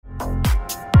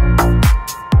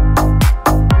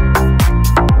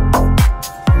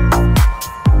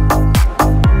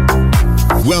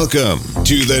Welcome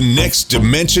to the Next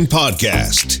Dimension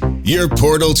Podcast, your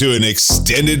portal to an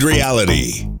extended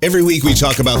reality. Every week we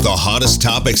talk about the hottest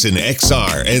topics in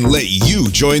XR and let you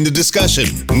join the discussion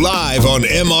live on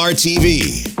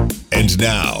MRTV. And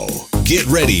now, get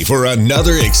ready for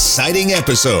another exciting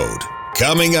episode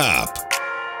coming up.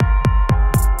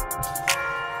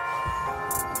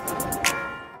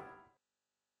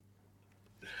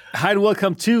 Hi and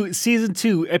welcome to Season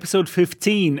 2, Episode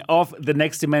 15 of the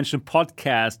Next Dimension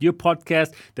Podcast, your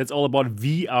podcast that's all about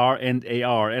VR and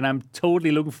AR. And I'm totally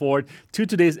looking forward to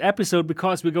today's episode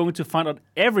because we're going to find out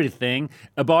everything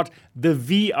about the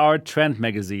VR Trend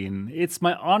magazine. It's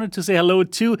my honor to say hello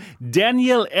to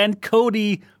Daniel and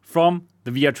Cody from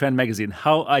the VR Trend magazine.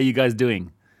 How are you guys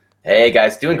doing? Hey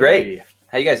guys, doing great.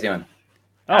 How you guys doing?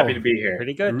 Happy to be here.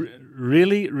 Pretty good.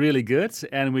 Really, really good.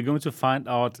 And we're going to find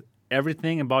out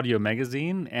everything about your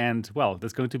magazine, and well,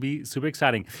 that's going to be super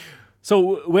exciting.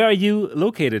 So where are you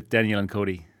located, Daniel and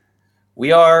Cody?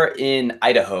 We are in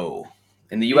Idaho,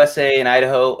 in the USA, in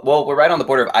Idaho. Well, we're right on the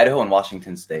border of Idaho and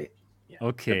Washington State. Yeah.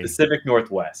 Okay. The Pacific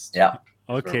Northwest. Yeah.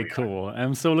 Okay, cool.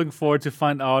 I'm so looking forward to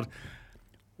find out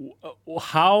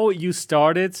how you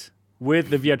started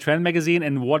with the VR Trend magazine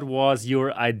and what was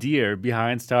your idea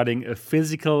behind starting a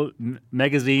physical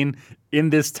magazine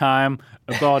in this time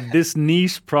about this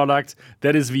niche product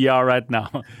that is VR right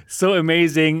now. So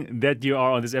amazing that you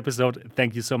are on this episode.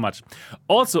 Thank you so much.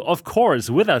 Also, of course,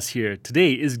 with us here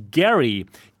today is Gary.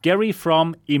 Gary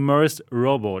from Immersed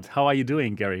Robot. How are you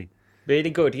doing, Gary? Really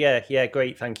good. Yeah,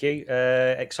 great. Thank you.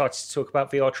 Excited to talk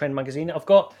about VR Trend magazine. I've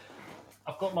got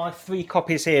my 3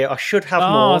 copies here. I should have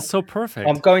more. Oh, so perfect.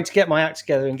 I'm going to get my act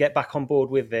together and get back on board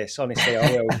with this. Honestly,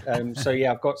 I will. So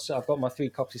yeah, I've got my 3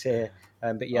 copies here.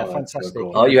 But yeah, fantastic. So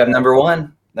cool. Oh, you have number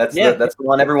 1. That's the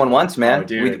one everyone wants, man.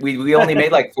 Oh, we only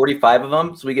made like 45 of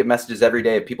them, so we get messages every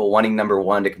day of people wanting number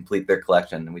 1 to complete their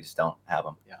collection, and we just don't have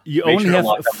them. Yeah. You Make only sure to have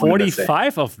lock that one in the safe.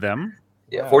 45 of them?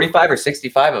 Yeah, 45 or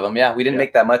 65 of them. Yeah, we didn't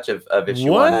make that much of issue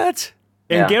 1. What?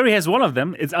 And Yeah. Gary has one of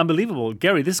them. It's unbelievable.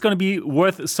 Gary, this is going to be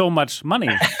worth so much money.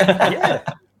 Yeah.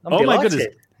 Oh my goodness.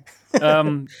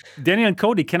 Daniel and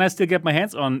Cody, can I still get my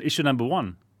hands on issue number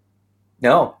 1?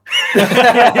 No.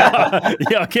 Yeah,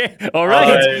 okay. All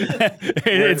right.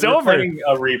 It's We're over. planning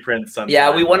a reprint sometime.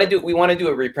 Yeah, we want to do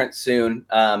a reprint soon.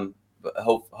 But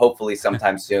hopefully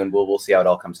sometime soon. We'll see how it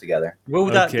all comes together. Will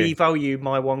that Okay. devalue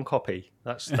my 1 copy?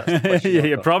 That's the question.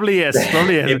 Yeah, probably yes.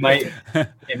 Probably yes.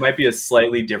 It might be a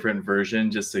slightly different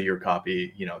version, just so your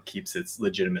copy, keeps its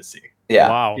legitimacy. Yeah.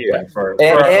 Wow. Yeah, for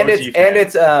And our OG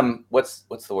it's fans.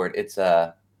 what's the word? It's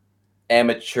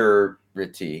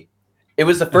amateurity. It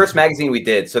was the first magazine we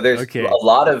did, so there's Okay. a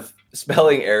lot of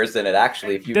spelling errors in it.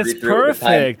 Actually, if you That's read through it with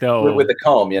perfect, time, though. with the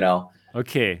comb,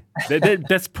 Okay.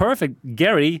 That's perfect.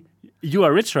 Gary, you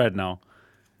are rich right now.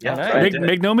 Yeah, No. that's right.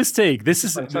 Make no mistake. This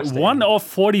is Fantastic. 1 of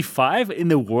 45 in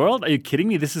the world. Are you kidding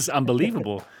me? This is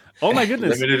unbelievable. Oh my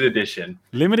goodness. Limited edition.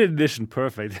 Limited edition.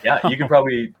 Perfect. Yeah, you can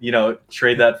probably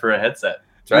trade that for a headset.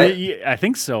 That's right. Yeah, I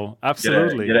think so. Get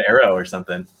Absolutely. an Arrow or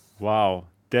something. Wow.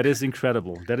 That is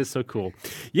incredible. That is so cool.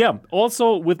 Yeah.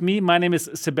 Also with me, my name is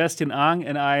Sebastian Ang,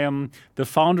 and I am the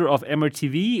founder of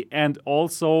MRTV and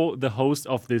also the host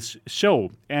of this show.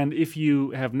 And if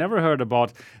you have never heard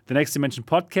about the Next Dimension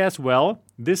Podcast, well,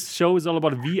 this show is all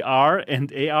about VR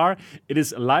and AR. It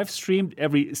is live streamed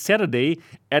every Saturday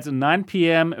at 9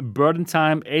 p.m. Burden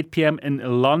time, 8 p.m.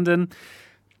 in London,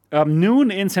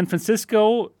 noon in San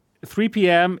Francisco, 3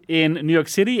 p.m. in New York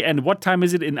City. And what time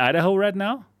is it in Idaho right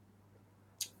now?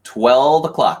 12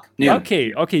 o'clock. Noon.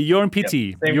 Okay, you're in PT.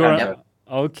 Same You're time.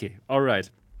 okay, all right.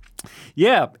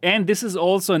 Yeah, and this is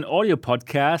also an audio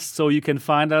podcast, so you can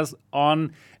find us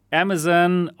on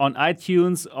Amazon, on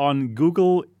iTunes, on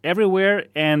Google, everywhere.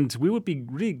 And we would be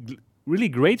really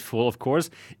grateful, of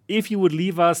course, if you would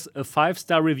leave us a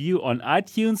 5-star review on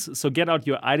iTunes. So get out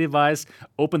your iDevice,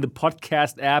 open the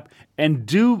podcast app, and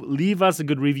do leave us a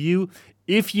good review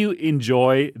if you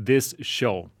enjoy this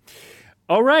show.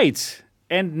 All right.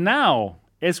 And now,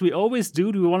 as we always do,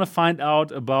 we want to find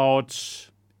out about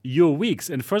your weeks.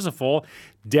 And first of all,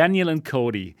 Daniel and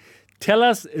Cody, tell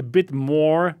us a bit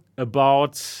more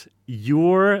about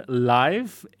your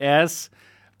life as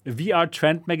VR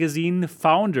Trend magazine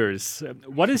founders.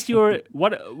 What is your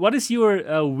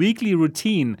weekly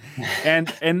routine, and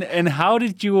how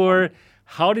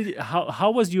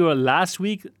was your last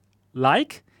week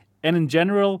like? And in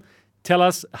general, tell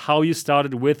us how you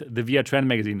started with the VR Trend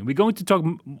magazine. We're going to talk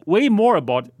way more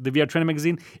about the VR Trend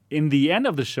magazine in the end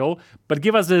of the show, but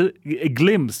give us a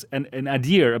glimpse and an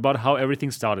idea about how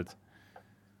everything started.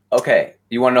 Okay.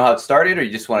 You want to know how it started, or you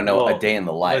just want to know a day in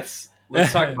the life?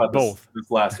 let's talk about Both.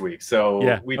 this last week. So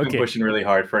Yeah, we've been okay. pushing really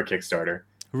hard for a Kickstarter.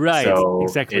 Right, So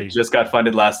exactly. it just got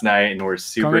funded last night, and we're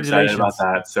super excited about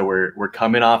Congratulations. that. So we're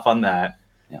coming off on that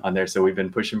on there. So we've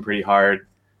been pushing pretty hard,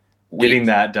 getting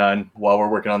that done while we're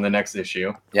working on the next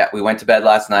issue. Yeah, we went to bed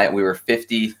last night. We were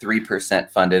 53%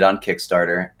 funded on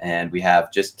Kickstarter, and we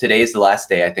have just today's the last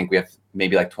day. I think we have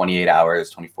maybe like 28 hours,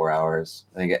 24 hours.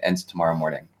 I think it ends tomorrow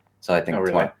morning. So I think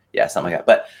tomorrow, yeah, something like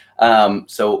that. But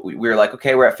so we were like,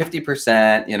 okay, we're at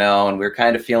 50%, and we're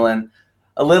kind of feeling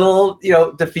a little,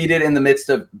 defeated in the midst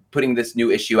of putting this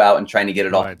new issue out and trying to get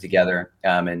it all put together.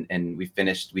 And we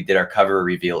did our cover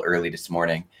reveal early this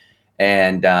morning,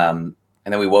 and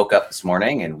then we woke up this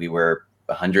morning and we were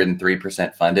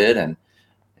 103% funded. And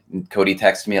Cody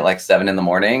texted me at like 7 a.m,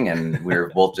 and we were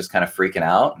both just kind of freaking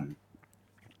out. And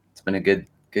it's been a good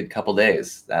couple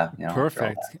days.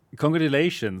 Perfect.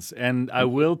 Congratulations. And I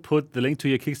will put the link to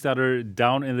your Kickstarter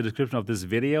down in the description of this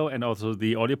video and also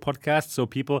the audio podcast. So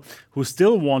people who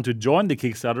still want to join the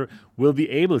Kickstarter will be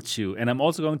able to. And I'm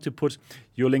also going to put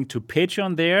your link to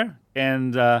Patreon there.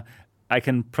 And I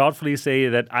can proudly say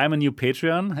that I'm a new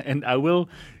Patreon and I will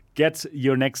get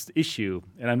your next issue.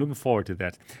 And I'm looking forward to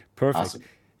that. Perfect. Awesome.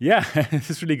 Yeah, this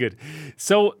is really good.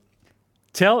 So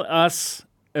tell us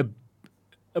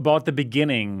about the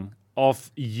beginning of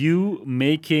you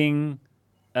making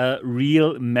a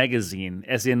real magazine,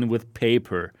 as in with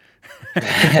paper.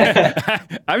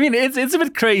 I mean, it's a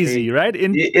bit crazy, right?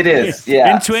 It is,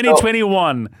 yeah. In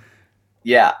 2021.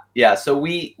 Yeah. So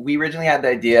we originally had the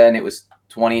idea, and it was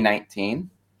 2019.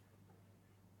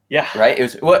 Yeah. Right.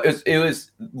 It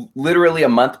was literally a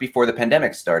month before the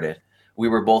pandemic started. We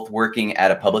were both working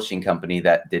at a publishing company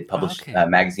that did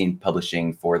magazine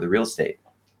publishing for the real estate.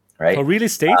 Right. For real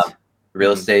estate?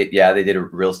 Real estate. Yeah. They did a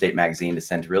real estate magazine to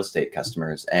send to real estate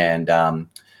customers. And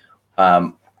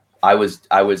I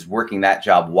was working that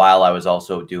job while I was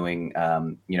also doing,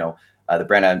 the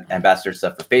brand ambassador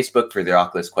stuff for Facebook for the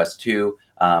Oculus Quest 2,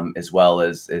 as well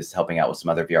as helping out with some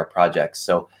other VR projects.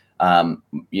 So,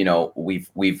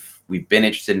 we've been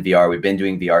interested in VR. We've been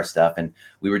doing VR stuff, and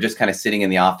we were just kind of sitting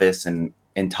in the office and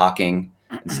talking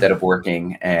instead of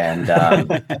working, and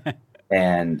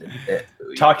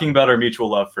talking about our mutual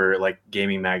love for like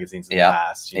gaming magazines in the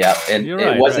past. And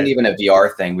it wasn't even a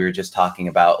VR thing. We were just talking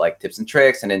about like tips and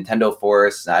tricks and Nintendo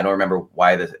Force. I don't remember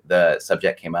why the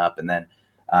subject came up, and then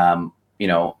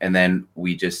and then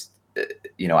we just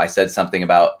I said something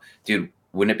about, dude,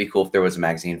 wouldn't it be cool if there was a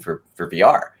magazine for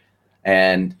VR?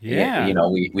 And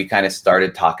we kind of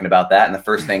started talking about that, and the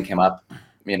first thing came up.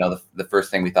 The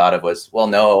first thing we thought of was, well,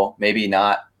 no, maybe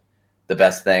not the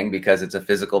best thing, because it's a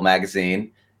physical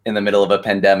magazine in the middle of a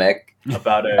pandemic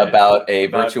about a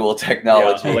virtual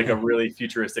technology, like a really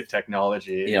futuristic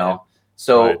technology.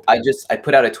 So I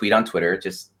put out a tweet on Twitter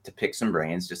just to pick some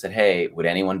brains. Just said, hey, would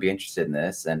anyone be interested in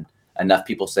this? And enough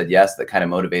people said yes, that kind of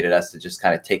motivated us to just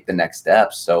kind of take the next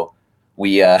steps. So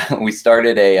we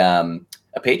started a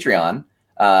Patreon,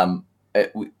 and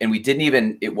we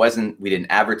didn't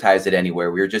advertise it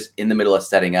anywhere. We were just in the middle of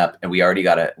setting up, and we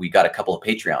got a couple of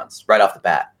Patreons right off the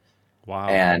bat. Wow.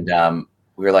 And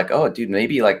we were like, oh, dude,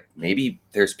 maybe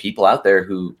there's people out there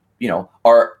who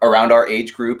are around our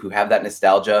age group who have that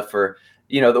nostalgia for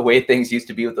the way things used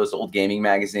to be with those old gaming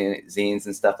magazines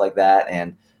and stuff like that.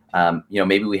 And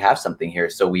maybe we have something here.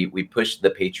 So we pushed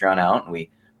the Patreon out, and we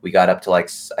got up to like,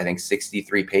 I think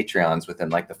 63 Patreons within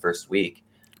like the first week.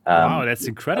 Wow, that's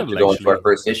incredible. Going to our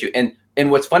first issue.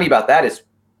 And what's funny about that is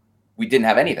we didn't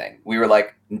have anything. We were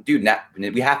like, dude, now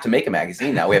we have to make a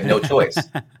magazine now. We have no choice.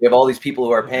 We have all these people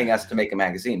who are paying us to make a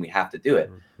magazine. We have to do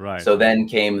it. Right. So then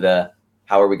came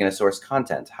how are we going to source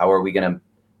content? How are we going to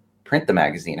print the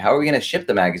magazine? How are we going to ship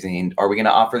the magazine? Are we going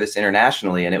to offer this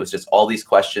internationally? And it was just all these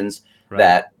questions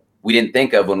that we didn't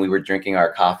think of when we were drinking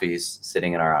our coffees,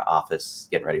 sitting in our office,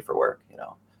 getting ready for work.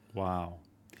 Wow.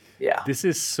 Yeah. This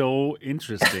is so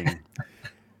interesting.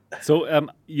 So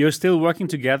you're still working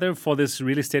together for this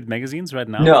real estate magazines right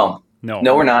now?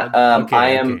 No, we're not. I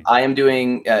am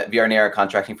doing VR and AR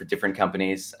contracting for different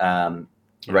companies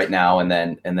right now, and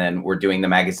then we're doing the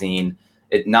magazine.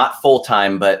 It not full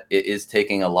time, but it is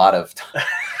taking a lot of time.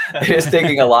 It is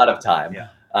taking a lot of time. Yeah.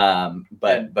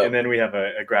 But then we have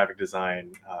a graphic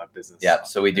design business. Yeah,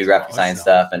 so we do graphic design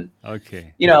stuff, and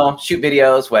shoot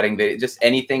videos, wedding videos, just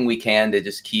anything we can to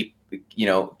just keep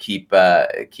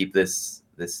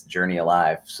this journey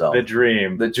alive. So the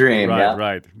dream,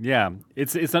 right. Yeah,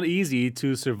 it's not easy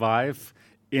to survive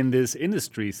in this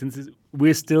industry, since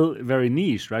we're still very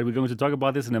niche, right? We're going to talk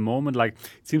about this in a moment. Like,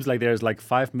 it seems like there's like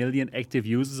 5 million active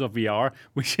users of VR,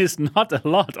 which is not a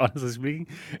lot, honestly speaking.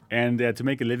 And to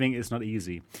make a living is not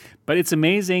easy. But it's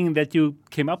amazing that you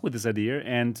came up with this idea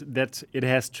and that it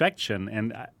has traction.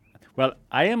 And well,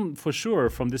 I am for sure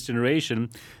from this generation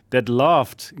that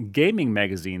loved gaming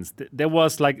magazines. There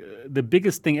was like the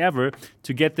biggest thing ever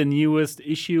to get the newest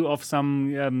issue of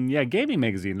some gaming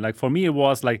magazine. Like for me, it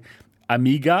was like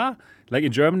Amiga. Like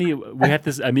in Germany, we had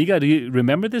this Amiga. Do you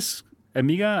remember this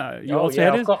Amiga? You also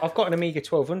had it? I've got an Amiga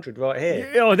 1200 right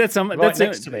here. Oh, that's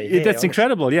next to me. Here, that's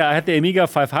incredible. Yeah, I had the Amiga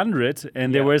 500,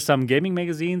 and there Yeah. were some gaming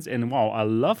magazines, and wow, I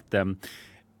loved them.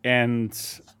 And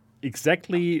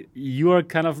exactly, you are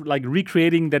kind of like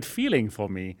recreating that feeling for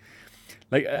me.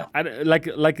 Like,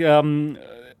 like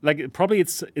probably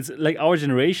it's like our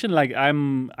generation. Like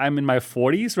I'm in my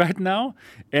 40s right now,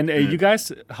 and you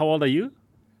guys, how old are you?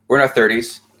 We're in our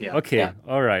 30s. Yeah. Okay, Yeah.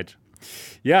 all right.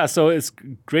 Yeah, so it's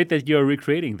great that you're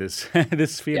recreating this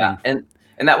this feeling. Yeah,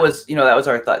 and that was that was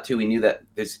our thought too. We knew that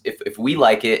if we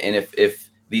like it, and if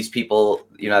these people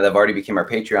that have already become our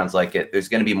Patreons like it, there's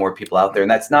going to be more people out there. And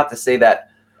that's not to say that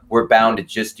we're bound to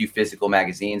just do physical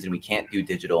magazines and we can't do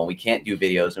digital and we can't do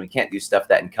videos and we can't do stuff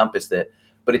that encompass it.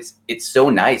 But it's so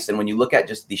nice. And when you look at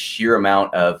just the sheer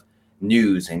amount of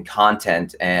news and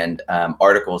content and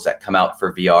articles that come out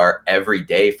for VR every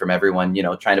day from everyone,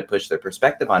 trying to push their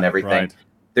perspective on everything. Right.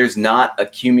 There's not a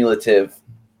cumulative,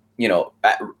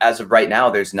 as of right now,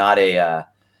 there's not a,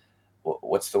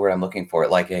 what's the word I'm looking for?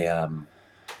 Like a,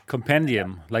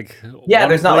 Compendium, like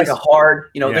there's not like a hard,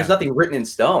 Yeah. there's nothing written in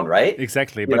stone, right?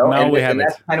 Exactly, You but know, now and, we have and it.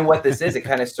 that's kind of what this is. It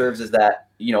kind of serves as that,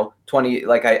 20,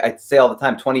 like I say all the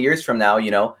time, 20 years from now,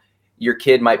 your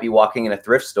kid might be walking in a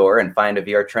thrift store and find a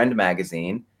VR Trend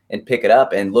magazine and pick it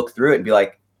up and look through it and be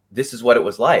like, this is what it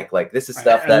was like. Like, this is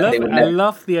stuff that they would I never,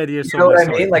 love the idea you so know much.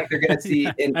 what I mean? Like, they're going to see.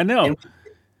 I know.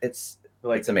 It's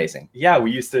Like, amazing. yeah,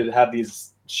 we used to have these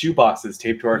shoe boxes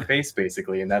taped to our face,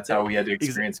 basically, and that's how we had to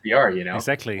experience VR.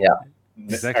 Exactly. Yeah.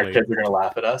 Exactly. Our kids are going to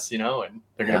laugh at us, and they're going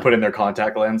to Yeah. put in their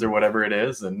contact lens or whatever it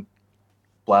is and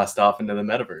blast off into the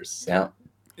metaverse. Yeah.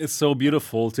 It's so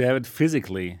beautiful to have it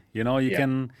physically. You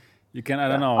can I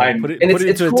don't know, I'm- put it And it's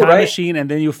into a cool, time right? machine, and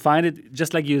then you find it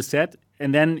just like you said,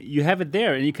 and then you have it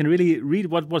there, and you can really read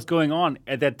what was going on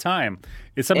at that time.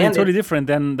 It's something And totally different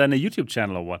than a YouTube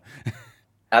channel or what.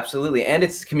 Absolutely. And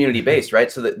it's community based, right?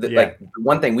 So Yeah. like the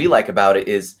one thing we like about it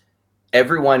is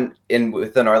everyone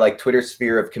within our like Twitter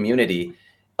sphere of community,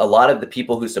 a lot of the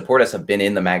people who support us have been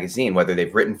in the magazine, whether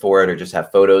they've written for it or just have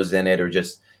photos in it or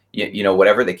just,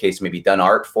 whatever the case may be, done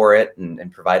art for it and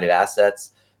provided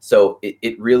assets. So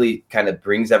it really kind of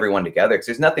brings everyone together, because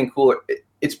there's nothing cooler.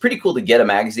 It's pretty cool to get a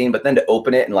magazine, but then to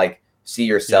open it and like see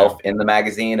yourself in the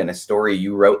magazine and a story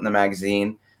you wrote in the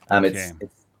magazine. It's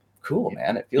cool,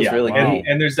 man. It feels really wow. good.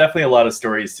 And there's definitely a lot of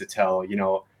stories to tell.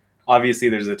 Obviously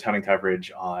there's a ton of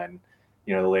coverage on,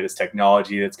 the latest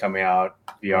technology that's coming out,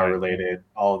 VR related,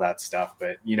 all of that stuff.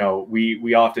 But,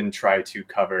 we often try to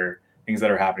cover things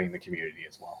that are happening in the community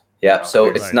as well. Yeah, so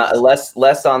Right. it's not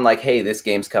less on like, hey, this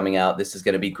game's coming out, this is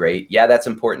going to be great. Yeah, that's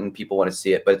important. People want to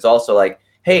see it, but it's also like,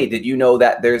 hey, did you know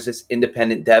that there's this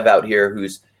independent dev out here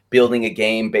who's building a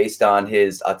game based on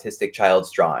his autistic child's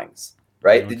drawings,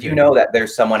 right? Did you Okay. know that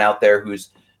there's someone out there who's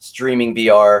streaming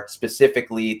VR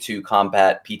specifically to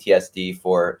combat PTSD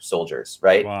for soldiers,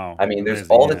 right? Wow. I mean, there's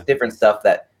Amazing, all yeah. this different stuff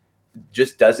that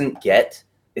just doesn't get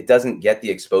the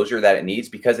exposure that it needs,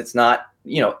 because it's not,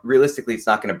 realistically, it's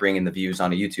not going to bring in the views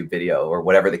on a YouTube video or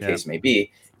whatever the case may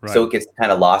be. Right. So it gets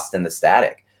kind of lost in the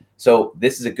static. So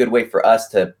this is a good way for us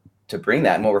to bring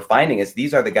that. And what we're finding is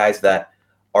these are the guys that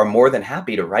are more than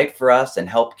happy to write for us and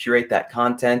help curate that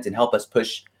content and help us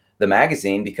push the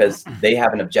magazine, because they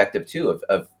have an objective too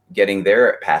of getting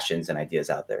their passions and ideas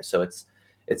out there. So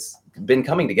it's been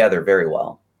coming together very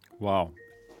well. Wow.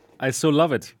 I so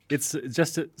love it. It's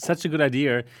just such a good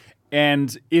idea.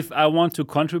 And if I want to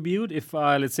contribute, if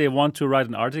I, let's say, want to write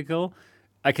an article,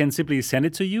 I can simply send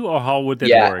it to you, or how would that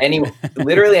work?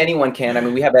 Literally anyone can. I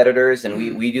mean, we have editors and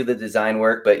we do the design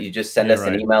work, but you just send us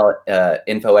an email at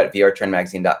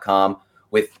info@vrtrendmagazine.com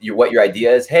with what your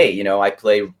idea is. Hey, I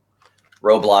play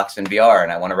Roblox in VR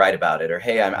and I want to write about it. Or,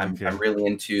 hey, I'm really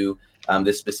into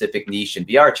this specific niche in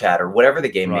VR chat, or whatever the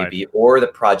game may be, or the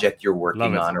project you're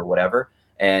working on or whatever.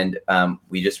 And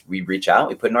we reach out,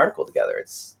 we put an article together.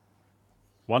 It's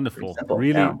wonderful, simple,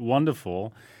 really yeah.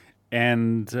 wonderful.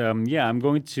 And I'm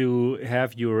going to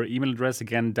have your email address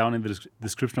again down in the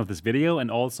description of this video, and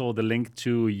also the link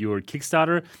to your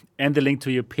Kickstarter and the link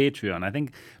to your Patreon. I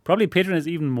think probably Patreon is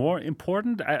even more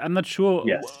important. I'm not sure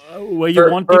where you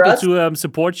want people to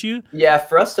support you. Yeah,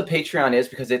 for us, the Patreon is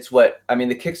because it's the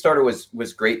Kickstarter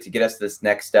was great to get us this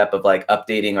next step of like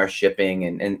updating our shipping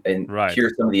and right.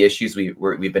 cure some of the issues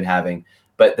we've been having.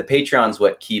 But the Patreon's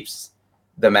what keeps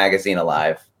the magazine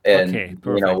alive. And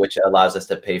which allows us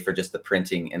to pay for just the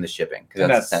printing and the shipping, because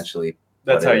that's essentially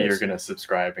how you're going to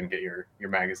subscribe and get your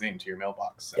magazine to your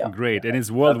mailbox. So. Yeah. Great, and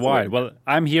it's worldwide. Well,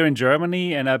 I'm here in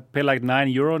Germany, and I pay like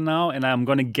 €9 now, and I'm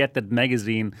going to get that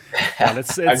magazine. Well,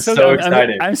 I'm so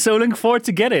excited. I'm so looking forward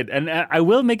to get it, and I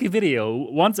will make a video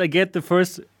once I get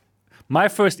my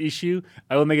first issue.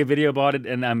 I will make a video about it,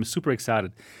 and I'm super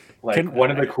excited.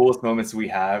 One of the coolest moments we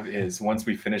have is once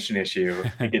we finish an issue,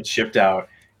 it gets shipped out,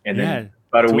 and then.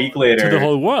 About a week later, to the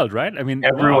whole world, right? I mean,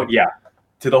 everyone,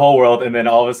 to the whole world, and then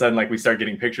all of a sudden, like we start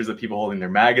getting pictures of people holding their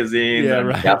magazines. Yeah,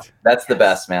 right. Yeah, that's the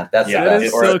best, man. That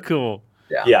is so cool.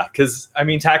 Yeah, because I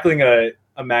mean, tackling a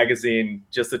magazine,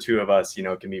 just the two of us,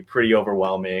 can be pretty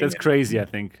overwhelming. That's crazy. I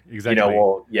think exactly.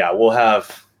 We'll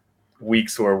have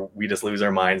weeks where we just lose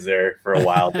our minds there for a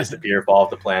while, disappear, fall off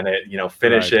the planet.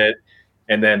 Finish it,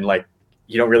 and then like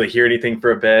you don't really hear anything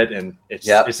for a bit, and it's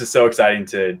just so exciting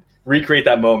to recreate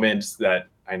that moment that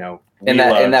I know. And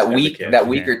that week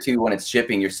or two when it's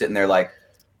shipping, you're sitting there like,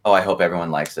 oh, I hope everyone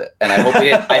likes it, and I hope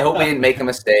we didn't make a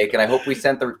mistake, and I hope we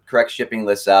sent the correct shipping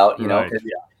lists out. Because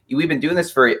we've been doing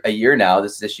this for a year now.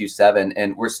 This is issue 7,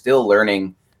 and we're still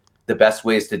learning the best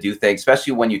ways to do things.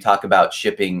 Especially when you talk about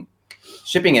shipping.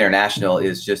 Shipping international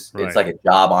is just it's like a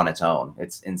job on its own.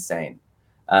 It's insane.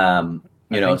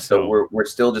 So we're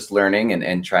still just learning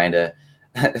and trying to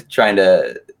kind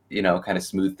of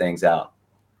smooth things out.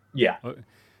 Yeah.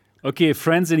 Okay,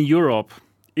 friends in Europe,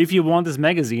 if you want this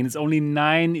magazine, it's only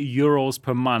 €9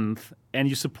 per month, and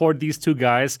you support these two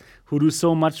guys who do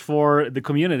so much for the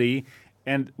community.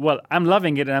 And well, I'm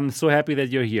loving it, and I'm so happy that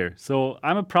you're here. So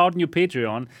I'm a proud new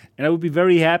Patreon, and I would be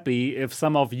very happy if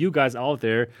some of you guys out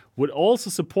there would also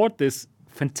support this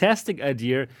fantastic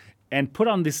idea and put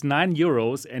on this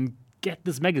 €9 and get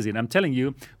this magazine. I'm telling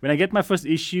you, when I get my first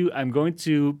issue, I'm going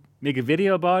to make a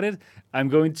video about it. I'm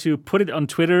going to put it on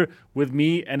Twitter with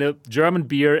me and a German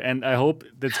beer, and I hope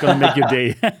that's going to make your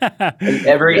day.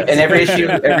 every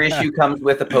issue comes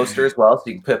with a poster as well, so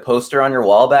you can put a poster on your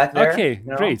wall back there. Okay,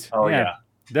 great. Oh yeah,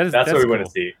 that's what we want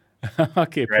to see.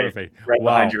 Okay, perfect. Right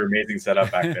behind your amazing setup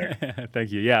back there.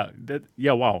 Thank you.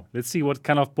 Yeah, wow. Let's see what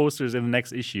kind of posters in the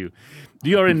next issue. Do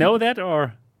you already know that,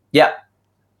 or? Yeah.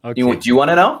 Okay. Do you want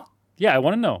to know? Yeah, I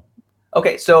want to know.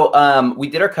 Okay, so we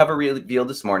did our cover reveal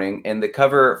this morning, and the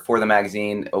cover for the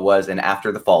magazine was an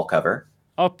After the Fall cover.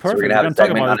 Oh, perfect. So we're gonna have a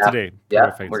segment on today. Yeah,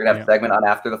 perfect. We're gonna have a segment on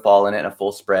After the Fall in it, and a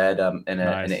full spread, and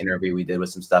an interview we did with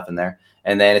some stuff in there,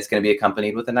 and then it's gonna be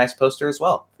accompanied with a nice poster as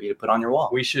well for you to put on your wall.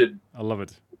 I love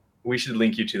it. We should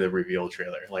link you to the reveal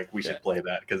trailer. Like we should play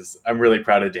that because I'm really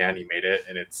proud of Dan. He made it,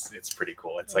 and it's pretty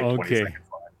cool. It's like 20 seconds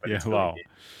long. But it's really neat.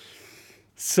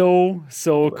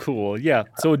 So cool. Yeah.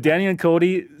 So Daniel and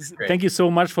Cody, thank you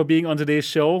so much for being on today's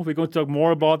show. We're going to talk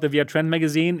more about the VR Trend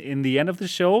magazine in the end of the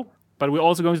show, but we're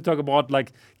also going to talk about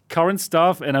like current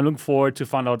stuff, and I'm looking forward to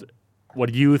find out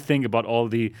what you think about all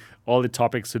the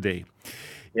topics today.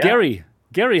 Yeah.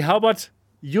 Gary, how about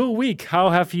your week? How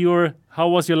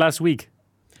was your last week?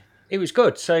 It was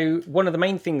good. So one of the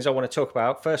main things I want to talk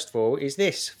about, first of all, is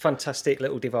this fantastic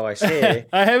little device here.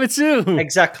 I have it too.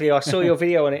 Exactly. I saw your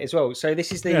video on it as well. So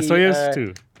this is the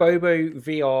Bobo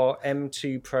VR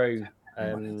M2 Pro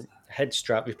head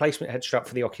strap, replacement head strap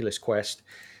for the Oculus Quest.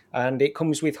 And it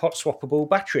comes with hot swappable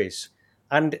batteries.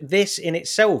 And this in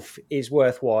itself is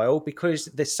worthwhile because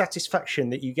the satisfaction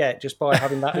that you get just by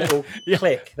having that little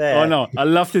click there. Oh, no. I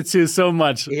loved it too so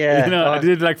much. Yeah. I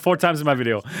did it like 4 times in my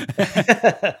video.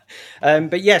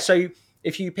 But yeah, so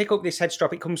if you pick up this head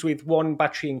strap, it comes with 1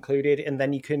 battery included, and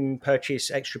then you can purchase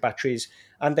extra batteries.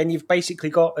 And then you've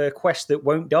basically got a Quest that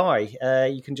won't die.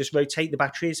 You can just rotate the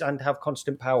batteries and have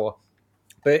constant power.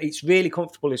 But it's really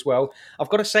comfortable as well. I've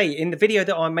got to say, in the video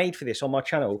that I made for this on my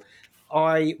channel,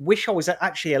 I wish I was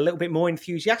actually a little bit more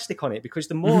enthusiastic on it, because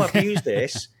the more I've used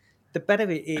this, the better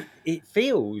it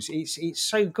feels. It's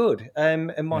so good.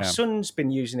 And my son's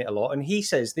been using it a lot, and he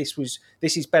says this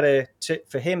is better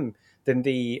for him than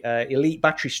the Elite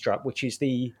battery strap, which is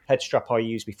the head strap I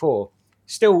used before.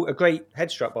 Still a great head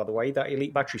strap, by the way, that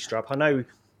Elite battery strap. I know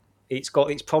it's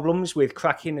got its problems with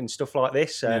cracking and stuff like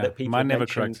this that people Mine never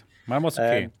mentioned. cracked. Mine was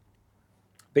okay.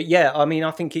 But yeah, I mean,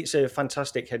 I think it's a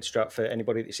fantastic head strap for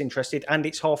anybody that's interested, and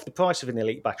it's half the price of an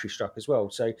Elite battery strap as well.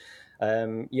 So,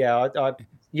 yeah, I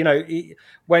you know,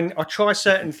 when I try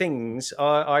certain things,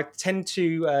 I tend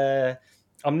to.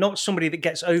 I'm not somebody that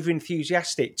gets over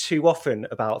enthusiastic too often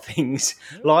about things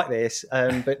like this,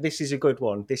 but this is a good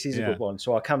one. This is a good one,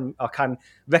 so I can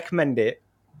recommend it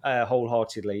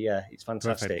wholeheartedly. Yeah, it's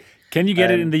fantastic. Perfect. Can you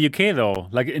get it in the UK though?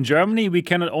 Like in Germany, we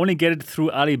cannot only get it through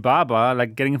Alibaba,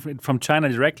 like getting it from China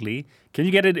directly. Can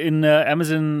you get it in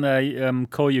Amazon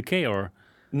Co UK or?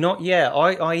 Not yet.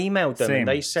 I emailed them and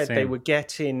they said same. they were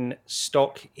getting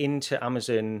stock into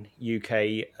Amazon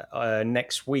UK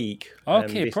next week.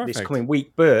 Okay, perfect. This coming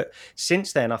week. But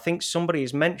since then, I think somebody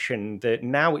has mentioned that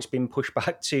now it's been pushed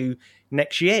back to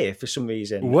next year for some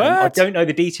reason. What? I don't know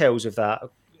the details of that.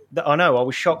 I know. I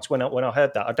was shocked when I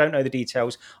heard that. I don't know the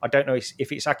details. I don't know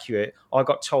if it's accurate. I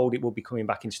got told it will be coming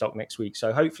back in stock next week.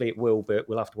 So hopefully it will, but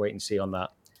we'll have to wait and see on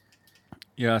that.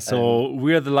 Yeah, so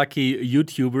we're the lucky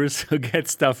YouTubers who get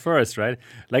stuff first, right?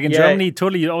 Like in Germany,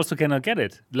 totally, you also cannot get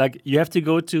it. Like you have to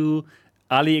go to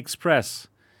AliExpress,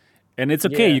 and it's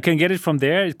okay. You can get it from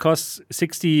there. It costs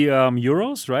 60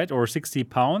 euros, right, or 60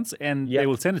 pounds, and they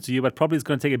will send it to you. But probably it's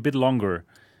going to take a bit longer.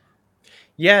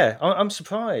 Yeah, I'm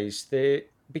surprised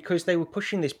because they were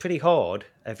pushing this pretty hard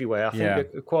everywhere. I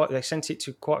think they sent it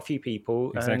to quite a few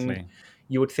people. Exactly. And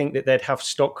you would think that they'd have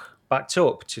stock backed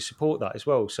up to support that as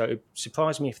well. So it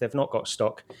surprised me if they've not got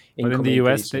stock. But in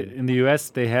the US,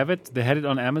 they have it. They had it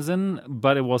on Amazon,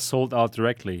 but it was sold out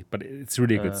directly. But it's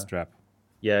really a good strap.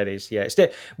 Yeah, it is. Yeah, it's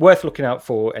worth looking out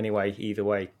for anyway. Either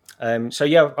way. So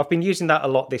yeah, I've been using that a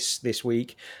lot this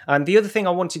week. And the other thing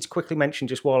I wanted to quickly mention,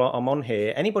 just while I'm on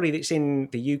here, anybody that's in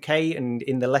the UK and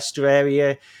in the Leicester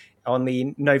area, on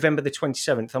the November the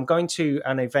 27th, I'm going to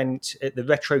an event at the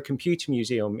Retro Computer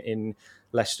Museum in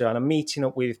Leicester, and I'm meeting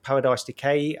up with Paradise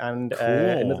Decay and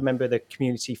another member of the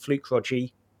community, Fluke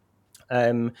Rogi.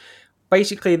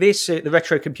 Basically, the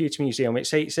Retro Computer Museum,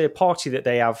 it's a party that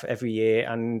they have every year,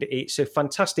 and it's a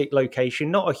fantastic location,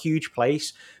 not a huge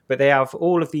place, but they have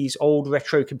all of these old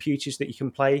retro computers that you can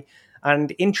play.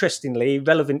 And interestingly,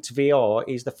 relevant to VR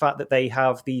is the fact that they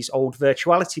have these old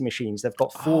virtuality machines. They've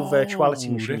got 4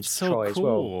 virtuality machines to try as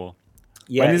well.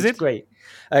 Yeah, when is it? Great.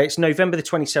 It's November the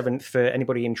 27th for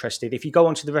anybody interested. If you go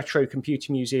onto the Retro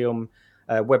Computer Museum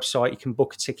website, you can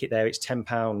book a ticket there. It's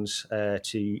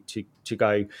 £10 to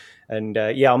go. And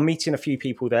I'm meeting a few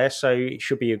people there, so it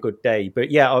should be a good day.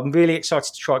 But yeah, I'm really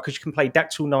excited to try it because you can play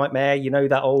Dactyl Nightmare, you know,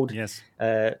 that old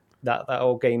that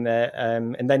old game there.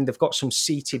 And then they've got some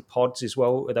seated pods as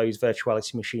well, those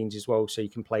virtuality machines as well, so you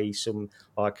can play some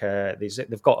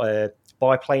they've got a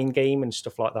biplane game and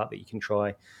stuff like that you can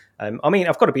try. I mean,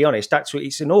 I've got to be honest,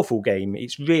 it's an awful game.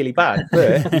 It's really bad,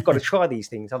 but you've got to try these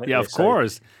things, haven't you? Yeah, of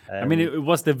course. I mean, it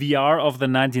was the VR of the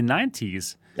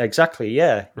 1990s. Exactly,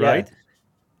 yeah. Right?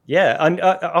 Yeah, and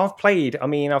I've played,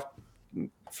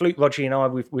 Fluke, Rogi and I,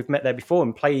 we've met there before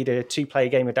and played a 2-player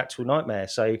game of Dactyl Nightmare,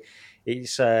 so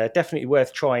it's definitely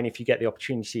worth trying if you get the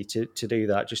opportunity to do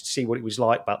that, just to see what it was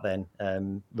like back then,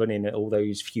 running at all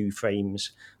those few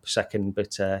frames per second.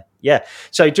 But so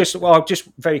I just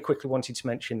very quickly wanted to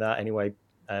mention that anyway.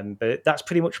 But that's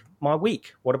pretty much my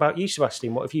week. What about you,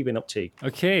 Sebastian? What have you been up to?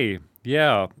 Okay,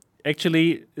 yeah.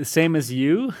 Actually, same as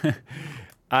you.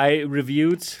 I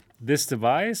reviewed this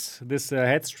device, this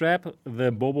head strap,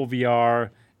 the Bobo VR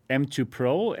M2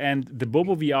 Pro, and the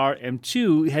Bobo VR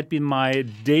M2 had been my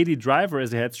daily driver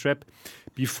as a head strap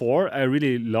before. I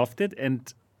really loved it,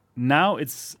 and now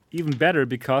it's even better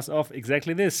because of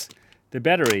exactly this, the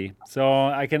battery. So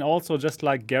I can also, just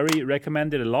like Gary,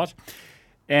 recommend it a lot.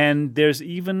 And there's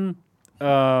even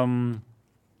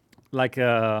like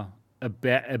a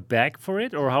bag for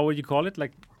it, or how would you call it?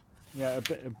 Like,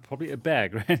 probably a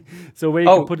bag, right? So where you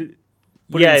can put it.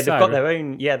 They've got their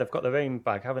own. Yeah, they've got their own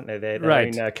bag, haven't they? Their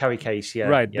own carry case. Yeah,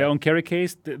 right. Their own carry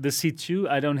case. The C2,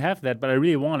 I don't have that, but I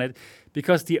really want it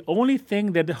because the only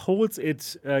thing that holds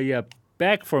it,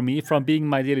 back for me from being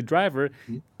my daily driver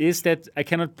is that I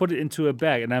cannot put it into a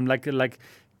bag, and I'm like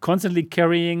constantly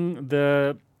carrying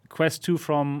the Quest 2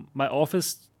 from my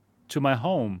office to my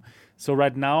home. So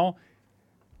right now,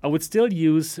 I would still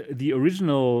use the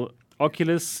original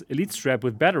Oculus Elite strap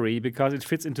with battery because it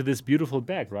fits into this beautiful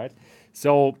bag, right?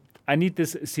 So I need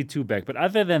this C2 bag. But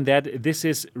other than that, this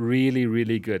is really,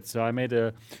 really good. So I made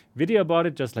a video about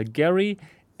it, just like Gary.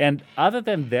 And other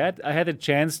than that, I had a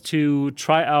chance to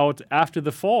try out After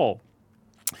the Fall.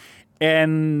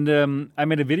 And I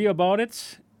made a video about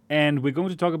it. And we're going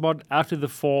to talk about After the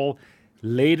Fall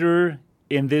later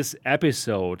in this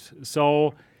episode.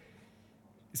 So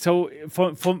So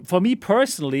for me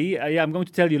personally, I'm going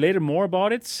to tell you later more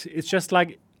about it. It's just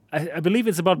like I believe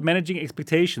it's about managing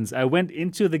expectations. I went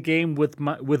into the game with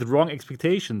wrong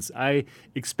expectations. I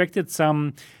expected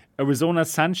some Arizona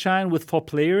Sunshine with 4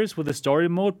 players with a story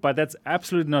mode, but that's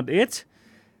absolutely not it.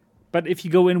 But if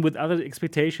you go in with other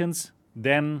expectations,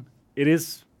 then it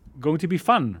is going to be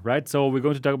fun, right? So we're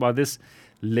going to talk about this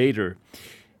later.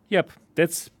 Yep,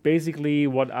 that's basically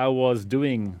what I was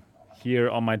doing here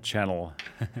on my channel.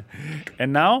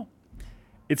 And now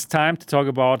it's time to talk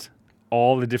about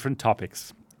all the different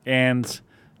topics. And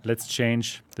let's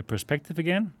change the perspective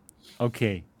again.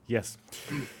 Okay, yes.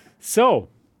 So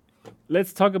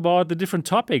let's talk about the different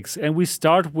topics. And we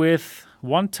start with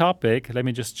one topic. Let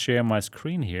me just share my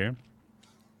screen here.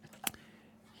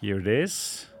 Here it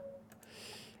is.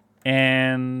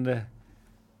 And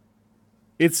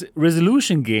it's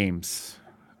Resolution Games.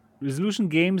 Resolution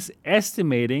Games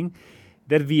estimating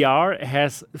that VR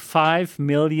has 5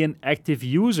 million active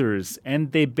users,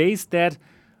 and they base that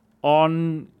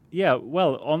on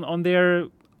on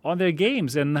their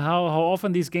games and how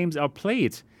often these games are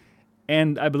played.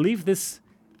 And I believe this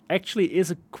actually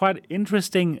is a quite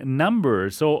interesting number.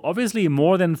 So obviously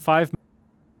more than 5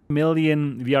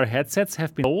 million VR headsets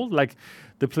have been sold. Like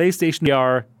the PlayStation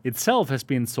VR itself has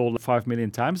been sold 5 million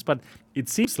times, but it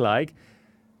seems like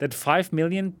that 5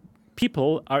 million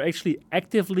people are actually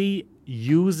actively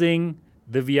using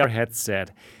the VR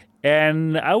headset.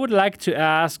 And I would like to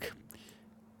ask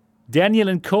Daniel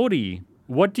and Cody,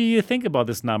 what do you think about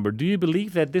this number? Do you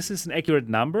believe that this is an accurate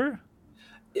number?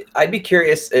 I'd be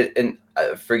curious, and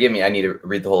forgive me, I need to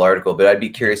read the whole article, but I'd be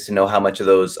curious to know how much of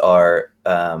those are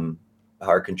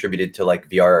contributed to like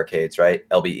VR arcades, right?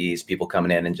 LBEs, people coming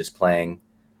in and just playing,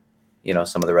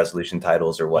 some of the Resolution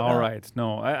titles or whatnot. All right.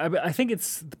 No, I think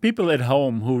it's the people at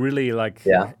home who really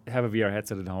have a VR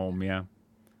headset at home. Yeah.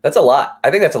 That's a lot.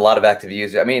 I think that's a lot of active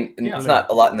users. I mean, it's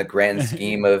not a lot in the grand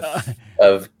scheme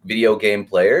of video game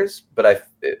players, but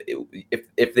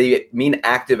if they mean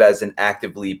active as in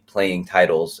actively playing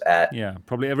titles at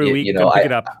probably every week pick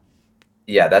it up.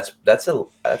 That's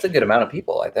a good amount of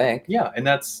people, I think. Yeah, and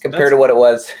that's compared to what it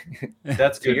was.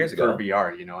 That's 2 years ago for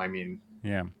VR. I mean,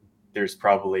 there's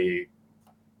probably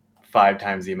 5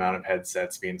 times the amount of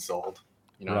headsets being sold.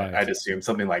 Right. I'd assume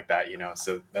something like that.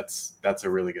 So that's a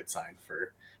really good sign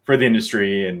for the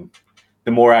industry, and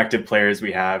the more active players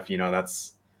we have,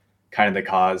 that's kind of the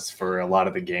cause for a lot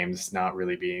of the games not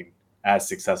really being as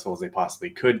successful as they possibly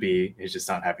could be, is just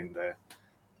not having the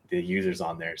users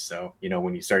on there. So,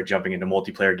 when you start jumping into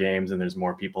multiplayer games and there's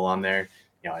more people on there,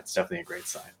 it's definitely a great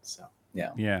sign. So,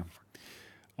 yeah.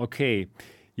 Okay.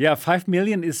 Yeah, 5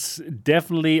 million is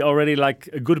definitely already like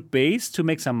a good base to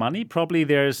make some money. Probably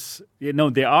there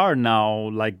are now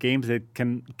like games that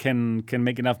can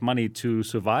make enough money to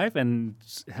survive and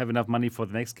have enough money for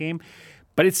the next game.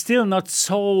 But it's still not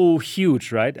so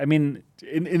huge, right? I mean,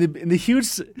 in the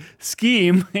huge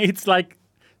scheme, it's like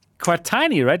quite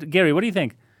tiny, right? Gary, what do you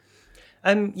think?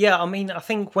 I mean, I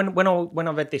think when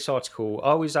I read this article,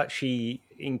 I was actually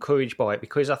encouraged by it,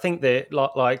 because I think that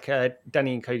like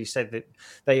Danny and Cody said, that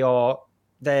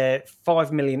they're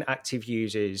 5 million active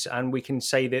users, and we can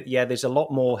say that there's a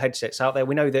lot more headsets out there.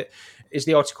 We know that, as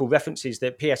the article references,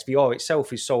 that PSVR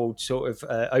itself is sold sort of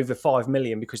over 5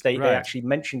 million, because they actually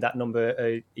mentioned that number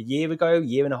a year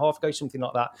and a half ago, something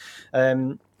like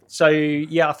that. So,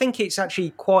 I think it's actually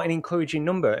quite an encouraging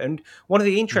number. And one of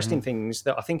the interesting things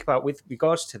that I think about with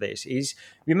regards to this is,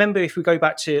 remember, if we go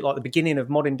back to like the beginning of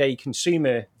modern day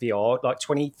consumer VR, like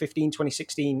 2015,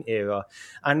 2016 era,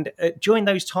 and during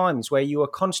those times where you are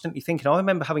constantly thinking, I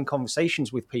remember having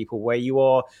conversations with people where you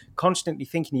are constantly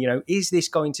thinking, is this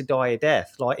going to die a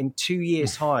death? Like in 2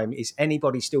 years' time, is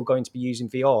anybody still going to be using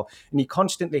VR? And you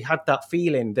constantly had that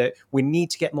feeling that we need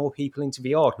to get more people into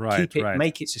VR,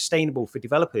 make it sustainable for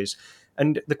developers.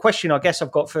 And the question I guess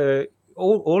I've got for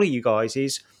all of you guys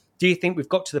is, do you think we've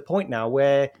got to the point now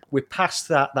where we're past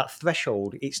that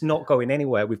threshold? It's not going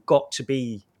anywhere. We've got to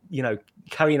be,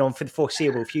 carrying on for the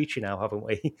foreseeable future now, haven't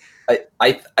we?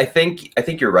 I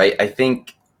think you're right. I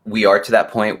think we are to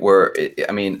that point where,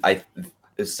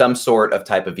 some sort of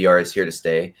type of VR is here to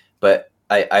stay. But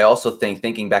I also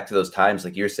thinking back to those times,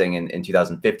 like you're saying in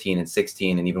 2015 and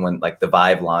 16, and even when like the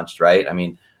Vive launched, right? I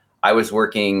mean, I was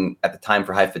working at the time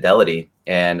for High Fidelity,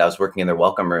 and I was working in their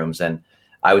welcome rooms, and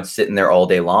I would sit in there all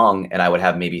day long, and I would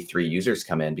have maybe 3 users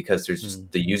come in, because there's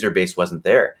just the user base wasn't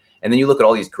there. And then you look at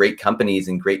all these great companies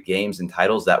and great games and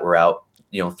titles that were out,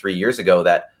 3 years ago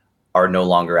that are no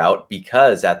longer out,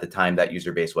 because at the time that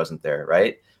user base wasn't there,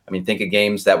 right? I mean, think of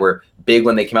games that were big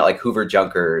when they came out, like Hoover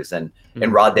Junkers and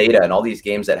Raw Data, and all these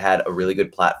games that had a really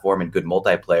good platform and good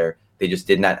multiplayer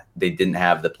they didn't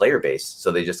have the player base,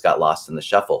 so they just got lost in the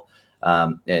shuffle.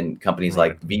 And companies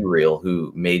like VReal,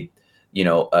 who made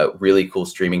a really cool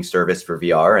streaming service for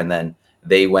VR, and then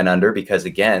they went under because,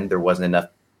 again, there wasn't enough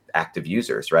active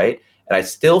users, right? And I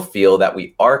still feel that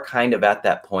we are kind of at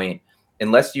that point,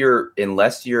 unless you're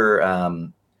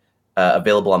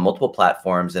available on multiple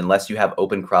platforms, unless you have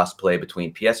open crossplay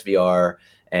between PSVR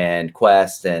and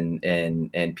Quest and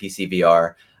PC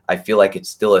VR. I feel like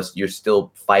you're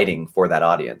still fighting for that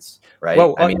audience, right?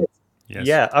 Well, yes.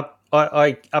 Yeah,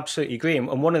 I absolutely agree. And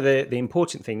one of the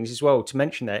important things as well to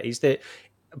mention there is that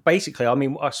basically, I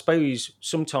mean, I suppose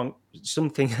something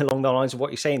along the lines of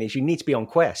what you're saying is you need to be on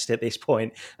Quest at this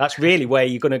point. That's really where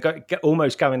you're going to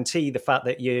almost guarantee the fact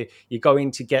that you're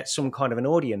going to get some kind of an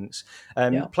audience.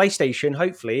 PlayStation,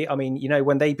 hopefully, I mean,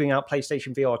 when they bring out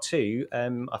PlayStation VR 2,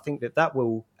 I think that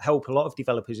will help a lot of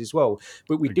developers as well.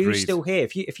 But we do still hear,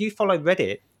 if you follow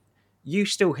Reddit, you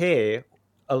still hear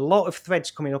a lot of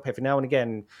threads coming up every now and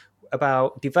again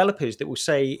about developers that will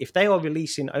say if they are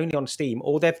releasing only on Steam,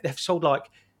 or they've sold like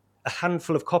a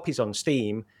handful of copies on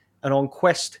Steam, and on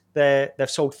Quest they've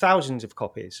sold thousands of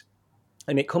copies.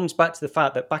 And it comes back to the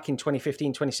fact that back in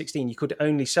 2015, 2016, you could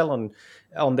only sell on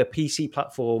the PC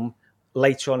platform,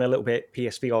 later on a little bit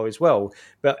PSVR as well.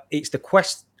 But it's the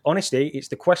Quest, honestly, it's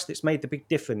the Quest that's made the big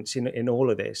difference in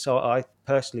all of this. So I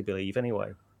personally believe,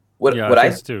 anyway. What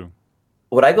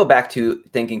I go back to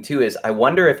thinking too is I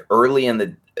wonder if early in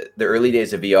the early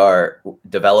days of VR,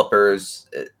 developers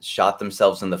shot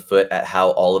themselves in the foot at how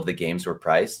all of the games were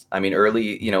priced. I mean,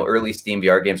 early Steam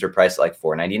VR games were priced like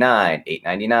 $4.99,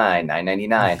 $8.99,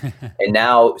 $9.99, and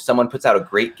now someone puts out a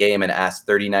great game and asks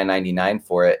 $39.99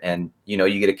 for it, and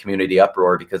you get a community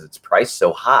uproar because it's priced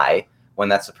so high when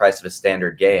that's the price of a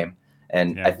standard game.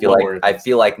 And I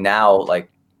feel like now,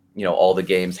 like all the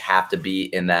games have to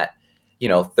be in that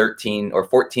 $13 or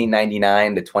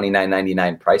 $14.99 to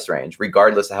 $29.99 price range,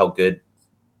 regardless of how good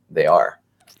they are.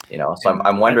 So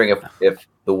I'm wondering if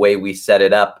the way we set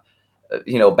it up,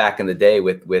 back in the day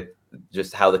with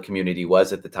just how the community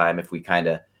was at the time, if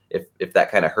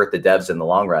that kind of hurt the devs in the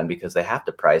long run, because they have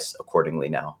to price accordingly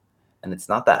now, and it's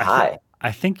not that high.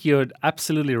 I think you're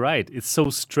absolutely right. It's so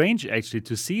strange actually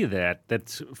to see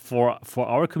that for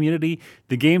our community,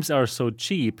 the games are so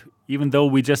cheap, even though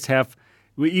we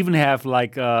even have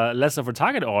like less of a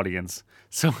target audience.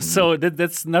 So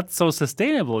that's not so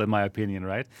sustainable in my opinion,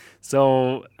 right?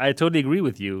 So I totally agree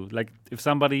with you. Like if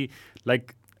somebody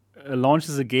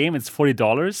launches a game, it's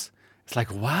 $40. It's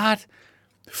like, what?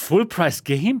 Full price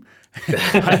game?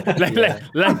 How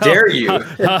dare you?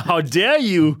 How dare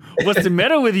you? What's the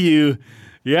matter with you?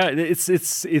 Yeah,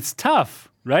 it's tough,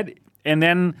 right? And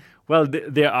then, well,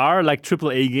 there are like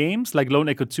AAA games like Lone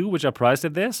Echo 2, which are priced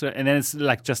at this, and then it's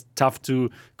like just tough to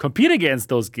compete against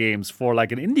those games for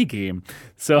like an indie game.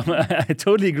 So I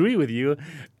totally agree with you.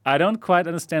 I don't quite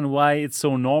understand why it's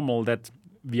so normal that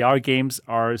VR games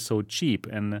are so cheap,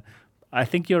 and I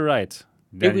think you're right,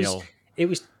 Daniel. It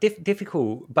was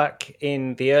difficult back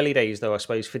in the early days, though, I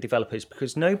suppose, for developers,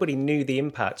 because nobody knew the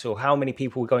impact or how many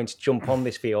people were going to jump on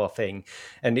this VR thing.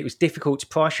 And it was difficult to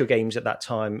price your games at that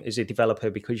time as a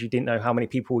developer because you didn't know how many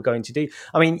people were going to do.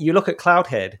 I mean, you look at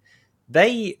Cloudhead,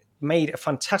 they made a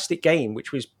fantastic game,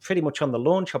 which was pretty much on the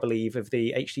launch, I believe, of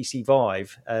the HTC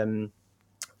Vive.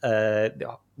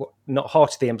 Not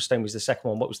Heart of the Emberstone was the second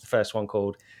one. What was the first one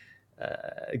called?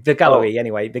 The Gallery,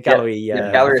 anyway. The Gallery.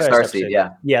 Gallery of Starseed,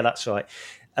 yeah. Yeah, that's right.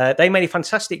 They made a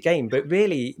fantastic game, but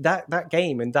really that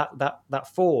game and that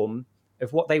form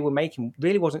of what they were making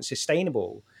really wasn't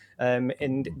sustainable.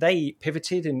 And they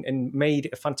pivoted and made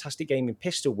a fantastic game in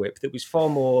Pistol Whip that was far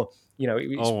more,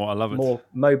 it was I love it. more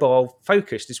mobile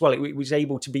focused as well. It was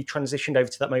able to be transitioned over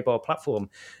to that mobile platform,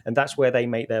 and that's where they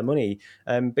make their money.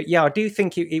 But yeah, I do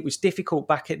think it was difficult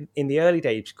back in the early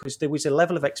days because there was a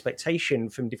level of expectation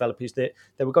from developers that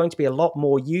there were going to be a lot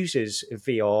more users of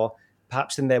VR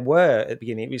perhaps than there were at the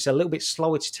beginning. It was a little bit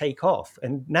slower to take off.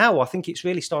 And now I think it's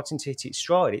really starting to hit its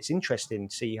stride. It's interesting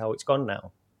to see how it's gone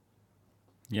now.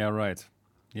 Yeah, right.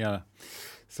 Yeah.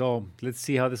 So let's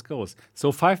see how this goes.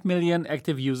 So 5 million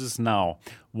active users now.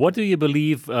 What do you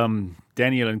believe,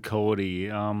 Daniel and Cody?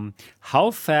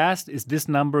 How fast is this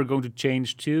number going to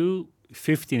change to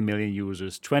 15 million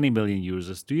users, 20 million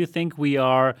users? Do you think we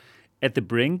are at the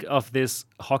brink of this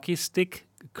hockey stick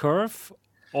curve?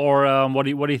 Or what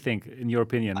do you think, in your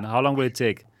opinion? How long will it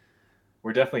take?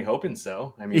 We're definitely hoping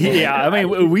so. I mean,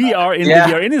 we are in the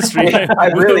VR industry. I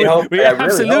really hope. We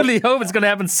absolutely hope it's going to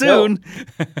happen soon.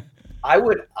 No, I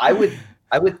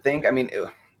would think. I mean,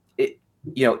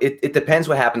 it depends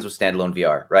what happens with standalone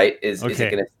VR, right? Is it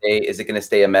Okay. going to stay? Is it going to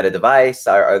stay a meta device?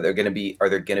 Are there going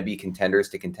to be contenders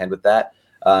to contend with that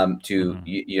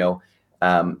to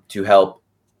help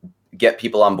get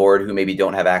people on board who maybe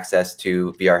don't have access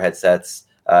to VR headsets,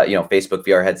 Facebook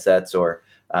VR headsets, or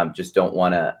just don't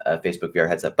want a Facebook VR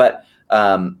headset. But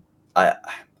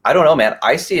I don't know, man.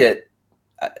 I see it.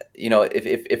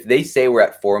 If they say we're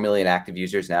at 4 million active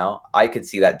users now, I could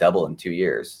see that double in 2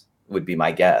 years. Would be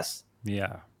my guess.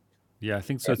 Yeah, I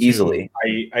think so too. Easily.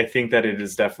 I think that it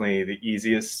is definitely the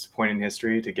easiest point in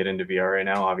history to get into VR right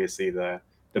now. Obviously, the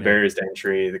barriers to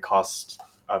entry, the cost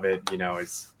of it,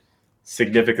 is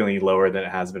significantly lower than it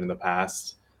has been in the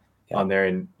past on there.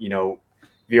 And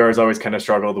VR has always kind of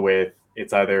struggled with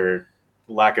it's either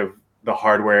lack of the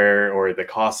hardware or the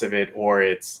cost of it, or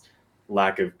it's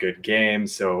lack of good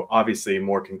games. So obviously,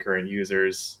 more concurrent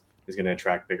users is going to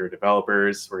attract bigger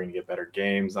developers. We're going to get better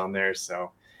games on there.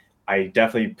 So I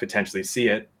definitely potentially see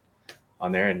it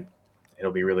on there, and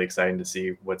it'll be really exciting to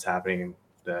see what's happening in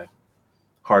the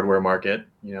hardware market,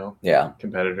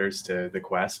 competitors to the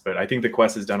Quest. But I think the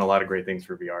Quest has done a lot of great things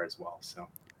for VR as well. So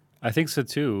I think so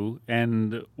too.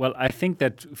 And well, I think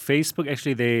that Facebook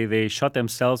actually they shot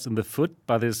themselves in the foot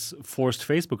by this forced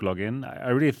Facebook login. I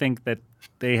really think that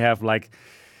they have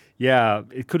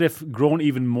it could have grown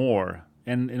even more.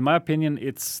 And in my opinion,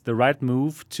 it's the right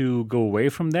move to go away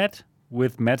from that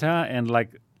with Meta and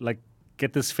like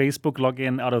get this Facebook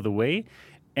login out of the way.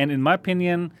 And in my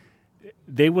opinion,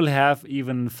 they will have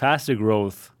even faster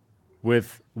growth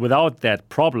without that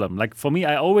problem. Like for me,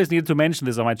 I always needed to mention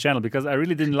this on my channel because I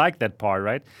really didn't like that part,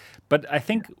 right? But I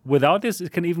think without this,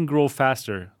 it can even grow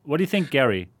faster. What do you think,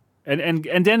 Gary? And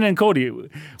then Cody,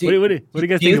 what do you guys think about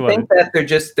it? Do you think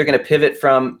that they're going to pivot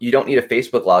from you don't need a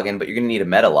Facebook login, but you're going to need a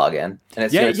Meta login? And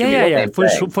it's yeah.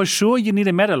 For sure, you need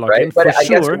a Meta login. Right? But I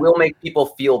guess sure. it will make people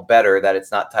feel better that it's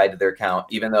not tied to their account,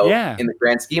 even though in the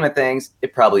grand scheme of things,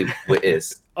 it probably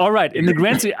is. All right, in the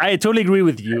grand scheme, I totally agree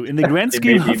with you. In the grand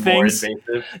scheme of things,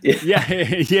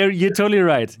 you're totally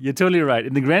right. You're totally right.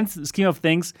 In the grand scheme of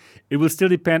things, it will still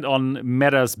depend on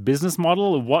Meta's business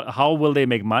model. How will they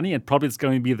make money? And probably it's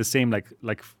going to be the same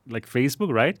like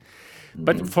Facebook, right? Mm-hmm.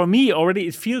 But for me, already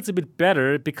it feels a bit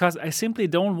better because I simply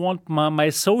don't want my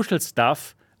social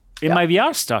stuff in my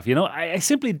VR stuff. I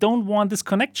simply don't want this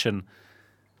connection.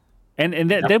 And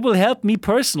that will help me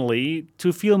personally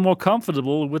to feel more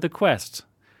comfortable with the Quest.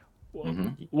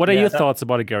 Mm-hmm. What are your thoughts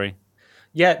about it, Gary?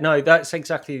 Yeah, no, that's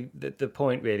exactly the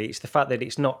point, really. It's the fact that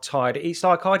it's not tied. It's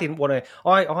like I didn't want to...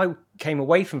 I came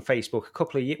away from Facebook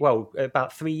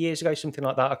about 3 years ago, something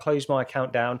like that. I closed my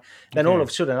account down. Then all of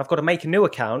a sudden, I've got to make a new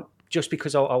account just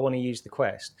because I want to use the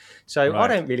Quest. So I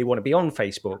don't really want to be on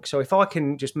Facebook. So if I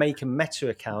can just make a Meta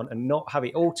account and not have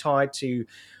it all tied to...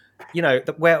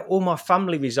 where all my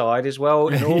family reside as well,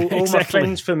 and all my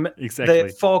friends from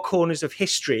the far corners of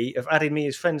history have added me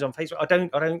as friends on Facebook. I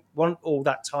don't want all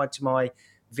that tied to my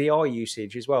VR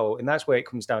usage as well, and that's where it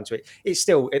comes down to it. It's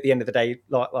still at the end of the day,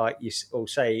 like you all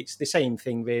say, it's the same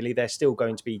thing really. They're still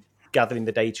going to be gathering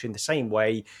the data in the same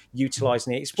way,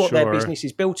 utilizing it. It's what their business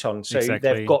is built on, so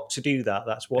they've got to do that.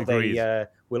 That's what they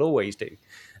will always do.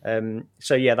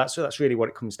 That's really what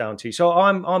it comes down to. So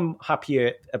I'm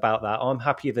happier about that. I'm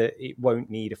happier that it won't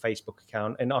need a Facebook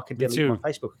account, and I can delete my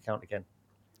Facebook account again.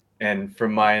 And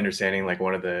from my understanding,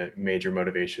 one of the major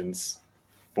motivations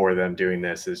for them doing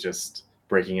this is just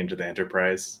breaking into the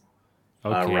enterprise.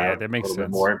 That makes sense.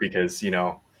 Bit more because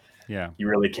you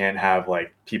really can't have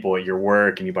people at your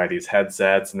work and you buy these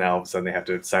headsets and now all of a sudden they have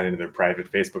to sign into their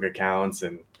private Facebook accounts,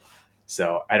 and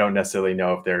so I don't necessarily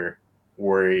know if they're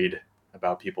worried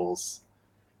about people's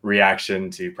reaction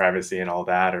to privacy and all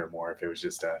that, or more if it was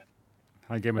just a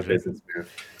business move.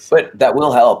 But that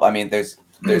will help. I mean, there's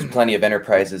plenty of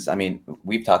enterprises. I mean,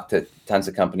 we've talked to tons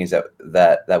of companies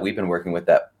that we've been working with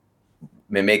that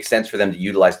it makes sense for them to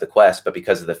utilize the Quest, but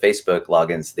because of the Facebook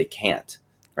logins, they can't.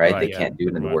 Right? They can't do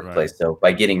it in the workplace. Right. So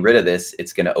by getting rid of this,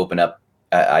 it's going to open up,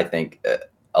 I think,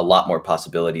 a lot more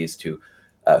possibilities to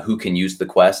who can use the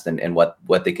Quest and what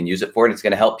they can use it for. And it's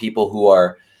going to help people who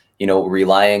are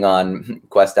relying on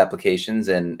Quest applications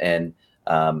and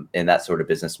that sort of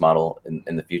business model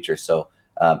in the future. So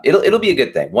it'll be a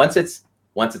good thing once it's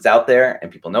out there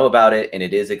and people know about it and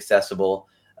it is accessible.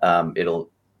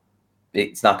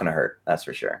 It's not going to hurt. That's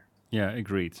for sure. Yeah,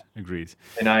 agreed.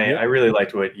 And I really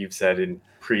liked what you've said in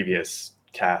previous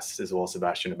casts as well,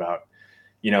 Sebastian, about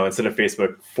instead of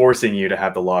Facebook forcing you to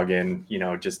have the login,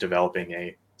 just developing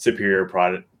a superior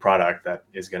product that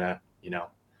is going to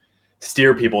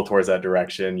steer people towards that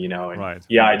direction,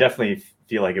 I definitely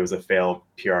feel like it was a fail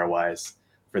PR wise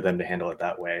for them to handle it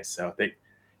that way. So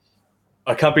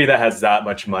a company that has that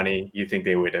much money, you think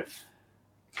they would have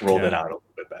rolled it out a little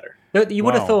bit better. No, you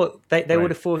would have thought they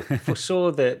would have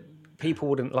foresaw that people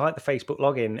wouldn't like the Facebook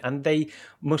login, and they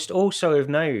must also have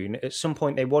known at some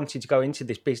point they wanted to go into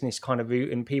this business kind of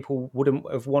route, and people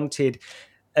wouldn't have wanted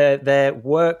their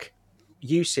work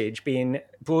usage being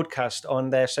broadcast on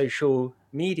their social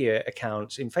media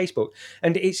accounts in Facebook.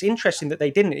 And it's interesting that they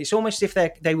didn't. It's almost if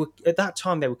they were at that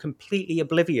time they were completely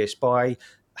oblivious by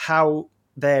how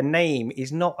their name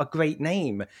is not a great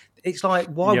name. It's like,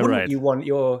 why wouldn't you want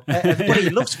your everybody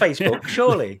loves Facebook,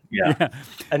 surely? Yeah.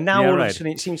 And now all of a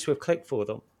sudden it seems to have clicked for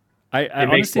them. It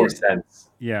makes more sense.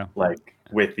 Yeah. Like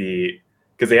with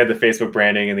because they had the Facebook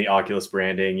branding and the Oculus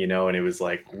branding, you know, and it was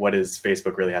like, what does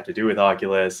Facebook really have to do with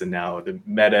Oculus? And now the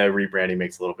Meta rebranding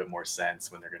makes a little bit more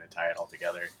sense when they're going to tie it all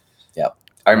together. Yeah.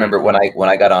 I remember when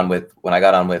I got on with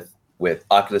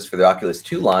Oculus for the Oculus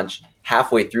 2 launch,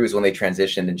 halfway through is when they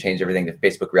transitioned and changed everything to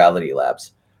Facebook Reality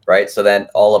Labs, right? So then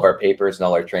all of our papers and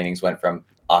all our trainings went from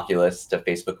Oculus to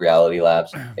Facebook Reality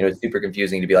Labs. And it was super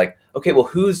confusing to be like, okay, well,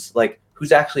 who's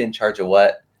actually in charge of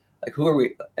what? Like, who are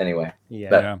we? Anyway.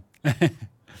 Yeah.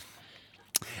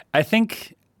 I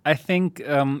think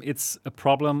it's a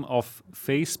problem of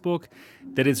Facebook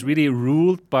that it's really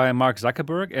ruled by Mark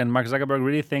Zuckerberg, and Mark Zuckerberg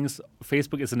really thinks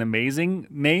Facebook is an amazing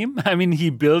name. I mean, he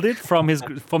built it from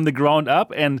the ground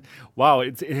up, and wow,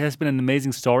 it has been an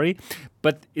amazing story.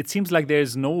 But it seems like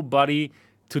there's nobody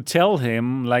to tell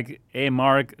him, like, hey,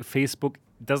 Mark, Facebook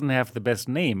doesn't have the best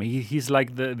name. He's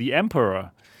like the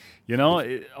emperor, you know,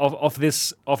 of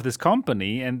this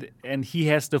company, and he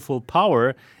has the full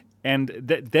power. And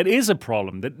that is a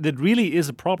problem. That really is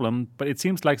a problem. But it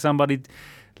seems like somebody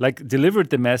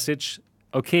delivered the message.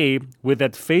 Okay, with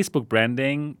that Facebook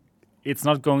branding, it's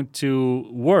not going to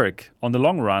work on the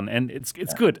long run, and it's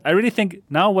good. I really think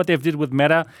now what they've did with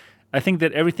Meta, I think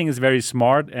that everything is very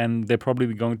smart, and they're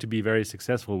probably going to be very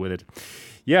successful with it.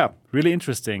 Yeah, really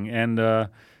interesting and.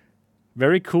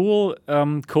 Very cool,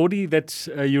 Cody, that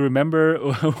you remember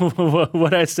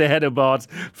what I said about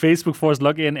Facebook Force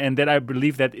Login, and that I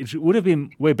believe that it would have been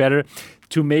way better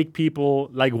to make people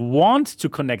want to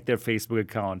connect their Facebook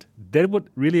account. That would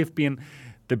really have been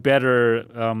the better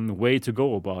way to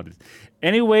go about it.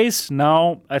 Anyways,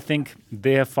 now I think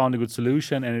they have found a good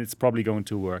solution, and it's probably going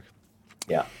to work.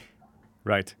 Yeah.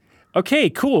 Right. Okay,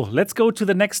 cool. Let's go to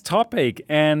the next topic.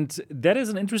 And that is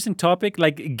an interesting topic.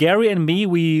 Like Gary and me,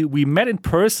 we met in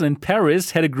person in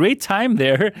Paris, had a great time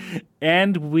there,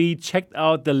 and we checked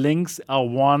out the Lynx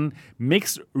R1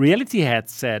 mixed reality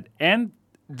headset. And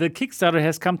the Kickstarter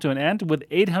has come to an end with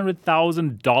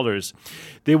 $800,000.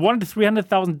 They wanted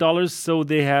 $300,000, so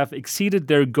they have exceeded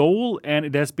their goal, and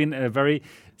it has been a very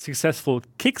successful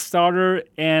Kickstarter.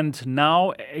 And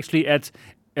now, actually, at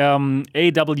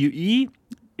AWE,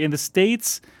 in the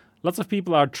States, lots of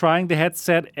people are trying the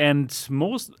headset, and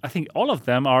I think all of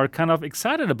them are kind of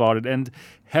excited about it and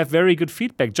have very good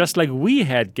feedback, just like we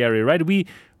had, Gary, right? We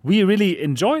really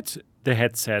enjoyed the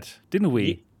headset, didn't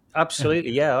we?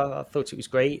 Absolutely, yeah. I thought it was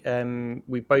great.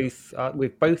 We've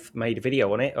both made a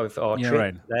video on it of our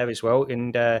trip there as well,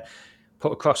 and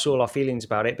put across all our feelings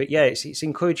about it. But yeah, it's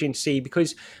encouraging to see,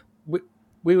 because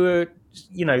we were,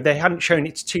 you know, they hadn't shown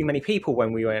it to too many people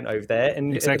when we went over there,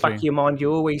 and at the back of your mind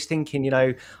you're always thinking, you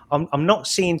know, I'm not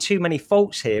seeing too many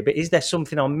faults here, but is there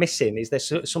something I'm missing? Is there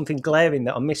something glaring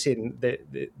that I'm missing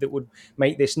that would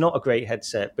make this not a great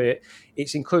headset? But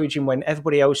it's encouraging when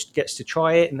everybody else gets to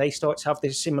try it and they start to have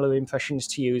these similar impressions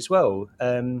to you as well.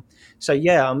 So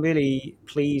yeah, I'm really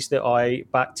pleased that I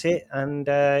backed it, and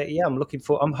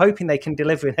I'm hoping they can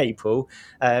deliver in April,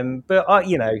 but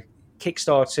you know,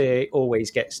 Kickstarter always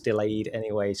gets delayed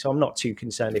anyway, so I'm not too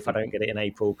concerned if I don't get it in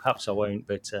April. Perhaps I won't,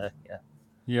 but yeah.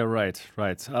 Yeah, right.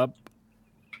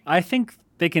 I think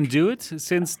they can do it,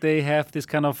 since they have this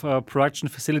kind of production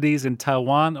facilities in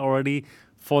Taiwan already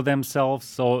for themselves,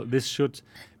 so this should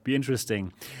be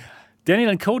interesting.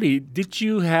 Daniel and Cody, did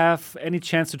you have any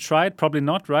chance to try it? Probably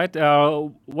not, right?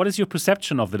 What is your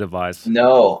perception of the device?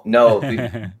 No. We've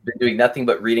been doing nothing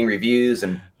but reading reviews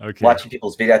and watching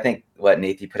people's video. I think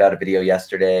Nathan put out a video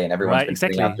yesterday, and everyone's been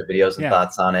putting out their videos and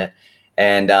thoughts on it.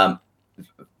 And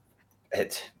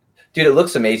dude, it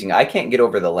looks amazing. I can't get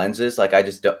over the lenses. Like, I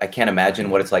can't imagine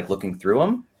what it's like looking through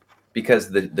them, because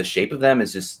the shape of them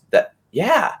is just that.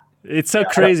 Yeah, it's so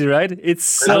crazy, right? It's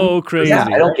so crazy. Yeah,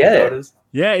 I don't get it.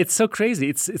 Yeah, it's so crazy.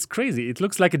 It's crazy. It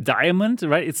looks like a diamond,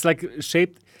 right? It's like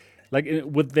shaped like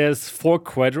with there's 4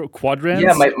 quadrants.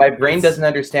 Yeah, my brain doesn't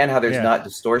understand how there's not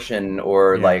distortion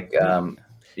or math.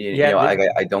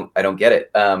 I don't get it.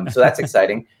 So that's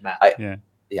exciting. Math.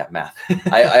 Math.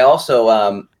 I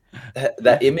also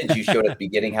that image you showed at the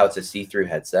beginning, how it's a see-through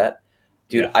headset.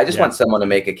 Dude, I just want someone to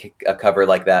make a cover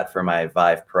like that for my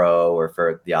Vive Pro or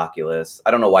for the Oculus.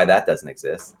 I don't know why that doesn't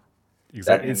exist.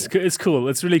 Exactly. It's cool.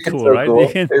 It's really cool, so right? Cool.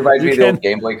 It reminds me of the old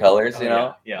Game Boy Colors,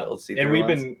 Yeah. And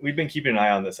we've been keeping an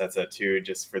eye on this headset too,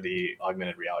 just for the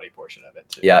augmented reality portion of it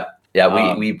too. Yeah.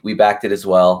 We backed it as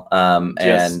well.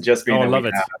 And just being I love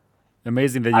it.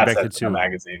 Amazing that you backed it too. A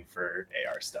magazine for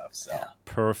AR stuff. So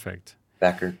perfect.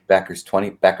 Backer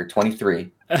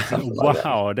 23.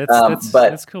 Wow,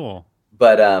 that's cool.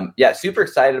 But super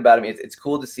excited about it. It's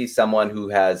cool to see someone who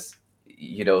has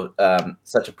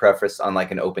such a preference on like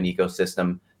an open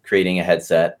ecosystem creating a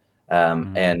headset,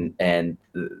 and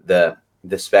the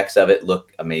specs of it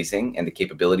look amazing and the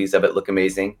capabilities of it look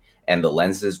amazing and the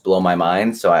lenses blow my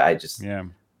mind. So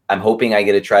I'm hoping I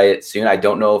get to try it soon. I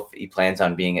don't know if he plans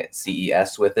on being at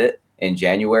CES with it in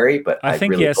January, but I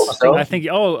think really hope so. I think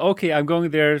okay, I'm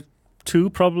going there too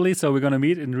probably. So we're gonna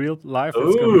meet in real life.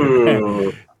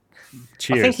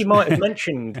 Cheers. I think he might have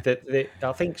mentioned that.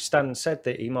 I think Stan said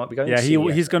that he might be going. Yeah,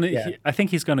 he's gonna. Yeah. I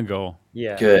think he's gonna go.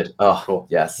 Yeah. Good. Oh, cool.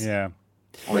 Yes. Yeah.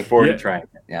 I look forward to trying it.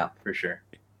 Yeah, for sure.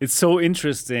 It's so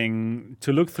interesting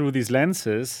to look through these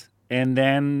lenses and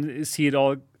then see it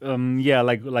all.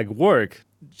 Like work.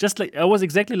 Just like I was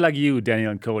exactly like you,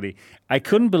 Daniel and Cody. I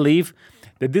couldn't believe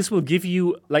that this will give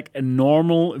you like a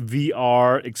normal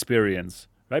VR experience,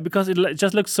 right? Because it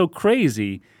just looks so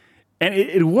crazy. And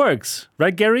it works,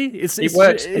 right, Gary? It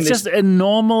works. It's just a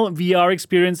normal VR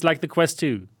experience like the Quest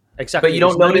 2. Exactly. But you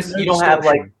don't notice, you don't have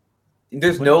like,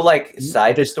 there's no like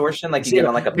side distortion like you get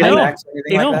on like a Pimax or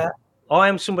anything like that? I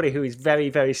am somebody who is very,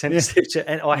 very sensitive to,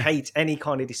 and I hate any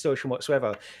kind of distortion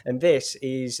whatsoever. And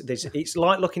it's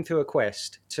like looking through a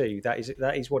Quest 2.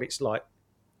 That is what it's like.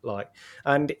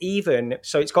 And even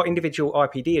so, it's got individual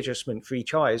IPD adjustment for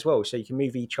each eye as well, so you can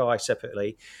move each eye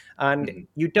separately, and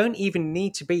you don't even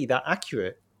need to be that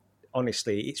accurate.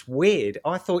 Honestly, it's weird.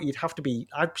 I thought you'd have to be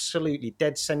absolutely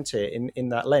dead center in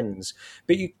that lens,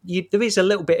 but there is a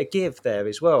little bit of give there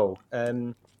as well.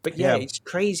 But it's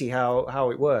crazy how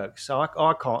it works. I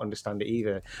can't understand it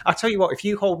either. I tell you what, if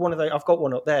you hold one of those, I've got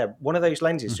one up there, one of those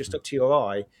lenses just up to your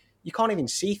eye. You can't even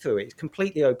see through it. It's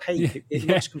completely opaque. It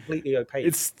looks completely opaque.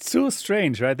 It's so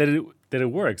strange, right? That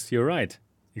it works. You're right.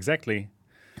 Exactly.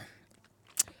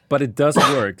 But it does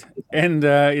work, and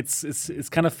it's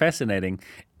kind of fascinating.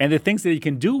 And the things that you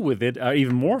can do with it are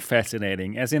even more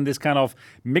fascinating, as in this kind of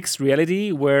mixed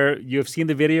reality where you've seen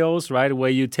the videos, right?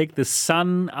 Where you take the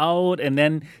sun out and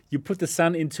then you put the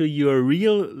sun into your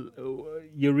real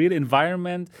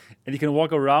environment, and you can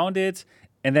walk around it.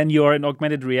 And then you're in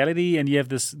augmented reality, and you have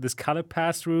this color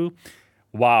pass through.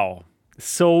 Wow,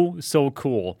 so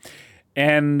cool.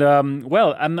 And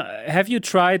have you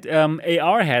tried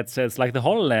AR headsets like the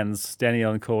HoloLens,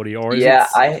 Daniel and Cody? Or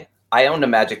I owned a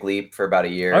Magic Leap for about a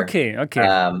year. Okay.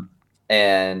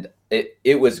 And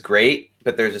it was great,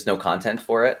 but there's just no content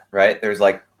for it, right? There's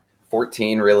like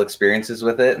 14 real experiences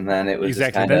with it, and then it was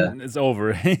exactly then it's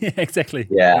over. Exactly.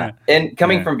 Yeah. And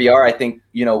coming from VR, I think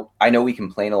I know we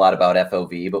complain a lot about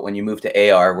FOV, but when you move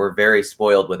to AR, we're very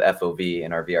spoiled with FOV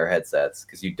in our VR headsets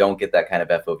because you don't get that kind of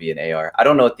FOV in AR. I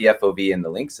don't know what the FOV in the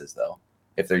Lynx is though,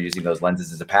 if they're using those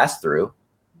lenses as a pass through.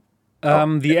 The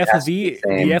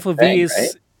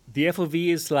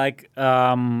FOV is like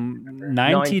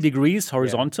 90 degrees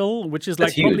horizontal, which is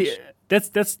like probably.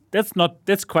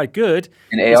 That's quite good.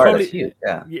 In AR, that's huge.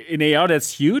 Yeah. In AR,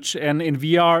 that's huge, and in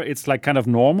VR, it's like kind of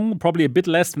normal, probably a bit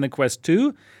less than the Quest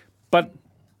 2, but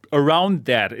around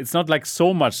that, it's not like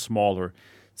so much smaller.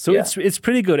 So it's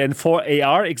pretty good, and for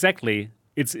AR, exactly,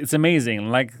 it's amazing.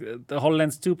 Like the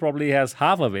HoloLens 2 probably has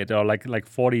half of it, or like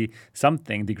 40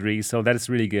 something degrees. So that is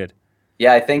really good.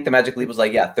 Yeah, I think the Magic Leap was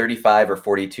like 35 or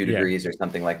 42 degrees or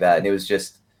something like that, and it was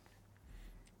just.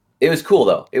 It was cool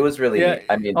though. It was really. Yeah.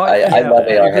 I mean, I love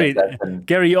AR headsets.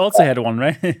 Gary, you also had one,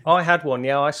 right? I had one.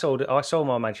 Yeah, I sold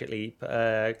my Magic Leap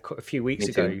a few weeks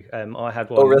ago. I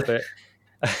had one. Oh, really? But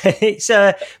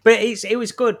it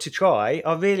was good to try.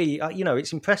 I really,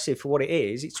 it's impressive for what it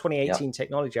is. It's 2018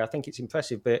 technology. I think it's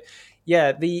impressive. But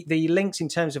yeah, the links in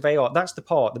terms of AR, that's the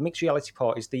part. The mixed reality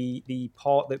part is the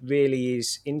part that really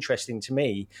is interesting to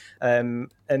me.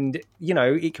 And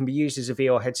it can be used as a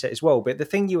VR headset as well. But the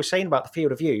thing you were saying about the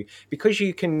field of view, because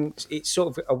it's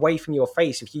sort of away from your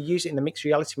face. If you use it in the mixed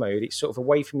reality mode, it's sort of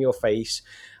away from your face,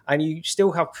 and you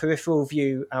still have peripheral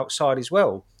view outside as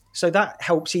well. So that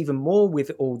helps even more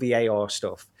with all the AR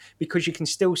stuff, because you can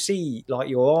still see like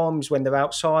your arms when they're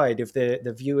outside of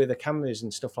the view of the cameras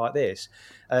and stuff like this.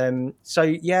 I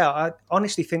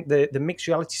honestly think the mixed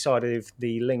reality side of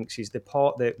the Lynx is the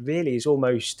part that really is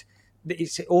almost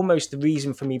the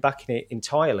reason for me backing it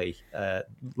entirely,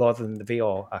 rather than the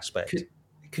VR aspect.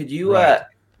 Could you Right.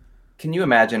 can you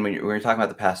imagine when we're talking about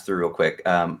the pass through real quick,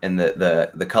 and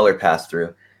the color pass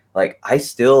through? Like, I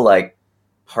still like,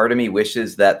 part of me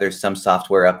wishes that there's some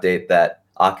software update that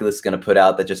Oculus is going to put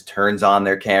out that just turns on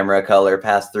their camera color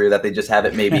pass through, that they just have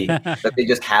it that they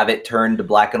just have it turned to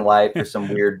black and white for some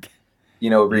weird,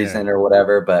 reason or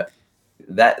whatever. But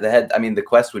the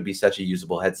Quest would be such a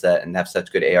usable headset and have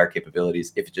such good AR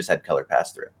capabilities if it just had color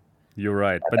pass through. You're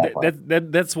right,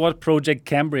 but that's what Project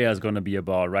Cambria is going to be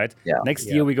about, right? Yeah. Next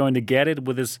year we're going to get it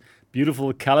with this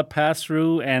beautiful color pass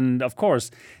through, and of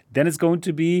course, then it's going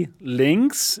to be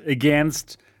Lynx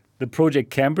against the Project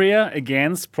Cambria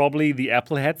against probably the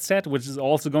Apple headset, which is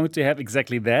also going to have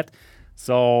exactly that.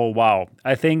 So wow,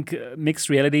 I think mixed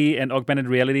reality and augmented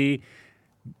reality,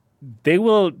 they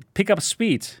will pick up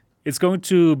speed. It's going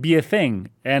to be a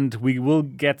thing, and we will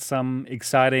get some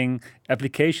exciting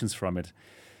applications from it.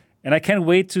 And I can't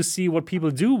wait to see what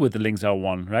people do with the Lynx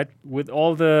R1, right? With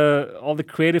all the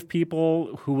creative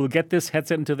people who will get this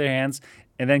headset into their hands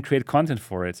and then create content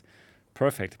for it.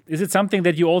 Perfect. Is it something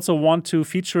that you also want to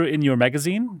feature in your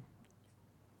magazine?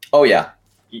 Oh yeah,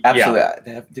 absolutely.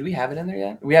 Yeah. Did we have it in there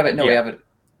yet? We have it. No, we have it.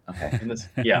 Okay.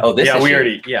 Oh, this issue? We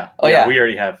already. Yeah. Oh yeah, we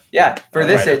already have. Yeah, for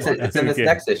this, it's in this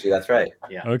next issue. That's right.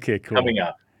 Yeah. Okay. Cool. Coming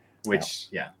up, which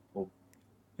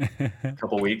a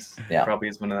couple weeks. Yeah. Probably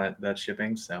is when that's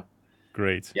shipping. So.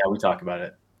 Great. Yeah, we talk about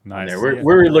it. Nice. There.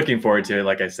 We're looking forward to it.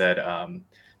 Like I said,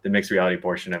 the mixed reality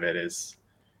portion of it is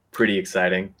pretty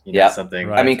exciting. Something.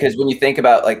 Right. I mean, because when you think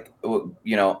about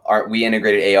we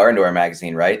integrated AR into our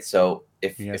magazine, right? So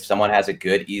if someone has a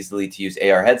good, easily to use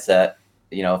AR headset,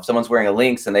 if someone's wearing a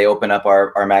Lynx and they open up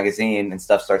our magazine and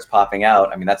stuff starts popping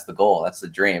out, I mean, that's the goal. That's the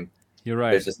dream. You're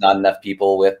right. There's just not enough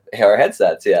people with AR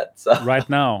headsets yet. So right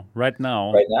now.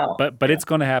 But it's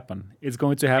going to happen. It's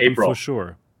going to happen for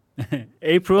sure.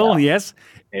 April, yes.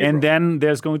 April. And then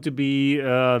there's going to be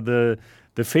the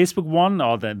Facebook one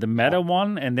or the Meta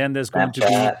one, and then there's going to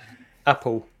be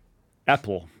Apple.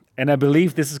 And I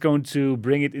believe this is going to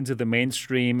bring it into the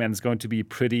mainstream, and it's going to be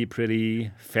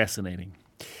pretty fascinating.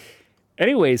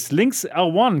 Anyways, Lynx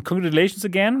R1, congratulations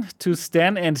again to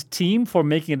Stan and team for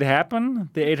making it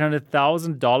happen. The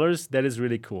 $800,000, that is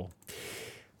really cool.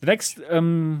 The next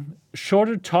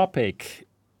smaller topic,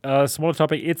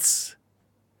 it's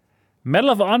Medal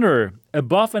of Honor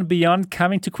Above and Beyond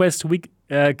coming to Quest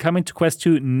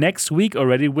 2 next week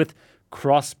already with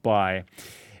cross-buy.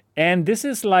 And this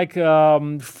is like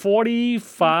 45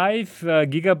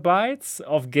 gigabytes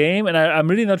of game, and I'm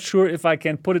really not sure if I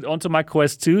can put it onto my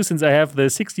Quest 2 since I have the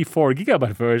 64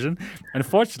 gigabyte version.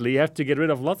 Unfortunately, I have to get rid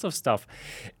of lots of stuff.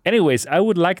 Anyways, I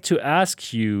would like to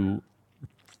ask you,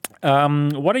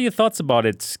 what are your thoughts about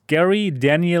it? Gary,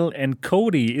 Daniel, and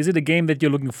Cody, is it a game that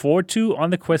you're looking forward to on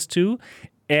the Quest 2?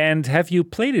 And have you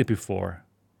played it before?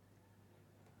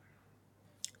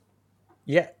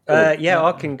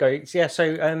 I can go. Yeah, so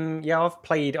I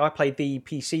played the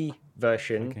PC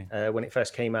version when it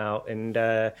first came out, and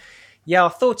I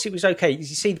thought it was okay. You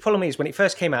see, the problem is when it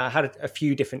first came out, it had a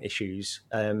few different issues.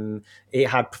 It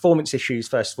had performance issues,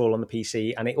 first of all, on the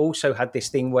PC, and it also had this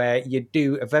thing where you'd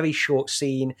do a very short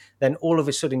scene, then all of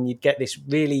a sudden you'd get this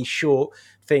really short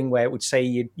thing where it would say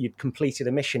you'd completed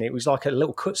a mission. It was like a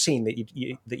little cutscene that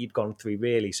you'd gone through,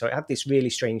 really. So it had this really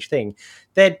strange thing.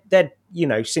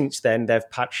 Since then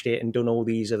they've patched it and done all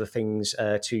these other things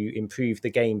to improve the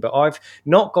game. But I've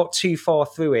not got too far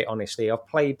through it, honestly. I've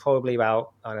played probably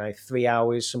about 3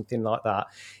 hours, something like that.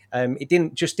 It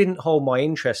didn't hold my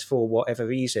interest for whatever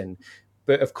reason.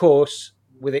 But of course,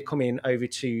 with it coming over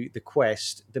to the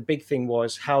Quest, the big thing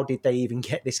was, how did they even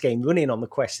get this game running on the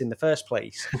Quest in the first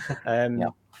place?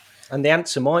 And the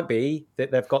answer might be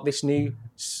that they've got this new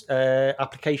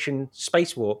application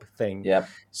Space Warp thing. Yeah.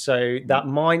 So this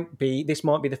might be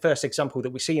the first example that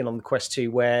we're seeing on the Quest 2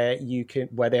 where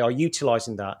they are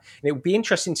utilizing that. And it would be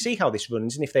interesting to see how this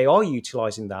runs, and if they are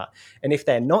utilizing that, and if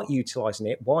they're not utilizing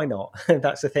it, why not?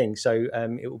 That's the thing. So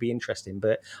it will be interesting.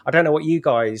 But I don't know what you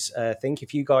guys think.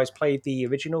 If you guys played the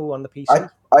original on the PC,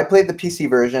 I played the PC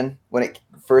version when it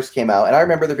first came out, and I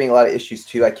remember there being a lot of issues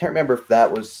too. I can't remember if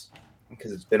that was,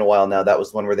 because it's been a while now, that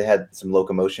was one where they had some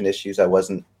locomotion issues I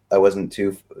wasn't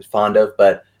too fond of.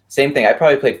 But same thing, I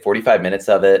probably played 45 minutes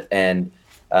of it, and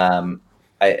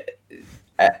at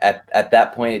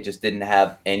that point it just didn't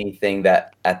have anything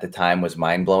that at the time was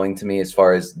mind-blowing to me as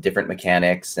far as different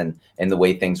mechanics and the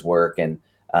way things work, and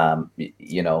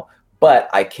but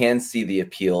I can see the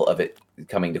appeal of it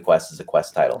coming to Quest as a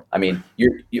Quest title. I mean,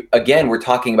 again, we're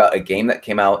talking about a game that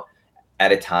came out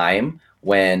at a time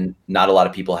when not a lot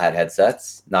of people had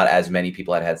headsets, not as many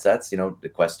people had headsets.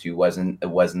 The Quest 2 wasn't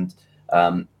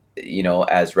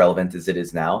as relevant as it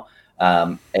is now.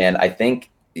 And I think,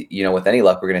 with any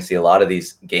luck, we're going to see a lot of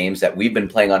these games that we've been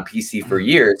playing on PC for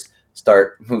years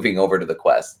start moving over to the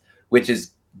Quest, which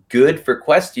is good for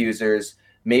Quest users,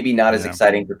 maybe not as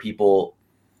exciting for people,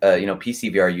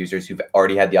 PC VR users who've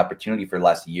already had the opportunity for the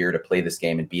last year to play this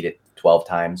game and beat it 12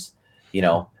 times.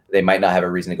 They might not have a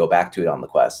reason to go back to it on the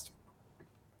Quest.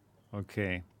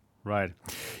 Okay. Right.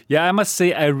 Yeah, I must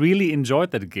say I really enjoyed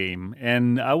that game,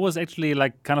 and I was actually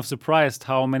kind of surprised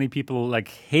how many people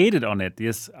hated on it.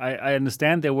 Yes, I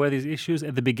understand there were these issues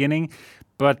at the beginning,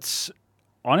 but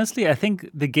honestly, I think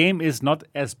the game is not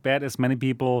as bad as many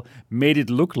people made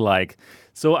it look like.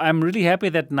 So I'm really happy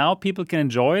that now people can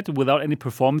enjoy it without any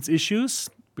performance issues,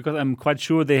 because I'm quite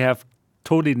sure they have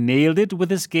totally nailed it with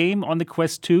this game on the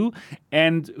Quest 2.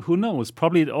 And who knows,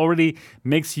 probably it already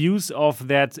makes use of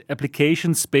that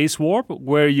application Space Warp,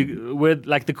 where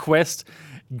the Quest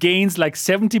gains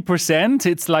 70%.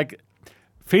 It's like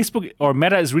Facebook or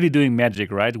Meta is really doing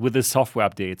magic, right, with the software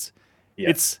updates.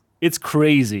 Yes. It's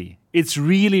crazy. It's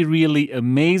really, really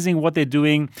amazing what they're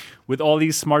doing with all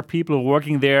these smart people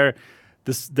working there.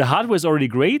 The hardware is already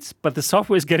great, but the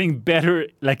software is getting better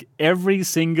every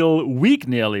single week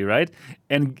nearly, right?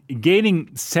 And gaining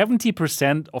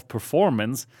 70% of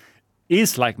performance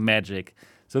is like magic.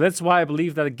 So that's why I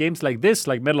believe that games like this,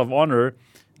 like Medal of Honor,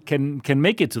 can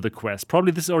make it to the Quest.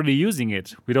 Probably this is already using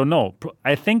it. We don't know.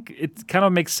 I think it kind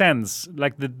of makes sense.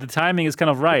 The timing is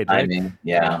kind of right. Timing, right?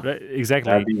 Yeah. Right,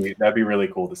 exactly. That'd be really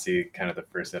cool to see kind of the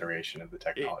first iteration of the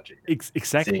technology.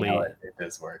 Exactly. Seeing how it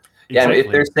does work. Yeah, exactly.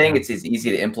 If they're saying it's as easy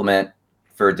to implement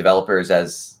for developers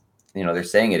as they're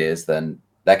saying it is, then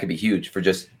that could be huge for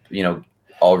just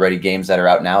already games that are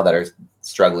out now that are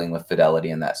struggling with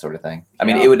fidelity and that sort of thing. I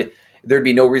mean, there'd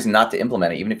be no reason not to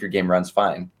implement it, even if your game runs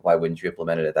fine. Why wouldn't you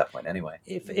implement it at that point anyway?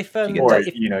 You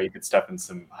could stuff in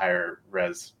some higher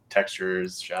res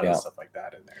textures, shadows, stuff like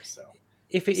that in there. So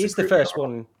if it is the first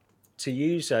one to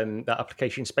use that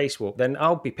application Space Warp, then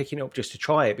I'll be picking it up just to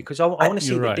try it, because I want to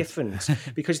see the difference.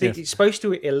 Because it's supposed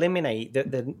to eliminate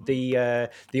the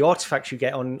artifacts you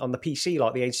get on the PC,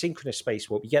 like the asynchronous Space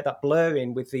Warp. You get that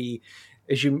blurring with the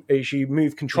as you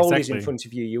move controllers in front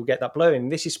of you, you'll get that blurring.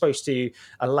 This is supposed to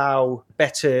allow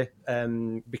better,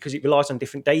 because it relies on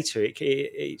different data.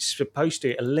 It's supposed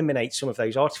to eliminate some of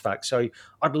those artifacts. So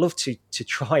I'd love to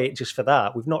try it just for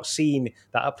that. We've not seen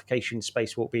that application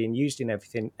Space Warp being used in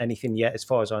anything yet, as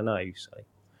far as I know. So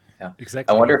yeah,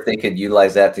 exactly. I wonder if they could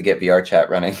utilize that to get VR chat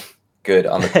running good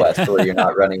on the Quest, where you're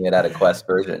not running it at a Quest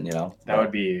version. That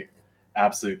would be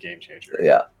absolute game changer.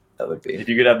 Yeah. That would be. If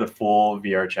you could have the full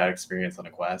VR chat experience on a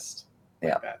Quest,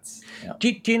 that's. Yeah.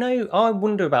 Do you know? I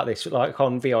wonder about this,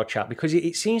 on VR chat, because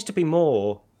it seems to be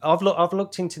more. I've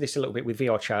looked into this a little bit with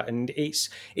VR chat, and it's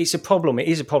a problem. It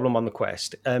is a problem on the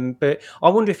Quest, but I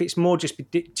wonder if it's more just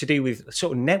to do with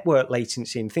sort of network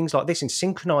latency and things like this, and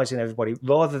synchronizing everybody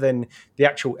rather than the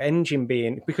actual engine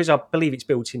being. Because I believe it's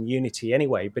built in Unity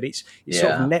anyway, but it's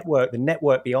sort of the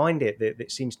network behind it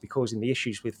that seems to be causing the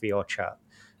issues with VR chat.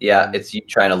 Yeah, it's you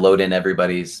trying to load in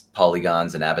everybody's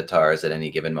polygons and avatars at any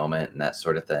given moment and that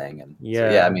sort of thing. And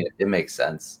I mean, it makes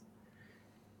sense.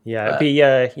 Yeah,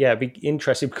 it'd be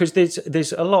interesting, because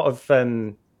there's a lot of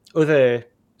other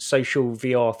social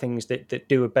VR things that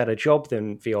do a better job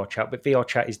than VR chat, but VR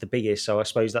chat is the biggest, so I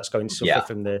suppose that's going to suffer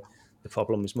from the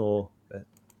problems more. But.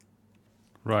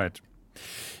 Right.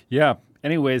 Yeah.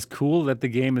 Anyways, cool that the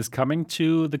game is coming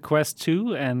to the Quest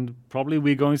 2, and probably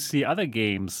we're going to see other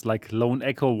games like Lone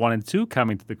Echo 1 and 2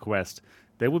 coming to the Quest.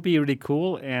 That would be really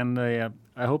cool, and I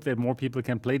hope that more people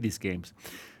can play these games.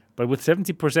 But with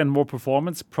 70% more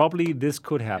performance, probably this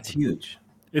could happen. It's huge.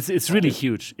 It's really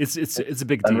huge. It's a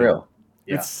big deal. Unreal.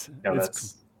 Yeah.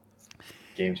 That's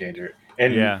game changer.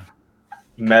 And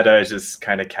Meta is just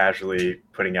kind of casually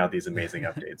putting out these amazing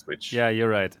updates, which you're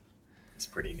right. It's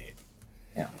pretty neat.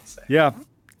 Yeah. Yeah.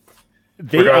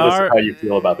 Regardless of how you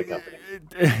feel about the company.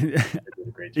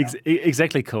 Great job.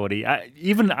 Exactly, Cody.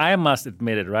 I must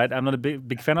admit it, right? I'm not a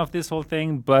big fan of this whole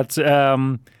thing, but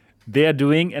they're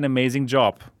doing an amazing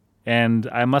job. And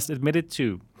I must admit it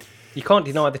too. You can't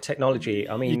deny the technology.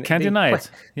 I mean, you can't deny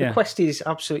it. Yeah. The Quest is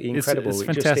absolutely incredible. It's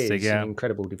fantastic. It just is an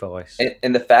incredible device.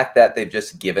 And the fact that they've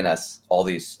just given us all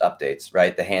these updates,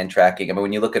 right? The hand tracking. I mean,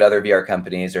 when you look at other VR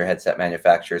companies or headset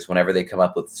manufacturers, whenever they come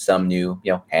up with some new,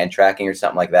 hand tracking or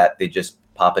something like that, they just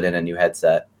pop it in a new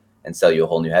headset and sell you a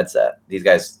whole new headset. These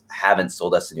guys haven't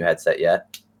sold us a new headset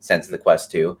yet since the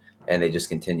Quest 2, and they just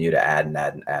continue to add and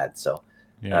add and add. So,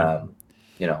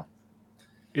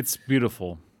 it's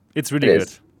beautiful. It's really good.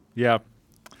 Yeah.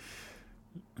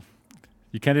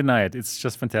 You can't deny it. It's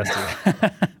just fantastic.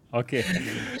 Okay.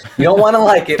 You don't want to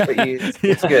like it, but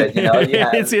it's good. You know,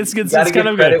 it's you got to give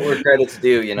credit where credit's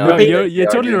due. You know, no, you're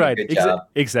totally right.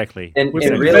 Exactly. And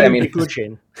really, I mean,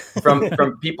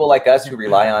 from people like us who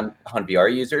rely on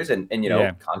VR users and you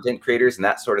know content creators and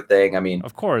that sort of thing. I mean,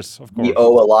 of course, we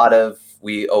owe a lot of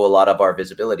our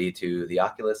visibility to the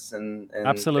Oculus and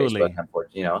absolutely, Facebook,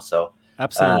 unfortunately, you know. So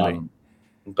absolutely,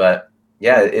 but.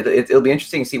 Yeah, it'll be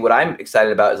interesting to see. What I'm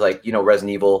excited about is, like, you know,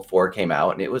 Resident Evil 4 came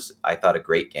out and it was, I thought, a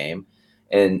great game.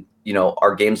 And, you know,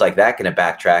 are games like that going to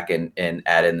backtrack and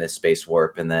add in this space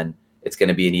warp, and then it's going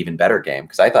to be an even better game?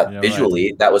 Because I thought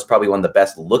visually that was probably one of the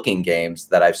best looking games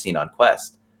that I've seen on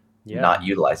Quest, not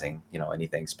utilizing, you know,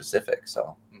 anything specific.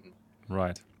 So,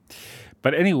 right.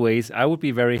 But anyways, I would be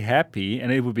very happy,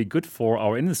 and it would be good for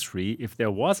our industry if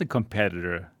there was a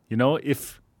competitor, you know,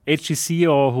 if HTC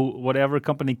or whatever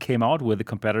company came out with a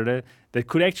competitor that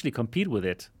could actually compete with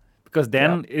it, because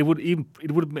then it would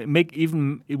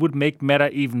make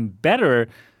Meta even better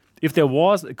if there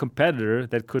was a competitor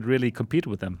that could really compete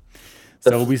with them.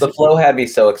 The Flow had me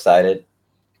so excited.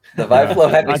 The Vive Flow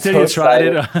had me so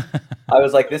excited. I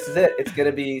was like, this is it. It's going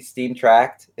to be Steam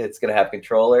tracked. It's going to have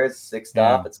controllers,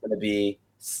 6-stop. It's going to be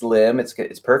slim.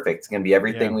 It's perfect. It's going to be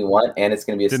everything we want, and it's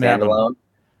going to be a standalone.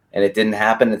 And it didn't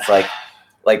happen. It's like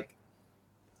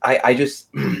I just,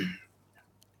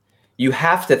 you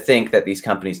have to think that these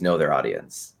companies know their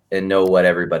audience and know what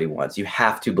everybody wants. You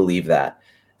have to believe that.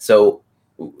 So,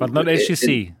 but not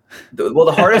HTC. Well,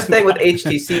 the hardest thing with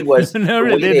HTC was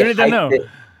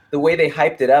the way they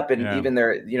hyped it up, and even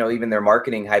their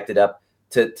marketing hyped it up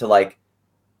to like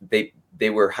they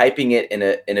were hyping it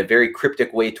in a very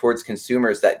cryptic way towards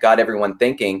consumers that got everyone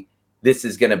thinking this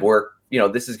is going to work. You know,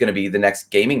 this is going to be the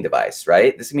next gaming device,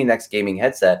 right? This is going to be the next gaming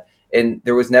headset. And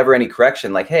there was never any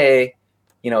correction, like, hey,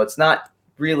 you know, it's not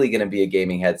really going to be a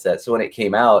gaming headset. So when it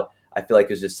came out, I feel like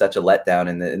it was just such a letdown.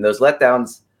 And those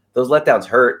letdowns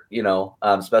hurt, you know,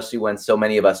 especially when so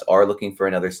many of us are looking for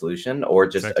another solution or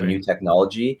just a new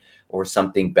technology or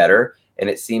something better. And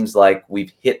it seems like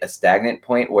we've hit a stagnant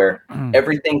point where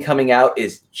everything coming out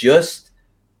is just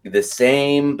the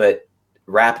same, but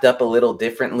wrapped up a little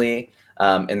differently.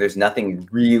 And there's nothing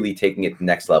really taking it to the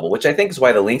next level, which I think is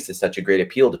why the Lynx is such a great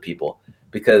appeal to people,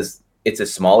 because it's a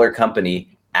smaller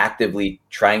company actively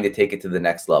trying to take it to the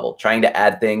next level, trying to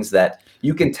add things that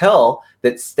you can tell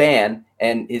that Stan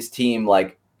and his team,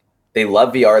 like, they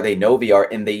love VR, they know VR,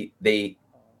 and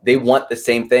they want the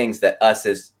same things that us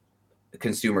as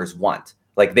consumers want.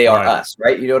 Like, they are us,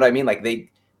 right? You know what I mean? Like,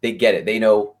 they get it. They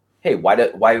know, hey, why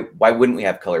wouldn't we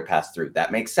have color pass through?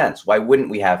 That makes sense. Why wouldn't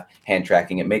we have hand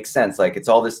tracking? It makes sense. Like, it's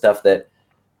all this stuff that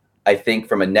I think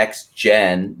from a next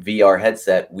gen VR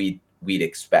headset we'd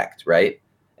expect, right?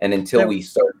 And until we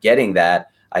start getting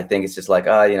that, I think it's just like,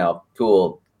 you know,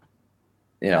 cool,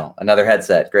 you know, another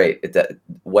headset, great.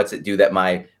 What's it do that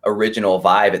my original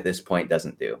Vive at this point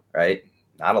doesn't do, right?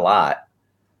 Not a lot.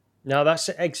 No, that's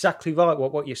exactly right.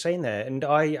 What you're saying there, and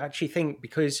I actually think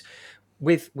because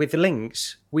with the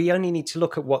Lynx, we only need to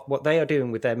look at what they are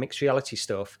doing with their mixed reality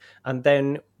stuff, and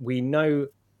then we know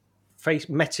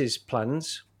Meta's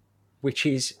plans, which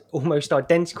is almost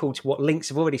identical to what Lynx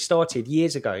have already started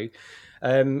years ago.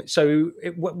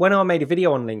 When I made a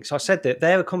video on Lynx, I said that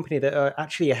they're a company that are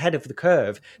actually ahead of the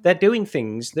curve. They're doing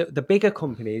things that the bigger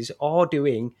companies are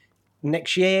doing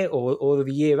next year or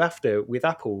the year after with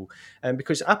Apple,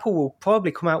 because Apple will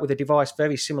probably come out with a device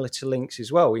very similar to Lynx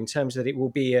as well, in terms that it will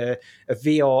be a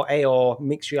VR, AR,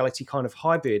 mixed reality kind of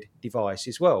hybrid device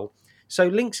as well. So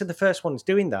Lynx are the first ones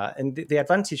doing that, and the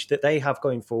advantage that they have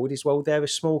going forward is, well, they're a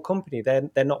small company. They're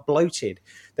not bloated.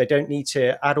 They don't need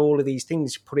to add all of these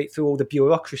things, put it through all the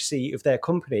bureaucracy of their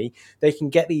company. They can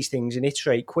get these things and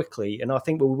iterate quickly, and I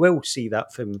think we will see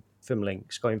that from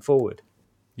Lynx going forward.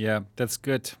 Yeah, that's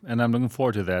good, and I'm looking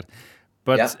forward to that.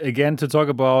 But again, to talk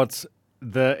about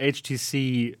the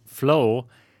HTC Flow,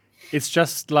 it's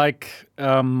just like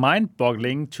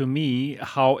mind-boggling to me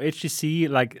how HTC,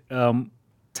 like,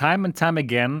 time and time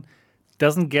again,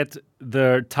 doesn't get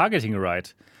the targeting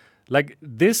right. Like,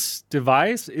 this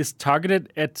device is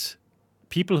targeted at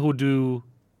people who do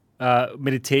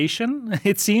meditation.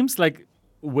 It seems like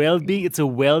well-being. It's a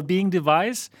well-being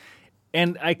device.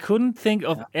 And I couldn't think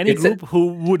of any group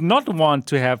who would not want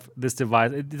to have this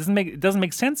device. It doesn't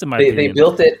make sense in my opinion. They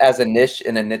built it as a niche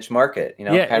in a niche market, you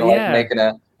know, kind of like making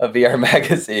a VR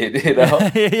magazine, you know.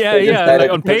 Like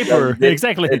on paper,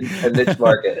 exactly. A niche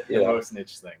market, you know, the most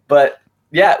niche thing. But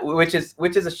yeah, which is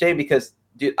a shame, because,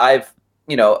 dude,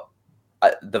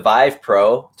 the Vive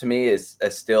Pro to me is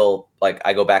still, like,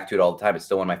 I go back to it all the time. It's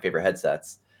still one of my favorite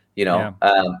headsets, you know.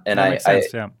 And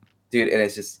dude, and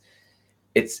it's just,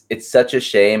 it's such a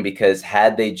shame, because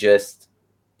had they just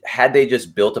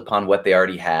built upon what they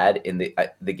already had in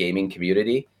the gaming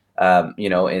community, you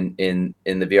know, in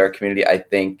the VR community, I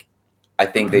think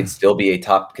they'd still be a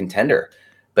top contender.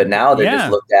 But now they're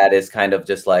just looked at as kind of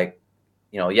just like,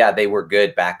 you know, yeah, they were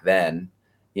good back then,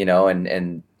 you know,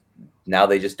 and now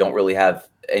they just don't really have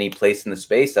any place in the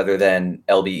space other than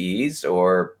LBEs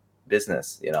or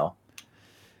business, you know.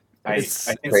 I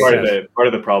think part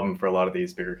of the problem for a lot of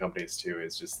these bigger companies too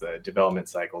is just the development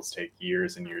cycles take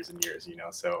years and years and years, you know.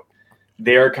 So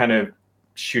they are kind of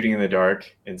shooting in the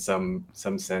dark in some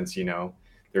sense, you know.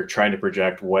 They're trying to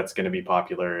project what's going to be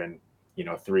popular in, you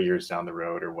know, 3 years down the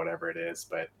road or whatever it is.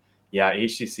 But yeah,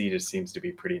 HTC just seems to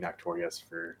be pretty notorious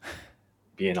for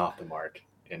being off the mark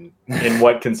in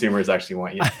what consumers actually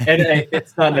want. And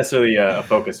it's not necessarily a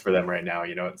focus for them right now.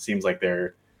 You know, it seems like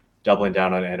they're doubling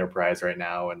down on enterprise right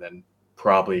now, and then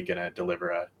probably going to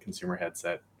deliver a consumer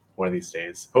headset one of these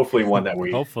days. Hopefully one that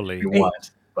we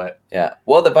want. But yeah,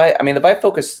 well, the Vive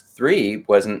Focus 3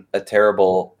 wasn't a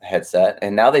terrible headset,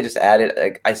 and now they just added,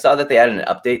 like, I saw that they added an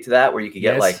update to that where you could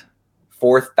get like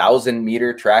 4,000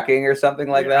 meter tracking or something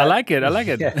like that. I like it.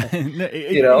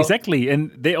 You know? Exactly.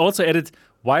 And they also added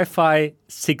Wi-Fi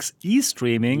 6E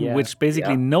streaming, which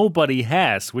basically nobody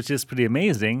has, which is pretty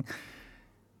amazing.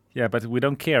 Yeah, but we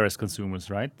don't care as consumers,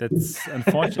 right? That's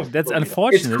unfortunate. That's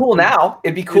unfortunate. It's cool now.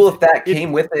 It'd be cool if that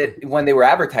came with it when they were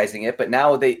advertising it, but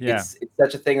now it's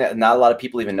such a thing that not a lot of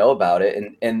people even know about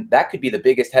it, and that could be the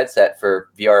biggest headset for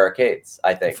VR arcades,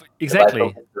 I think. Exactly. The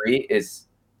Vive Focus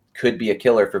 3 could be a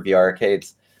killer for VR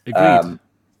arcades. Agreed.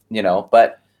 You know,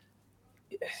 but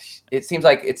it seems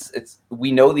like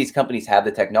we know these companies have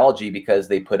the technology because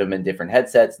they put them in different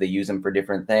headsets, they use them for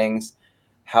different things.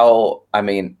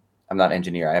 I'm not an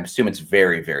engineer. I assume it's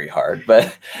very, very hard.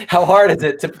 But how hard is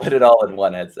it to put it all in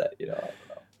one headset? You know,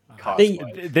 I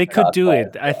don't know. They could do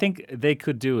it. I think they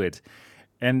could do it.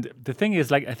 And the thing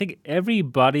is, like, I think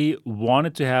everybody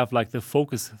wanted to have like the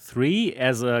Focus 3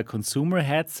 as a consumer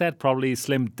headset, probably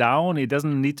slimmed down. It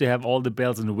doesn't need to have all the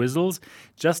bells and whistles.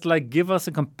 Just like give us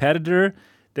a competitor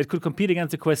that could compete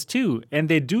against the Quest 2. And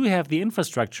they do have the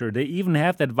infrastructure. They even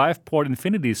have that Viveport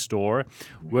Infinity store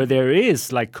where there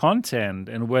is like content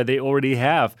and where they already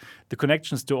have the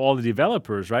connections to all the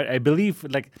developers, right? I believe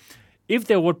like if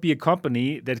there would be a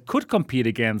company that could compete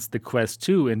against the Quest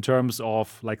 2 in terms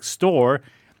of like store,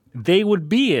 they would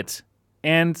be it.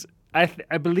 And I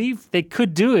believe they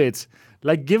could do it.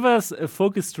 Like give us a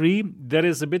Focus 3 that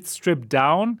is a bit stripped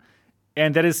down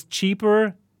and that is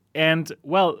cheaper and,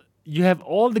 well, you have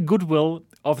all the goodwill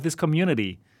of this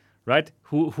community, right?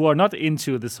 Who are not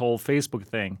into this whole Facebook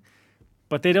thing,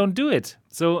 but they don't do it.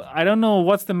 So I don't know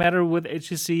what's the matter with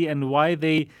HTC and why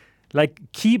they like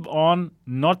keep on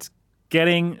not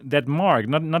getting that mark,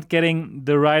 not getting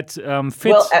the right fit.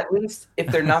 Well, at least if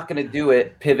they're not going to do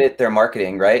it, pivot their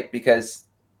marketing, right? Because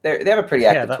they have a pretty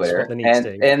active Twitter,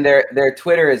 and their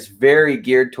Twitter is very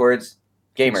geared towards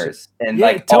gamers and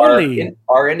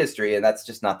our industry, and that's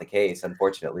just not the case,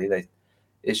 unfortunately.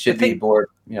 It should be more,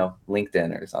 you know,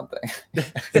 LinkedIn or something.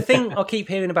 The thing I keep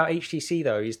hearing about HTC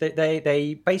though is that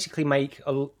they basically make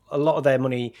a lot of their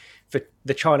money for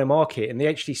the China market, and the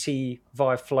HTC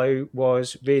Vive Flow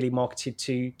was really marketed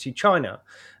to China,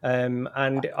 and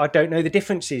I don't know the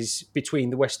differences between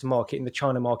the Western market and the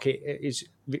China market is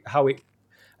how it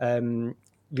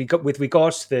with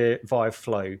regards to the Vive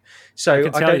Flow.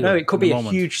 So I don't know. It could be a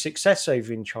huge success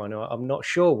over in China. I'm not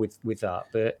sure with that,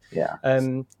 but yeah.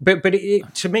 But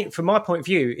to me, from my point of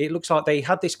view, it looks like they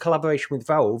had this collaboration with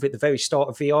Valve at the very start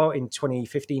of VR in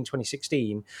 2015,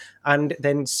 2016, and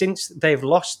then since they've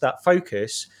lost that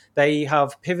focus, they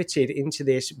have pivoted into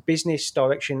this business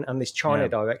direction and this China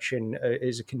direction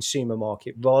as a consumer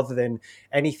market rather than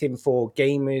anything for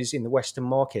gamers in the Western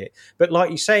market. But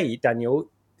like you say, Daniel,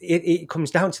 it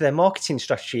comes down to their marketing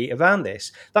strategy around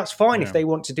this. That's fine if they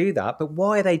want to do that, but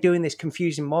why are they doing this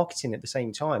confusing marketing at the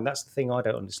same time? That's the thing I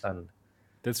don't understand.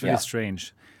 That's really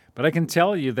strange. But I can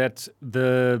tell you that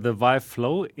the Vive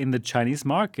Flow in the Chinese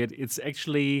market, it's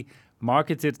actually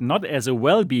marketed not as a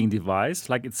well-being device,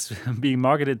 like it's being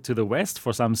marketed to the West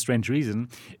for some strange reason.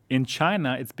 In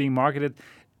China, it's being marketed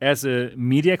as a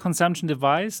media consumption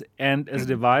device and as a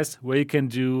device where you can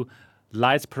do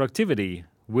light productivity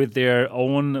with their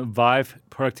own Vive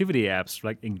productivity apps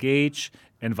like Engage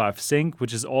and Vive Sync,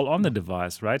 which is all on the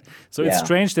device, right? So it's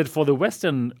strange that for the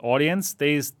Western audience,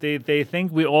 they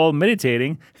think we're all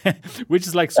meditating, which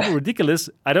is like super ridiculous.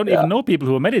 I don't even know people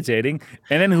who are meditating,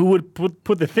 and then who would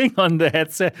put the thing on the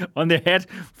headset on their head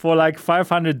for like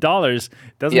 $500. Doesn't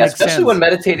make sense. Especially when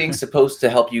meditating is supposed to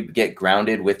help you get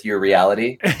grounded with your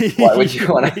reality. Why would you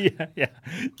want to? Yeah,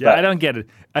 I don't get it.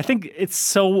 I think it's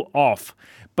so off.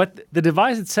 But the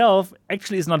device itself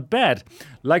actually is not bad.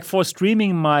 Like for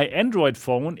streaming my Android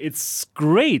phone, it's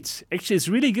great. Actually, it's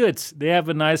really good. They have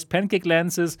a nice pancake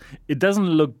lenses. It doesn't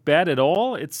look bad at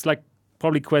all. It's like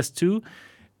probably Quest 2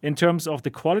 in terms of the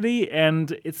quality,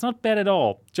 and it's not bad at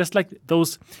all. Just like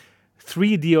those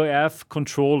 3DOF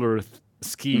controller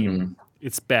scheme,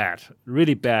 it's bad,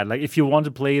 really bad. Like if you want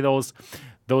to play those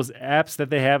apps that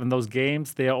they have and those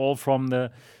games, they are all from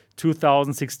the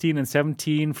 2016 and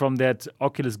 17 from that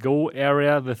Oculus Go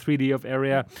area, the 3DOF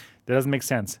area. That doesn't make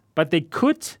sense. But they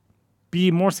could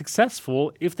be more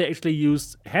successful if they actually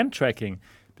used hand tracking,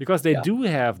 because they do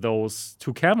have those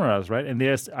 2 cameras, right? And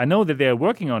I know that they're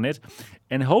working on it,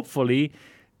 and hopefully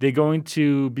they're going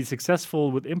to be successful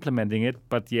with implementing it.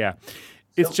 But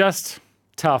it's just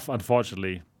tough,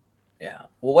 unfortunately. Yeah.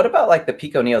 Well, what about like the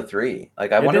Pico Neo 3?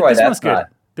 Like, I wonder why that's not.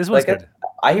 This one's good.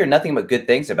 I hear nothing but good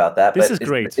things about that. This is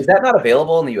great. Is that not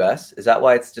available in the US? Is that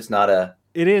why it's just not a?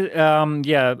 It is. I'm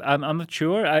not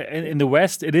sure. In the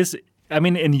West, it is. I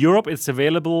mean, in Europe, it's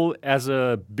available as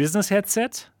a business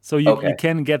headset. So you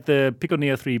can get the Pico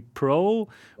Neo 3 Pro,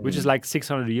 which is like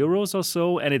 €600 or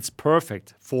so, and it's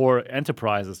perfect for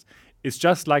enterprises. It's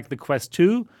just like the Quest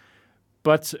 2,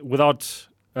 but without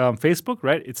Facebook,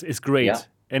 right? It's great,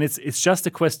 and it's just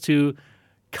the Quest 2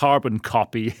 carbon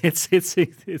copy. It's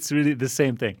really the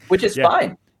same thing, which is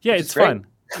fine. Yeah, it's fine.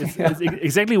 It's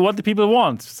exactly what the people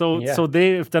want. So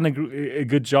they've done a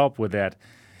good job with that.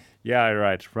 Yeah,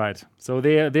 right. So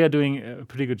they are doing a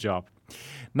pretty good job.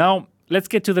 Now let's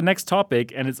get to the next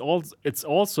topic, and it's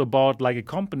also about like a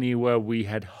company where we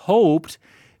had hoped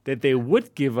that they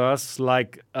would give us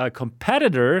like a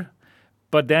competitor,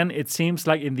 but then it seems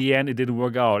like in the end it didn't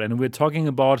work out. And we're talking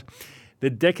about the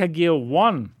Deca Gear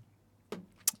 1.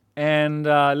 And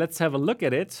let's have a look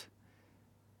at it.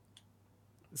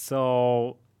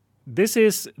 So this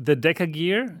is the Deca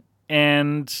Gear,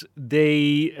 and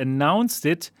they announced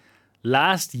it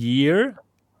last year,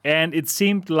 and it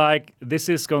seemed like this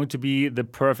is going to be the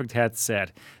perfect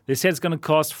headset. They said it's going to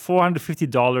cost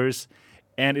 $450,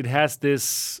 and it has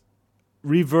this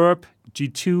Reverb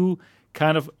G2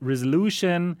 kind of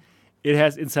resolution. It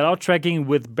has inside-out tracking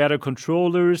with better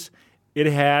controllers.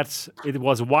 It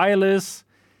was wireless.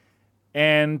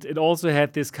 And it also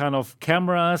had this kind of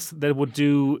cameras that would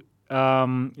do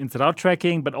inside-out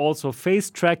tracking, but also face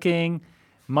tracking,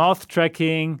 mouth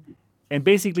tracking, and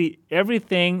basically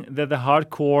everything that the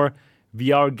hardcore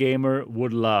VR gamer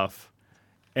would love.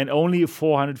 And only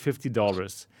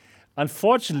 $450.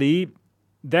 Unfortunately,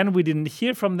 then we didn't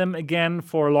hear from them again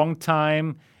for a long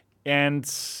time, and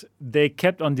they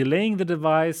kept on delaying the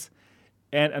device.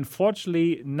 And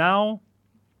unfortunately, now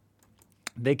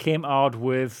they came out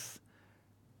with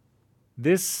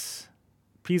this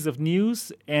piece of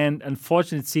news, and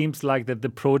unfortunately it seems like that the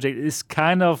project is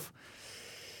kind of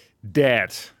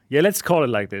dead. Yeah, let's call it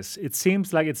like this. It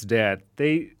seems like it's dead.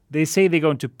 They say they're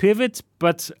going to pivot,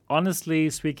 but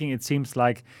honestly speaking, it seems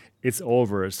like it's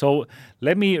over. So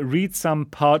let me read some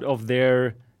part of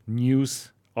their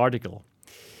news article.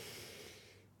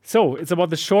 So it's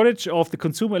about the shortage of the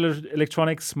consumer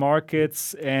electronics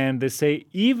markets, and they say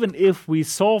even if we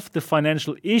solve the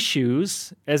financial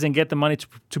issues, as in get the money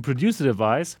to produce the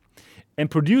device and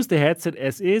produce the headset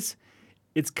as is,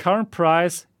 its current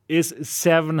price is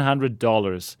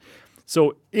 $700.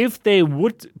 So if they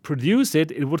would produce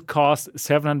it, it would cost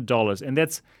 $700, and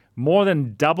that's more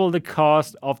than double the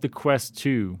cost of the Quest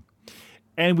 2.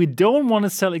 And we don't want to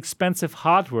sell expensive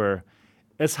hardware,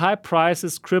 as high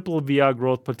prices cripple VR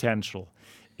growth potential.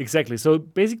 Exactly. So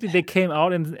basically they came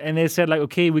out and they said like,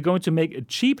 okay, we're going to make a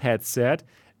cheap headset,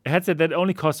 a headset that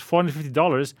only costs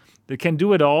 $450. They can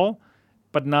do it all,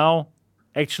 but now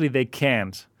actually they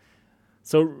can't.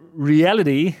 So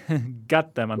reality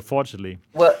got them, unfortunately.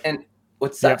 Well, and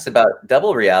what sucks about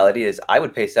double reality is I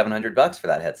would pay $700 for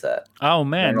that headset. Oh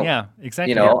man, yeah,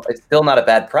 exactly. It's still not a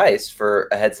bad price for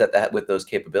a headset that with those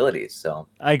capabilities. So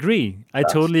I agree. I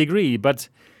totally agree. But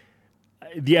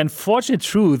the unfortunate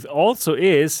truth also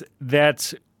is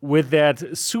that with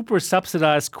that super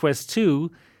subsidized Quest 2,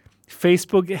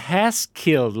 Facebook has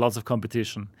killed lots of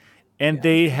competition. And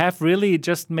they have really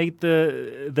just made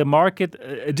the market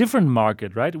a different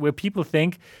market, right? Where people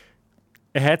think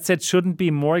a headset shouldn't be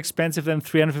more expensive than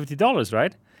 $350,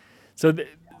 right? So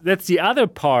that's the other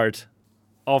part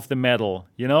of the medal,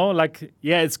 you know, like,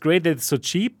 yeah, it's great that it's so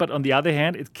cheap, but on the other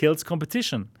hand, it kills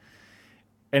competition.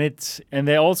 And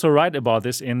they also write about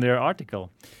this in their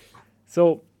article.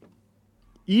 So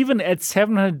even at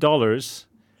 $700,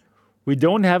 we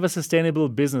don't have a sustainable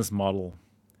business model.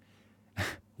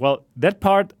 Well, that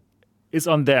part is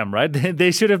on them, right?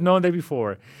 They should have known that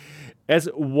before. As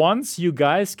once you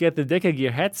guys get the Deca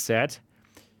Gear headset,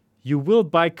 you will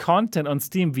buy content on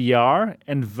Steam VR,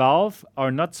 and Valve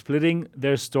are not splitting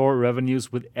their store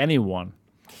revenues with anyone.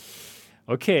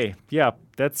 Okay, yeah,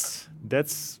 that's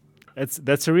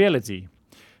a reality.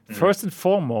 First and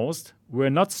foremost, we're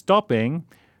not stopping.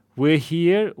 We're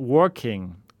here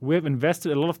working. We have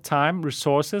invested a lot of time,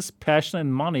 resources, passion,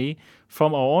 and money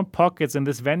from our own pockets in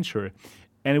this venture.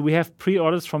 And we have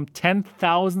pre-orders from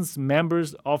 10,000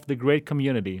 members of the great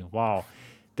community. Wow.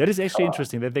 That is actually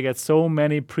interesting that they get so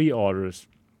many pre-orders.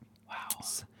 Wow.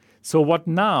 So what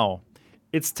now?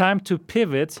 It's time to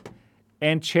pivot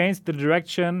and change the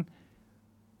direction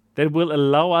that will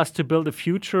allow us to build a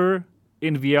future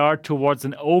in VR towards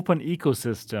an open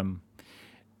ecosystem.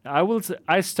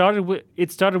 It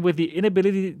started with the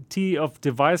inability of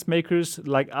device makers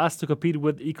like us to compete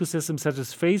with ecosystems such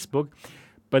as Facebook,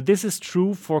 but this is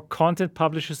true for content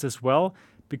publishers as well,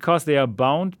 because they are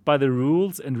bound by the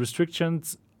rules and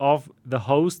restrictions of the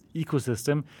host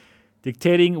ecosystem,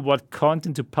 dictating what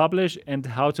content to publish and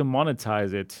how to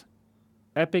monetize it.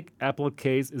 Epic Apple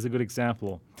case is a good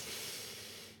example.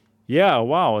 Yeah,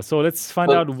 wow. So let's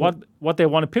find out what they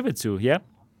want to pivot to, yeah?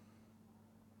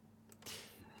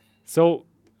 So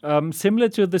similar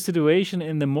to the situation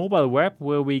in the mobile web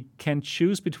where we can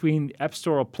choose between App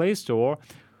Store or Play Store,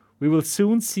 we will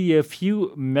soon see a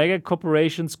few mega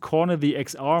corporations corner the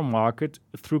XR market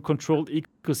through controlled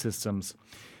ecosystems.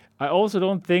 I also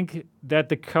don't think that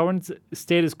the current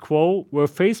status quo where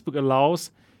Facebook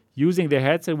allows using their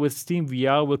headset with Steam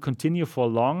VR will continue for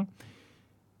long.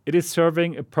 It is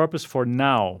serving a purpose for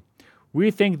now. We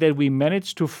think that we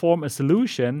managed to form a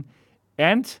solution,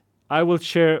 and I will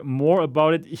share more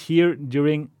about it here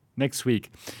during next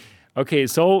week. Okay,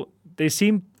 so they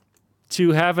seem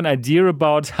to have an idea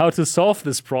about how to solve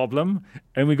this problem,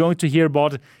 and we're going to hear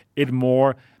about it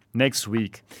more next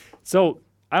week. So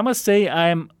I must say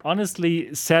I'm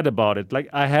honestly sad about it. Like,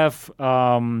 I have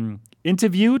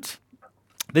interviewed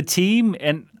the team,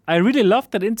 and I really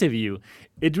loved that interview.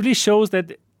 It really shows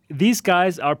that these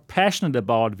guys are passionate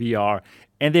about VR,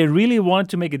 and they really want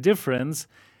to make a difference,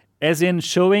 as in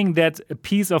showing that a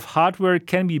piece of hardware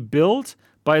can be built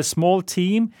by a small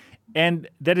team and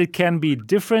that it can be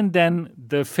different than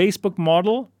the Facebook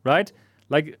model, right?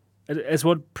 Like, as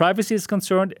what privacy is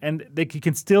concerned, and they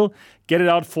can still get it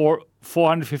out for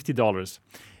 $450.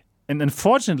 And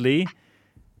unfortunately,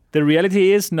 the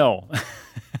reality is no.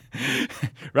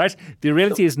 Right? The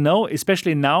reality is no,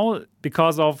 especially now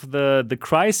because of the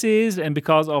crisis and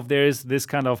because of there's this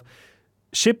kind of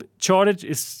chip shortage.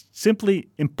 Is simply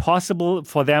impossible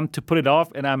for them to put it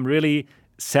off, and I'm really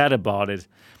sad about it.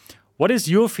 What is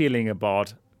your feeling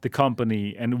about the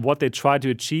company and what they try to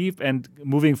achieve and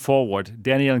moving forward?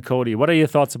 Daniel and Cody, what are your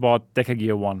thoughts about Deca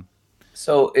Gear 1?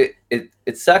 So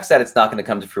it sucks that it's not going to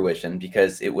come to fruition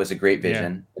because it was a great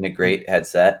vision and a great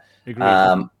headset.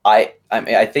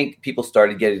 I think people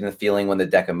started getting the feeling when the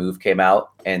Deca Move came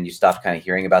out and you stopped kind of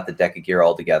hearing about the Deca Gear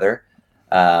altogether,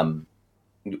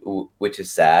 which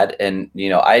is sad. And, you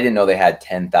know, I didn't know they had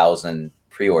 10,000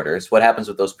 pre-orders. What happens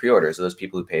with those pre-orders? Are those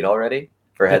people who paid already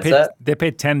for a headset? They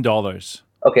paid $10.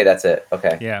 Okay, that's it.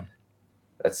 Okay. Yeah.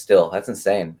 That's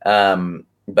insane.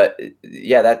 But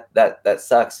yeah, that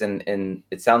sucks. And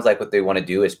it sounds like what they want to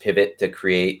do is pivot to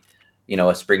create, you know,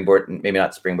 a springboard, maybe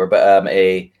not springboard, but an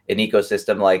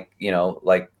ecosystem like, you know,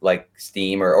 like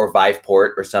Steam or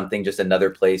Viveport or something, just another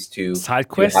place to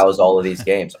house all of these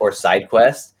games, or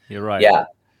SideQuest. You're right. Yeah.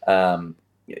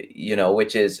 You know,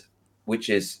 which is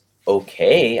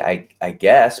okay, I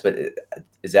guess, but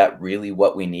is that really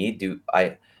what we need?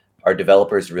 Are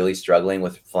developers really struggling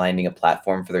with finding a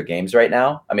platform for their games right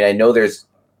now? I mean, I know there's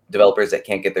developers that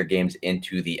can't get their games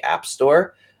into the App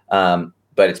Store,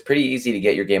 but it's pretty easy to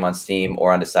get your game on Steam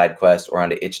or onto SideQuest or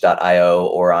onto itch.io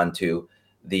or onto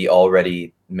the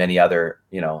already many other,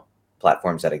 you know,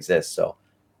 platforms that exist. So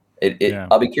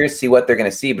I'll be curious to see what they're going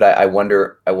to see, but I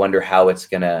wonder how it's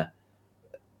going to,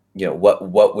 you know,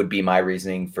 what would be my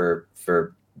reasoning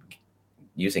for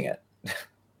using it,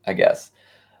 I guess,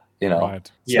 you know, right.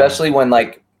 Especially when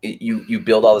like you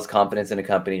build all this confidence in a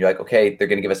company. You're like, okay, they're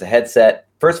going to give us a headset.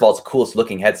 First of all, it's the coolest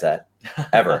looking headset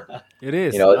ever. It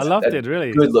is. You know, I loved it.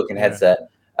 Really good looking headset.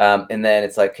 And then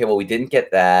it's like, okay, well, we didn't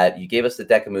get that. You gave us the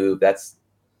Deca Move. That's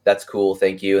that's cool,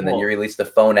 thank you. And then you released the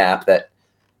phone app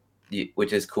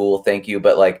which is cool, thank you.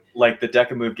 But like the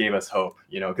Deca move gave us hope,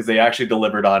 because they actually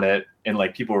delivered on it, and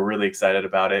like people were really excited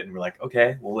about it, and we're like,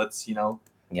 okay, well, let's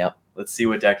let's see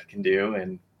what Deca can do,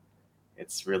 and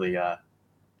it's really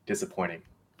disappointing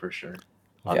for sure.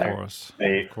 Of course.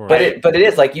 But it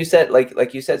is like you said,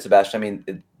 Sebastian. I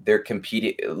mean, they're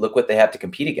competing. Look what they have to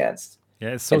compete against.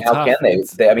 Yeah, it's so and tough. How can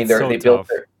they? I mean,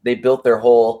 they built their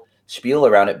whole spiel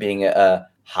around it being a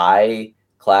high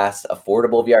class,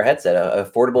 affordable VR headset,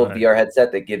 affordable VR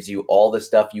headset that gives you all the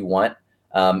stuff you want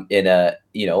in a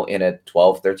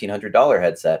 $1,200-$1,300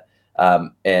 headset.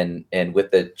 And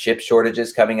with the chip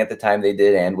shortages coming at the time they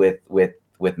did, and with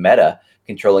Meta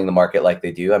controlling the market like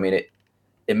they do, I mean,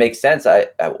 it makes sense.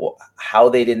 How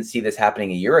they didn't see this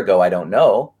happening a year ago, I don't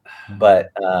know, but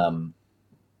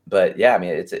yeah, I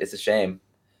mean, it's a shame.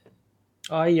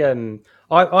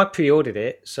 I pre-ordered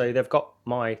it, so they've got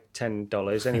my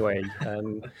 $10 anyway.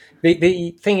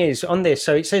 The thing is on this,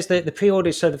 so it says that the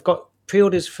pre-orders, so they've got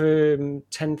pre-orders for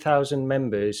 10,000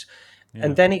 members,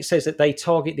 and then it says that they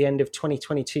target the end of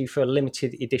 2022 for a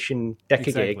limited edition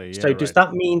Deca Gig. So does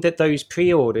that mean that those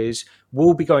pre-orders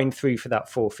will be going through for that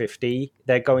 450?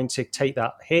 They're going to take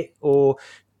that hit, or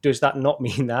does that not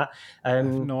mean that? I have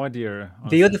no idea.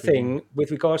 The other thing with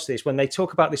regards to this, when they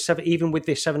talk about this, even with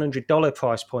this $700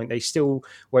 price point, they still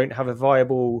won't have a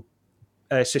viable,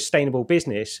 sustainable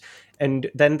business. And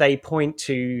then they point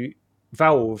to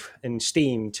Valve and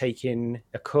Steam taking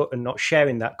a cut and not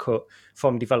sharing that cut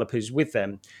from developers with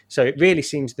them. So it really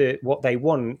seems that what they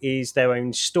want is their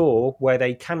own store where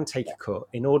they can take a cut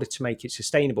in order to make it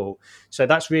sustainable. So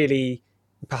that's really...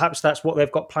 Perhaps that's what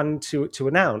they've got planned to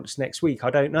announce next week. I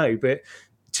don't know. But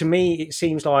to me, it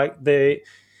seems like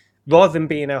rather than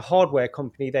being a hardware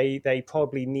company, they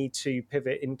probably need to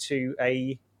pivot into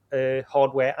a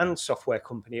hardware and software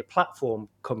company, a platform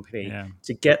company,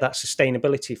 to get that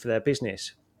sustainability for their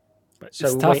business. But so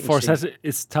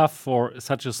it's tough for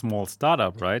such a small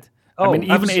startup, right? I mean,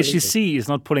 even absolutely. HTC is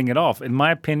not pulling it off. In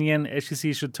my opinion,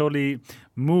 HTC should totally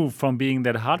move from being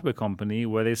that hardware company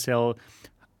where they sell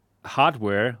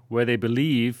hardware where they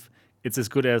believe it's as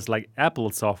good as like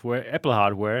Apple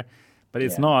hardware, but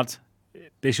it's not.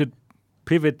 They should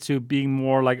pivot to being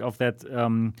more like of that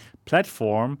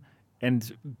platform,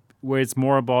 and where it's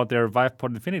more about their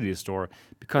Viveport Infinity Store.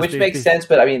 Which makes sense,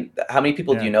 but I mean, how many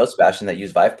people do you know, Sebastian, that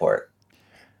use Viveport?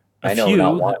 I know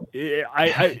not one.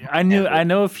 I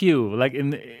know a few. Like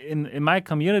in my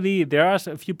community, there are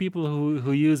a few people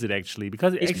who use it actually,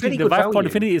 because it's actually the Viveport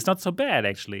Infinity is not so bad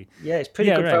actually. Yeah, it's pretty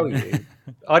good value.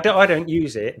 I don't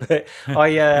use it, but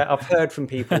I've heard from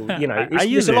people.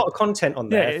 There's a lot of content on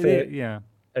there for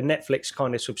a Netflix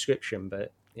kind of subscription.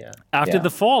 But after the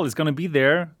fall, it's going to be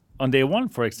there on day one,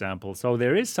 for example. So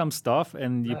there is some stuff,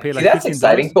 and you pay like that's $15.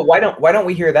 Exciting. But why don't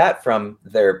we hear that from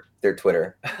their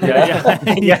Twitter?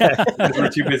 Yeah. We're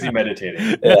too busy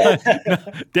meditating.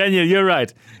 Daniel, you're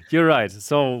right.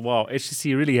 So wow,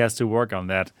 HTC really has to work on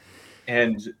that.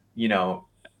 And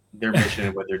their mission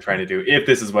and what they're trying to do, if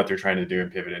this is what they're trying to do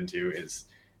and pivot into, is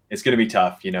it's going to be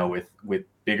tough. With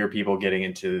bigger people getting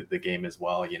into the game as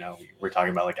well. We're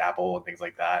talking about like Apple and things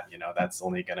like that. That's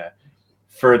only going to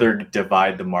further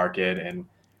divide the market, and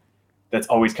that's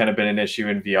always kind of been an issue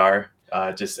in VR.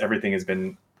 Just everything has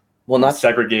been not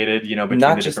segregated, between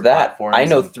not the just different that. platforms. I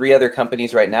know 3 other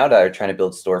companies right now that are trying to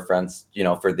build storefronts,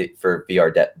 for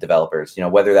VR developers.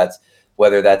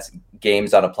 Whether that's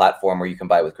games on a platform where you can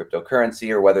buy with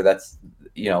cryptocurrency, or whether that's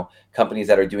companies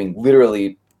that are doing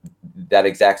literally that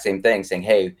exact same thing, saying,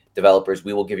 "Hey, developers,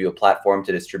 we will give you a platform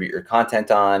to distribute your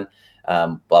content on."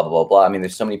 Blah blah blah blah. I mean,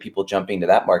 there's so many people jumping to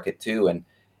that market too, and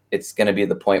it's going to be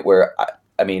the point where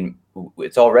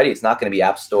it's not going to be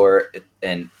App Store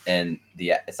and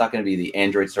it's not going to be the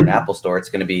Android store and Apple Store. It's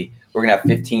going to be, we're going to have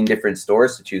 15 different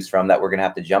stores to choose from that we're going to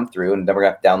have to jump through, and then we're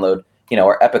going to have to download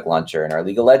our Epic launcher and our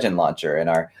League of Legends launcher and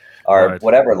our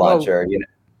whatever launcher.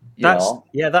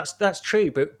 That's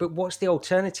true, but what's the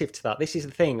alternative to that? This is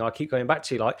the thing I keep going back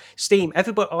to, like Steam.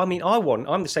 Everybody,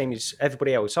 I'm the same as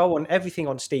everybody else. I want everything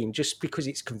on Steam just because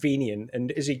it's convenient,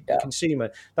 and as a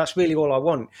consumer, that's really all I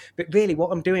want. But really,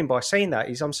 what I'm doing by saying that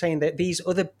is I'm saying that these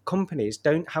other companies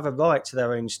don't have a right to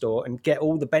their own store and get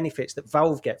all the benefits that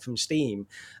Valve get from Steam.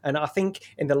 And I think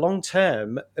in the long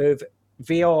term of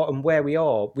VR and where we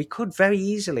are, we could very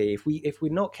easily, if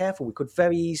we're not careful, we could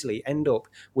very easily end up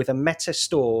with a Meta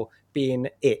store being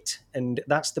it, and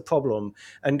that's the problem.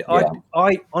 And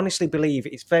I honestly believe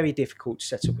it's very difficult to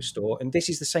set up a store, and this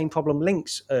is the same problem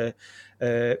Lynx.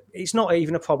 It's not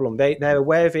even a problem. They're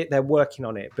aware of it. They're working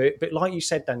on it. But like you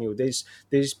said, Daniel, there's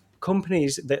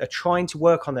companies that are trying to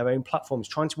work on their own platforms,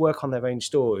 trying to work on their own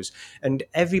stores, and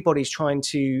everybody's trying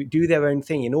to do their own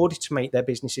thing in order to make their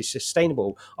businesses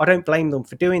sustainable. I don't blame them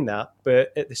for doing that,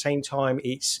 but at the same time,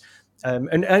 it's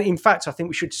and in fact, I think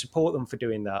we should support them for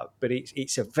doing that. But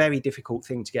it's a very difficult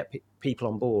thing to get people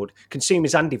on board,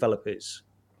 consumers and developers.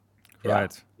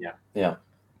 Right. Yeah.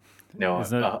 No,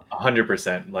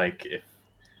 100%. Like, if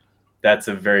that's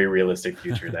a very realistic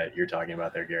future that you're talking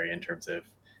about there, Gary, in terms of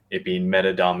it being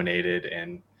meta dominated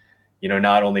and, you know,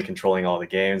 not only controlling all the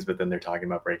games, but then they're talking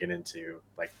about breaking into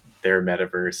like their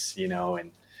metaverse, you know,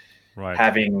 and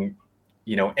having,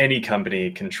 you know, any company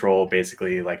control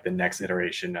basically like the next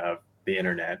iteration of the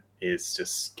internet is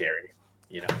just scary,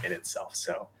 you know, in itself.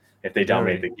 So if they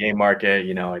dominate the game market,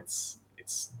 you know, it's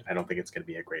I don't think it's going to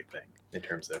be a great thing in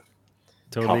terms of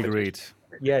totally agreed.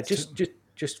 Yeah,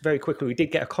 just very quickly, we did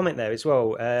get a comment there as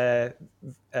well.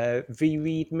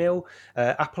 VRead Mill,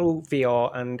 Apple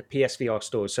VR and PSVR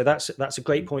stores. So that's a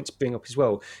great point to bring up as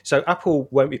well. So Apple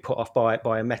won't be put off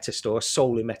by a Meta store, a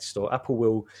solely Meta store. Apple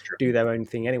will do their own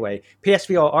thing anyway.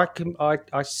 PSVR,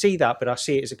 I see that, but I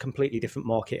see it as a completely different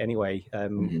market anyway.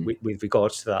 With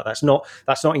regards to that, that's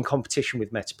not in competition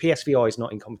with Meta. PSVR is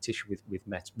not in competition with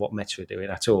Meta, what Meta are doing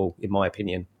at all, in my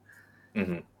opinion.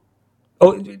 Mm-hmm.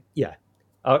 Oh yeah.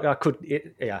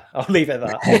 I'll leave it at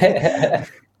that.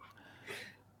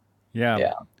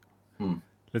 Yeah.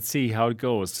 Let's see how it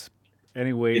goes.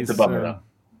 Anyways, it's a bummer though.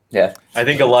 Yeah, I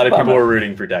think a lot of people were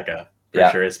rooting for DECA for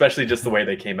sure, especially just the way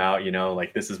they came out. You know,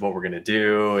 like this is what we're gonna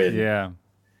do. And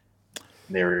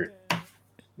they were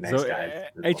nice guys.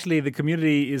 Actually, the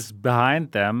community is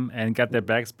behind them and got their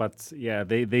backs, but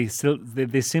they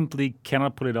simply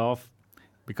cannot pull it off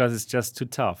because it's just too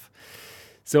tough.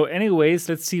 So anyways,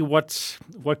 let's see what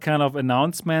kind of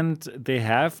announcement they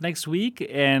have next week.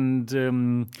 And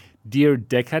dear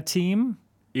DECA team,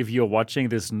 if you're watching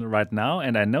this right now,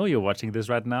 and I know you're watching this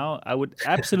right now, I would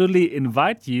absolutely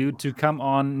invite you to come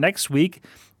on next week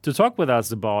to talk with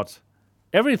us about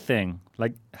everything,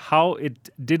 like how it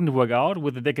didn't work out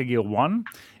with the DECA Gear 1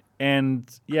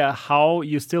 and how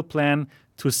you still plan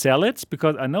to sell it,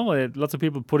 because I know that lots of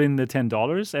people put in the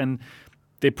 $10 and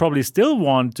they probably still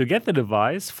want to get the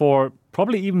device for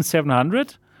probably even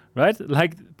 $700, right?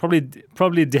 Like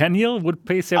probably Daniel would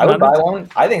pay $700. I would buy one.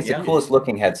 I think it's the coolest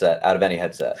looking headset out of any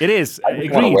headset. It is. I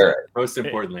just want to wear it. Most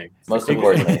importantly.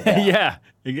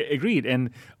 Agreed. And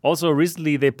also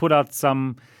recently they put out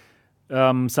some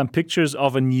pictures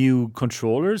of a new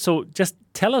controller. So just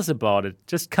tell us about it.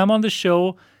 Just come on the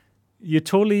show. You're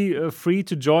totally free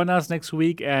to join us next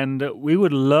week, and we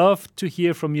would love to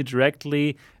hear from you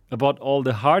directly about all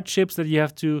the hardships that you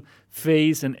have to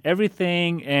face and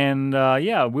everything. And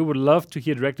we would love to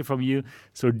hear directly from you.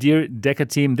 So dear DECA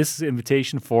team, this is an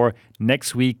invitation for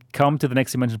next week. Come to the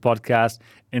Next Dimension podcast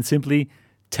and simply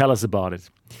tell us about it.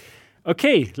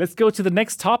 Okay, let's go to the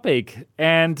next topic.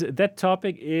 And that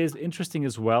topic is interesting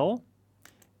as well.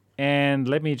 And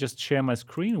let me just share my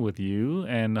screen with you,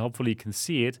 and hopefully you can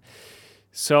see it.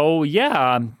 So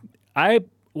I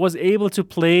was able to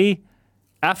play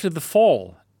After the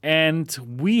Fall. And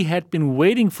we had been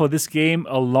waiting for this game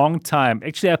a long time.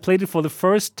 Actually, I played it for the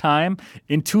first time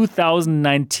in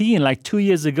 2019, like 2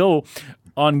 years ago,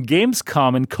 on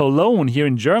Gamescom in Cologne here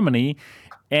in Germany.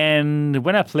 And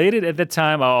when I played it at that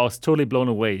time, I was totally blown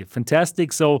away.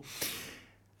 Fantastic. So,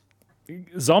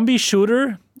 zombie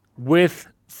shooter with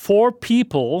 4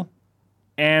 people.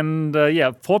 And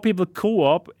 4 people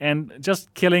co-op and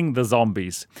just killing the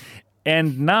zombies.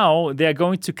 And now they're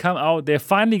going to come out. They're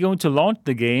finally going to launch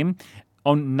the game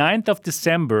on 9th of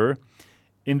December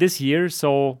in this year.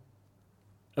 So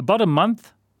about a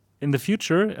month in the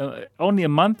future, only a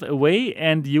month away.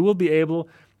 And you will be able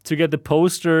to get the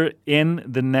poster in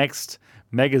the next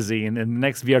magazine, in the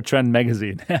next VR Trend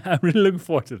magazine. I'm really looking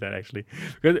forward to that, actually.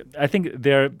 Because I think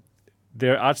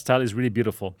their art style is really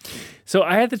beautiful. So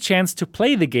I had the chance to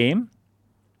play the game.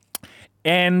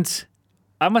 And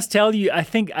I must tell you, I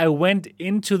think I went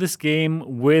into this game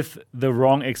with the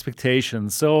wrong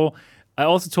expectations. So I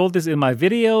also told this in my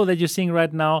video that you're seeing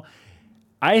right now.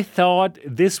 I thought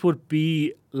this would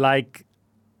be like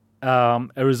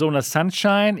Arizona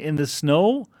Sunshine in the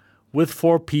snow with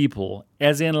 4 people,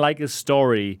 as in like a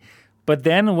story. But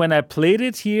then when I played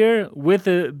it here with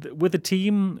the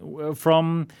team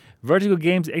from Vertigo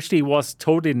Games, actually it was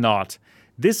totally not.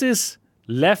 This is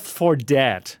Left 4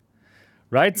 Dead.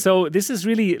 Right, so this is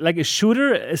really like a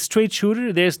shooter, a straight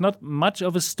shooter. There's not much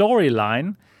of a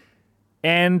storyline,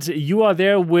 and you are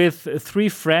there with 3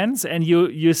 friends, and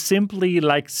you're simply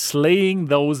like slaying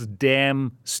those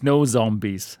damn snow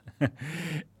zombies.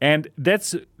 And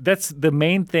that's the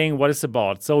main thing what it's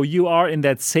about. So you are in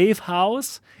that safe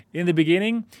house in the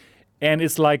beginning, and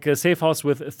it's like a safe house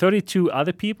with 32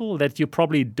 other people that you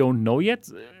probably don't know yet,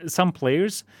 some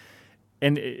players.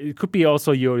 And it could be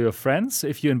also your friends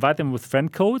if you invite them with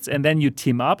friend codes, and then you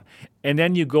team up, and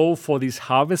then you go for these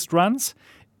harvest runs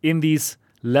in these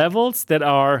levels that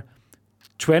are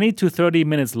 20 to 30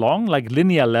 minutes long, like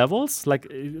linear levels, like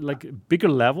bigger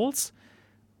levels.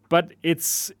 But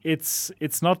it's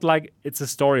not like it's a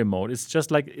story mode. It's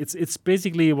just like it's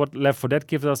basically what Left 4 Dead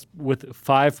gives us with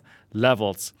 5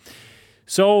 levels.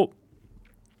 So,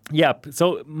 yeah.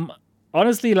 So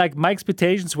honestly, like my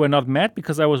expectations were not met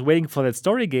because I was waiting for that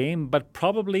story game. But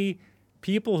probably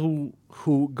people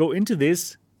who go into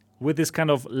this with this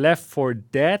kind of Left 4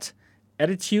 Dead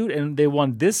attitude and they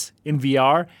want this in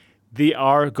VR, they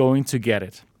are going to get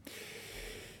it.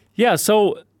 Yeah.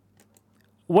 So,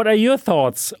 what are your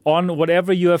thoughts on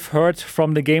whatever you have heard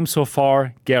from the game so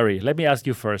far, Gary? Let me ask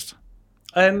you first.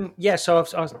 So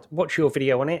I've watched your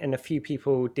video on it, and a few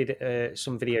people did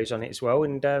some videos on it as well.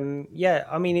 And I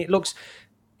mean, it looks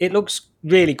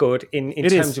really good in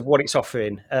terms of what it's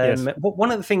offering. Yes.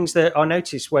 One of the things that I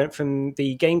noticed went from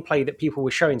the gameplay that people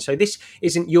were showing. So this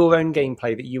isn't your own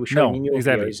gameplay that you were showing in your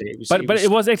videos. It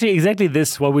was actually exactly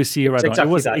this what we see right now. It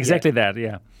was exactly that,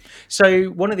 yeah. So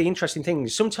one of the interesting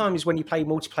things, sometimes when you play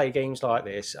multiplayer games like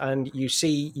this and you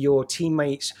see your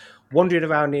teammates wandering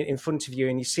around in front of you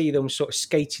and you see them sort of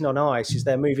skating on ice as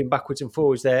they're moving backwards and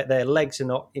forwards, their legs are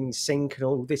not in sync and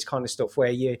all this kind of stuff,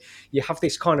 where you have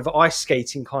this kind of ice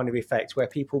skating kind of effect where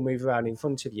people move around in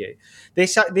front of you.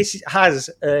 This has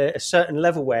a certain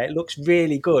level where it looks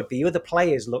really good. The other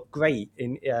players look great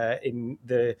in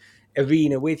the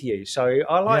arena with you. So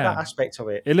I like that aspect of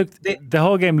it. The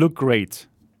whole game looked great.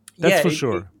 That's for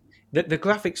sure. The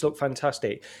graphics look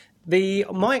fantastic.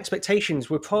 My expectations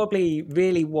were probably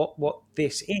really what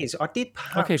this is. I did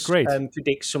perhaps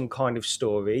predict some kind of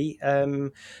story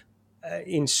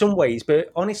in some ways,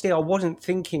 but honestly, I wasn't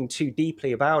thinking too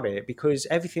deeply about it because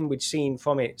everything we'd seen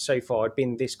from it so far had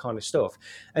been this kind of stuff.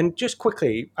 And just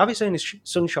quickly, Arizona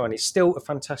Sunshine is still a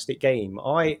fantastic game.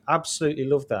 I absolutely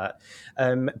love that.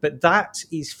 But that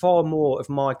is far more of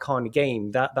my kind of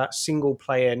game, that single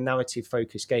player narrative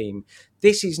focused game.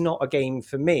 This is not a game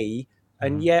for me.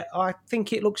 And yet, I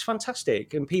think it looks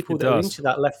fantastic. And people that are into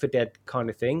that Left 4 Dead kind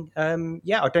of thing,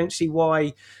 I don't see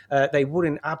why they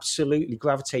wouldn't absolutely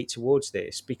gravitate towards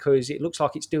this because it looks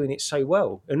like it's doing it so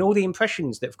well. And all the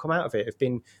impressions that have come out of it have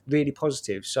been really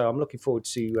positive. So I'm looking forward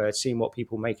to seeing what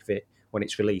people make of it when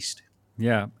it's released.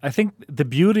 Yeah, I think the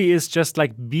beauty is just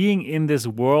like being in this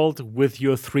world with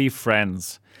your 3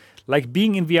 friends, like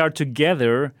being in VR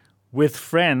together with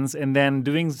friends and then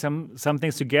doing some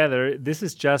things together. This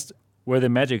is just where the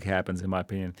magic happens, in my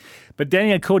opinion. But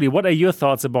Daniel, Cody, what are your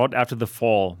thoughts about After the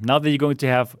Fall? Now that you're going to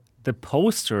have the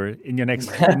poster in your next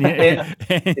issue.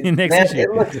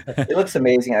 It looks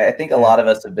amazing. I think a lot of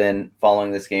us have been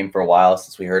following this game for a while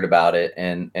since we heard about it,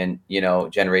 and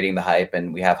generating the hype,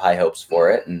 and we have high hopes for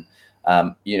it. And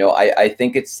I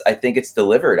think it's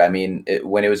delivered. I mean,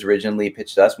 when it was originally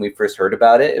pitched to us, when we first heard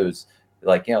about it, it was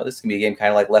like, this can be a game kind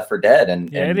of like Left 4 Dead.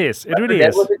 And it is. It really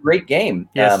is. Left 4 Dead was a great game.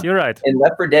 Yes, you're right. And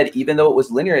Left 4 Dead, even though it was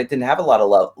linear, it didn't have a lot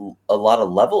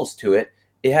of levels to it.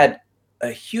 It had a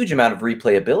huge amount of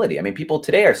replayability. I mean, people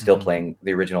today are still playing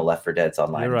the original Left 4 Deads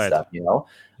online and stuff,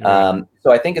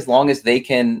 So I think as long as they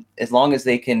can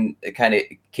kind of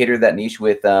cater that niche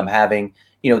with having,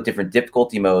 different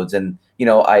difficulty modes, and in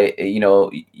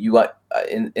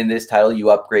this title you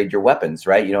upgrade your weapons,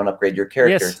 right? You don't upgrade your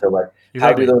character. Yes, so like,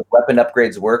 how do those weapon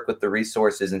upgrades work with the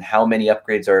resources, and how many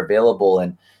upgrades are available,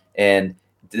 and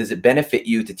does it benefit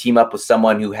you to team up with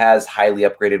someone who has highly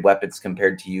upgraded weapons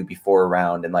compared to you before a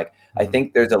round? And like, I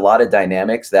think there's a lot of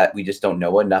dynamics that we just don't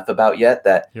know enough about yet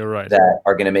that that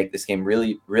are going to make this game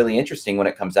really, really interesting when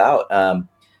it comes out.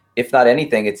 If not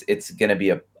anything, it's going to be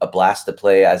a blast to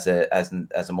play as a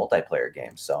multiplayer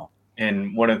game. So,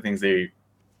 and one of the things they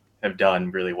have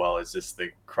done really well is just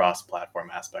the cross-platform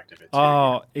aspect of it too.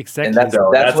 Oh, exactly. And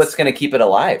that's what's going to keep it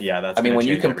alive. Yeah, I mean, when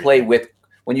you can play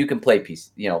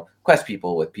PC, Quest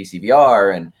people with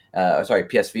PCVR and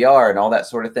PSVR and all that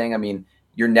sort of thing. I mean,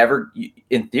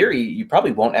 in theory, you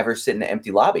probably won't ever sit in an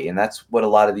empty lobby, and that's what a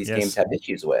lot of these games have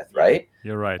issues with, right?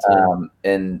 You're right.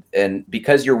 And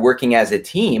because you're working as a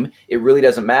team, it really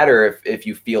doesn't matter if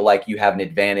you feel like you have an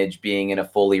advantage being in a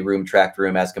fully room-tracked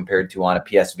room as compared to on a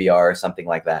PSVR or something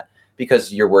like that,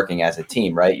 because you're working as a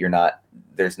team, right?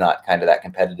 There's not kind of that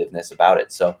competitiveness about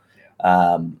it. So,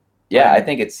 I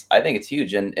think it's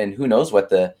huge, and who knows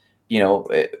what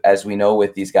as we know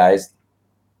with these guys,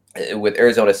 with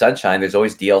Arizona Sunshine, there's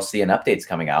always DLC and updates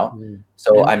coming out.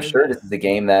 So I'm sure this is a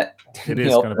game that for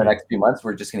the next few months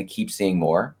we're just going to keep seeing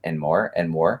more and more and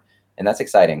more, and that's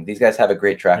exciting. These guys have a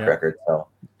great track record. So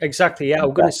exactly, yeah.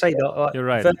 I'm going to say that you're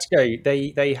right. Vertigo,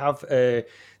 they have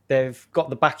they've got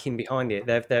the backing behind it.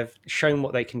 They've shown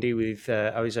what they can do with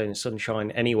Arizona Sunshine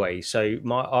anyway. So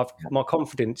my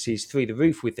confidence is through the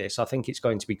roof with this. I think it's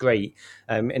going to be great.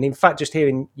 And in fact, just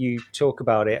hearing you talk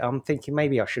about it, I'm thinking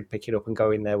maybe I should pick it up and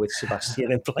go in there with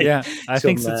Sebastian and play. Yeah, I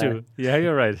think so too. Yeah,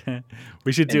 you're right.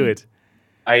 We should do it.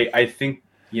 I think,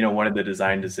 one of the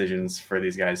design decisions for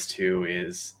these guys too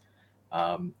is,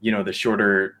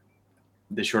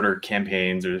 the shorter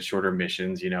campaigns or the shorter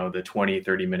missions, the 20,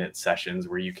 30-minute sessions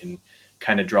where you can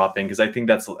kind of drop in. Because I think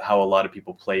that's how a lot of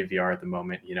people play VR at the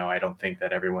moment. I don't think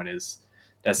that everyone is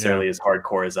necessarily as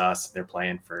hardcore as us. They're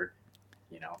playing for,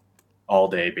 all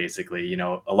day, basically.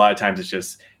 A lot of times it's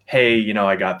just, hey,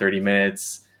 I got 30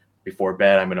 minutes before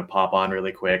bed. I'm going to pop on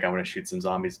really quick. I'm going to shoot some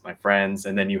zombies with my friends.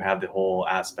 And then you have the whole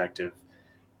aspect of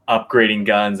upgrading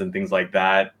guns and things like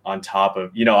that on top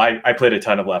of, I played a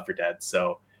ton of Left 4 Dead.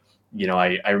 So,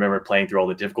 I remember playing through all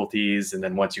the difficulties, and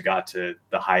then once you got to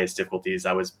the highest difficulties,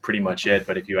 that was pretty much it.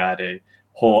 But if you add a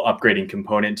whole upgrading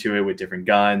component to it with different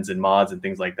guns and mods and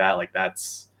things like that, like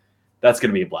that's going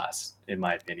to be a blast, in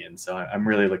my opinion. So I'm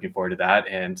really looking forward to that,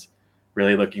 and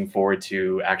really looking forward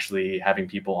to actually having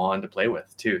people on to play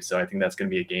with too. So I think that's going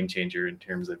to be a game changer in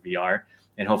terms of VR,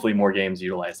 and hopefully more games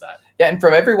utilize that. Yeah, and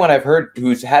from everyone I've heard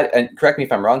who's had, and correct me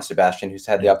if I'm wrong, Sebastian, who's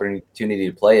had the opportunity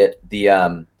to play it,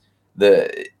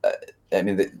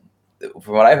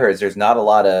 from what I heard, is there's not a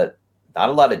lot of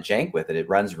jank with it. It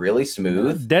runs really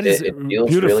smooth. That is it feels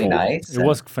beautiful. Really nice. It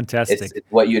was fantastic. It's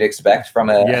what you'd expect from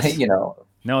a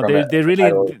No,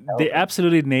 they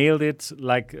absolutely nailed it.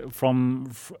 Like from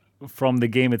the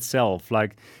game itself,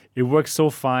 like it works so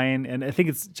fine. And I think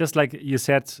it's just like you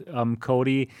said,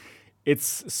 Cody.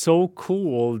 It's so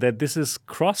cool that this is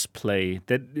cross-play.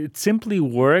 That it simply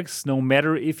works no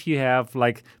matter if you have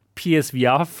like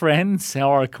PSVR friends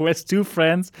or Quest 2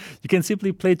 friends. You can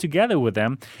simply play together with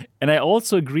them. And I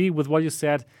also agree with what you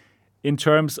said in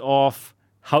terms of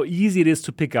how easy it is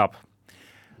to pick up.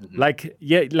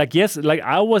 Mm-hmm.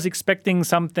 I was expecting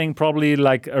something probably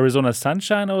like Arizona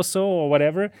Sunshine or so or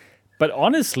whatever. But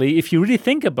honestly, if you really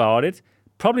think about it,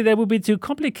 probably that would be too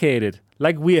complicated.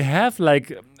 Like we have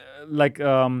The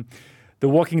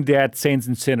Walking Dead Saints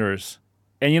and Sinners.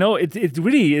 And you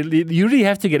really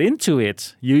have to get into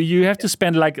it. You have to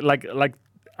spend like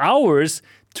hours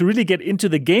to really get into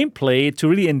the gameplay to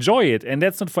really enjoy it, and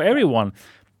that's not for everyone.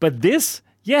 But this,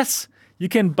 yes, you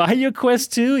can buy your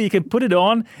Quest 2, you can put it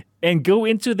on and go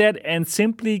into that and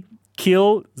simply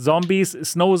kill zombies,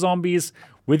 snow zombies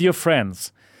with your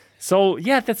friends. So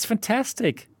yeah, that's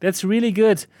fantastic. That's really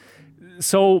good.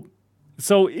 So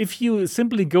if you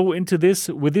simply go into this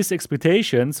with these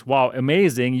expectations, wow,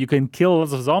 amazing, you can kill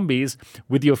lots of zombies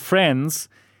with your friends,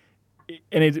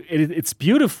 and it's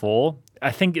beautiful, I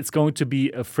think it's going to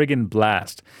be a friggin'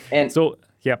 blast. And so,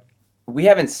 yeah. We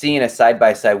haven't seen a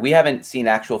side-by-side. We haven't seen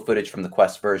actual footage from the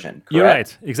Quest version, correct? You're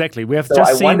right, exactly. We have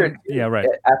wondered,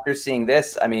 after seeing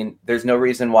this, I mean, there's no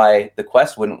reason why the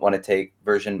Quest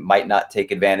might not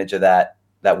take advantage of that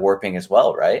warping as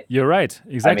well, right? You're right,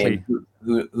 exactly. I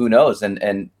mean, who knows?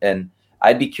 And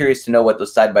I'd be curious to know what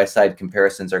those side-by-side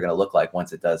comparisons are going to look like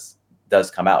once it does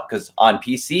come out. Because on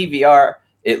PC VR,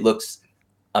 it looks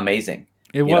amazing.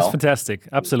 It was fantastic,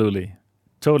 absolutely.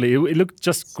 Totally. It looked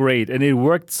just great, and it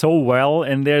worked so well.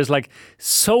 And there's like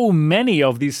so many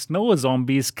of these snow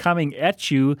zombies coming at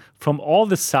you from all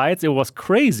the sides. It was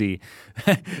crazy.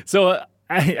 So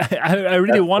I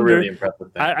really wonder. Really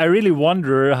I really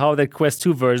wonder how that Quest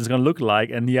 2 version is going to look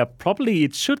like, and yeah, probably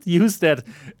it should use that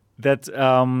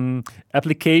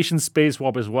application space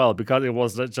warp as well, because it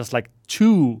was just like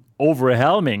too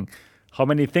overwhelming. How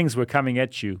many things were coming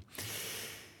at you?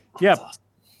 Yeah.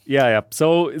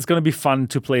 So it's going to be fun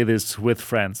to play this with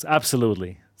friends.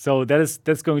 Absolutely. So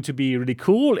that's going to be really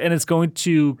cool, and it's going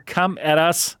to come at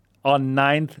us on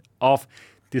 9th of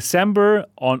December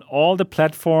on all the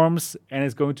platforms, and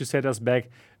it's going to set us back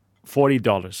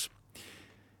 $40.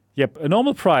 Yep, a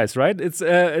normal price, right? It's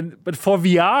but for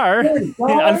VR,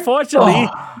 unfortunately,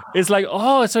 it's like,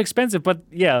 it's so expensive. But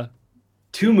yeah,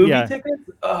 2 movie tickets.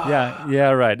 Oh. Yeah,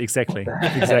 right. Exactly.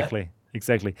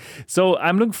 So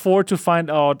I'm looking forward to find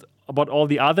out about all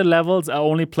the other levels. I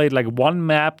only played like 1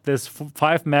 map. There's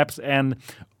 5 maps, and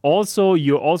also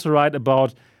you're also right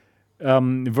about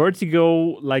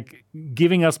Vertigo, like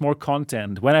giving us more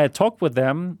content. When I talked with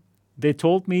them, they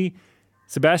told me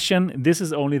Sebastian, this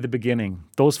is only the beginning.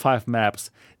 Those 5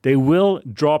 maps, they will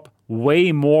drop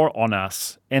way more on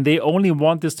us. And they only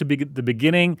want this to be the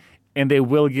beginning, and they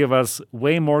will give us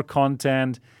way more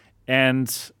content.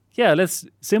 And yeah, let's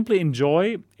simply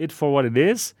enjoy it for what it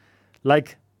is,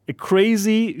 like a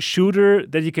crazy shooter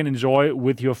that you can enjoy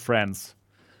with your friends.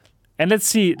 And let's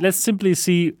simply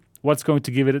see what's going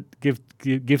to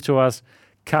give to us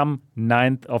come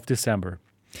 9th of December.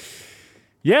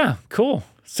 Yeah, cool.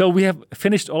 So we have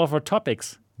finished all of our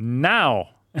topics. Now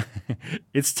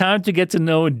it's time to get to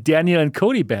know Daniel and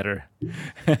Cody better.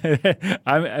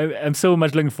 I'm so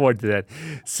much looking forward to that.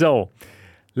 So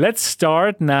let's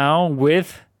start now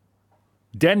with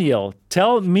Daniel.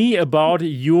 Tell me about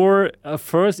your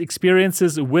first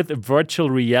experiences with virtual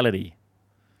reality.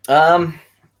 My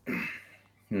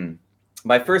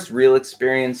first real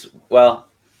experience. Well,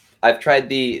 I've tried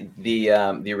the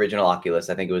original Oculus.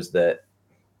 I think it was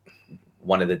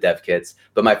one of the dev kits.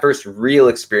 But my first real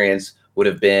experience would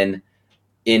have been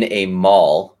in a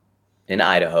mall in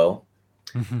Idaho.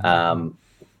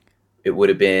 It would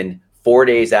have been 4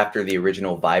 days after the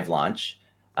original Vive launch.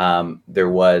 There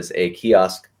was a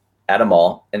kiosk at a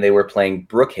mall, and they were playing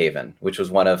Brookhaven, which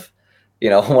was one of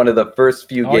the first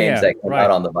few games that came out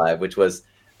on the Vive, which was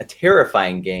a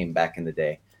terrifying game back in the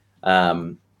day.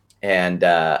 I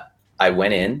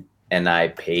went in and I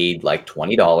paid like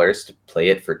 $20 to play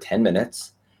it for 10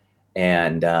 minutes.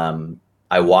 And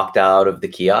I walked out of the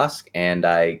kiosk and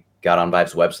I got on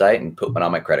Vive's website and put one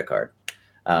on my credit card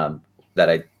that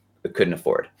I couldn't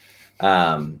afford.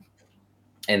 I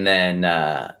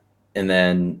got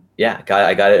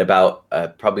it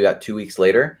probably about 2 weeks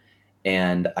later.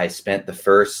 And I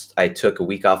took a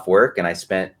week off work and I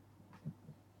spent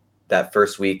that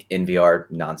first week in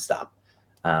VR nonstop.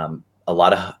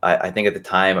 I think at the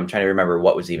time, I'm trying to remember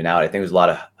what was even out. I think it was a lot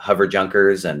of Hover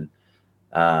Junkers and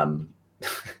Altspace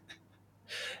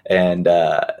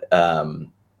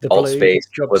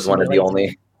was one of the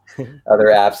only other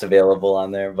apps available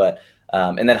on there. But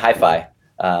and then Hi-Fi.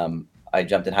 I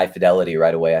jumped in High Fidelity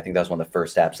right away. I think that was one of the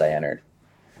first apps I entered.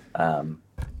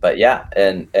 But yeah,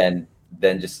 and then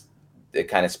just it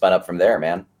kind of spun up from there,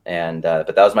 man. And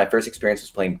but that was my first experience,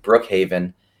 was playing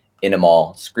Brookhaven in a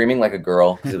mall, screaming like a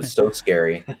girl because it was so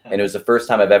scary. And it was the first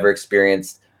time I've ever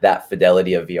experienced that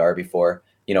fidelity of VR before,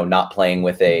 not playing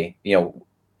with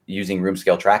using room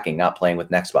scale tracking, not playing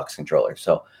with an Xbox controller.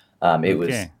 So it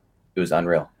was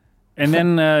unreal. And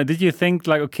then did you think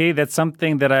like, okay, that's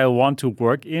something that I want to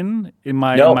work in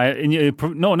my no,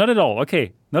 not at all.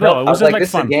 Okay. Not at all. It was just like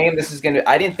this fun. Is a game.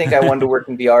 I didn't think I wanted to work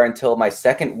in VR until my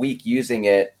second week using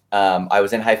it. I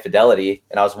was in High Fidelity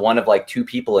and I was one of like 2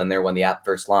 people in there when the app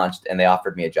first launched, and they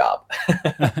offered me a job.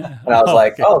 And I was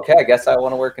like, okay, I guess I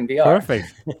want to work in VR.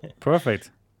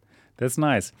 Perfect. That's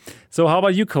nice. So how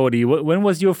about you, Cody? When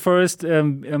was your first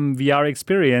VR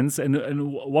experience,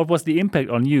 and what was the impact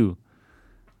on you?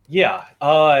 Yeah,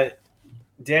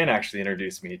 Dan actually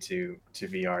introduced me to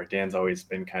VR. Dan's always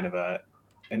been kind of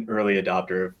an early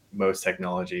adopter of most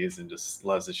technologies and just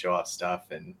loves to show off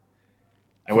stuff. And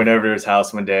I went over to his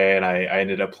house one day and I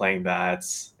ended up playing that,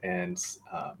 and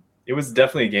it was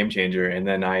definitely a game changer. And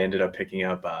then I ended up picking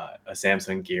up a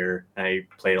Samsung Gear, and I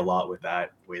played a lot with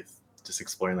that, with just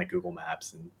exploring like Google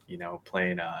Maps and,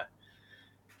 playing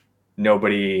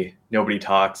Nobody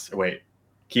Talks. Or wait,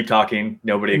 Keep Talking,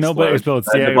 Nobody Explodes.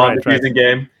 Yeah, the Bond Diffusing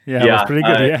game. Yeah, it was pretty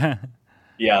good. Yeah.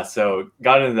 Yeah, so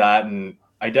got into that, and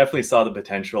I definitely saw the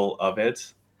potential of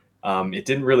it. It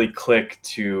didn't really click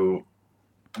to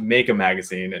make a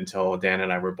magazine until Dan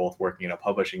and I were both working in a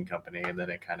publishing company, and then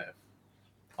it kind of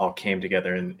all came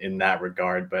together in that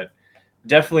regard. But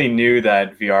definitely knew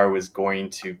that VR was going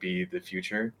to be the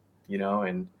future,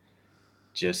 and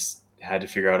just had to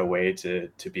figure out a way to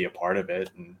be a part of it,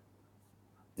 and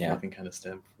everything kind of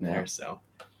stemmed from there. So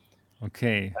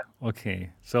okay,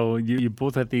 so you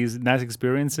both had these nice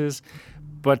experiences,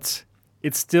 but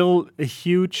it's still a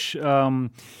huge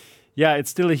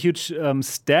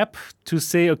step to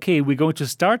say, okay, we're going to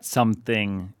start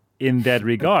something in that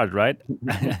regard, right?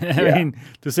 I mean,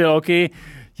 to say, okay,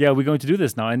 yeah, we're going to do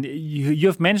this now. And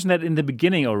you've mentioned that in the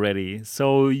beginning already.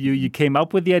 So you came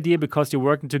up with the idea because you're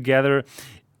working together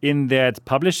in that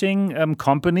publishing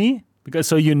company. Because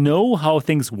so you know how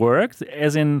things work,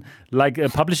 as in like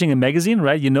publishing a magazine,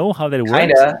 right? You know how that works.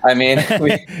 Kinda. I mean,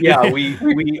 we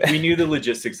knew the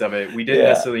logistics of it. We didn't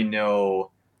necessarily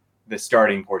know the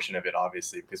starting portion of it,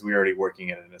 obviously, because we were already working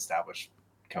at an established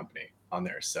company on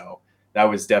there. So that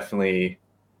was definitely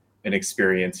an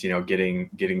experience,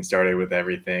 getting started with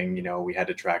everything. We had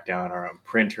to track down our own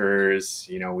printers.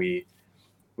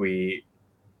 We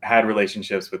had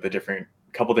relationships with the different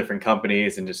couple different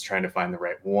companies and just trying to find the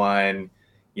right one.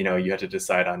 You know, you have to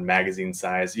decide on magazine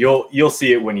size. You'll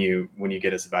see it when you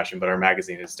get a Sebastian, but our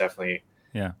magazine is definitely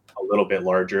a little bit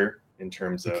larger in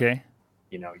terms of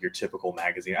you know, your typical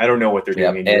magazine. I don't know what they're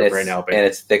doing in Europe right now, but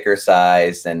it's thicker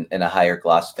size and a higher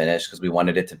gloss finish because we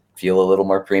wanted it to feel a little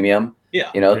more premium.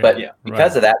 Yeah, you know, but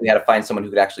because of that, we had to find someone who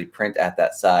could actually print at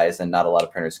that size, and not a lot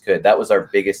of printers could. That was our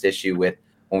biggest issue with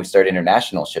when we started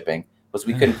international shipping, was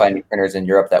we couldn't find any printers in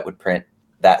Europe that would print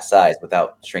that size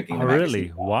without shrinking the magazine.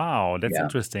 Really? Wow, that's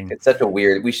interesting. It's such a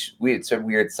weird it's a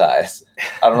weird size.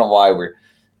 I don't know why we're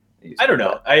I don't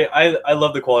know. I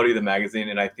love the quality of the magazine,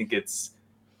 and I think it's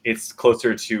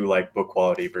closer to like book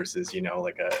quality versus, you know,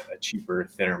 like a cheaper,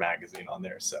 thinner magazine on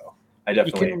there. So I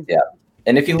definitely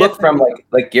And if you look from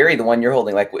like Gary, the one you're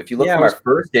holding, like if you look from our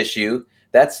first issue,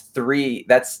 that's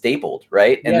stapled,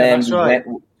 right? And then we went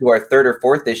to our third or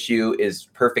fourth issue is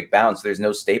perfect bound, so there's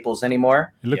no staples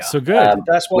anymore. It looks so good.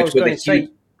 That's what I was going to say.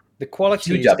 The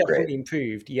quality is definitely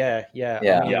improved. Yeah.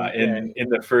 In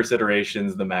the first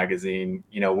iterations of the magazine,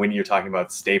 you know, when you're talking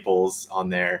about staples on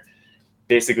there,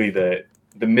 basically the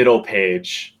middle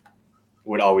page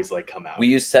would always like come out. We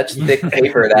used such thick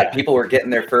paper that people were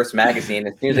getting their first magazine.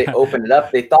 As soon as they opened it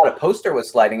up, they thought a poster was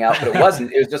sliding out, but it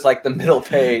wasn't. It was just like the middle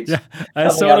page. Yeah, I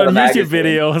saw it on YouTube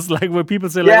videos, like where people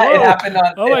say, like, "Yeah, it happened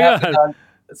on." Oh my god!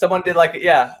 Someone did like,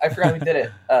 I forgot who did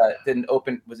it. Didn't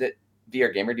open. Was it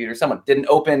VR Gamer Dude or someone didn't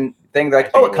open thing? They're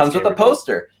like, "Oh, it comes with a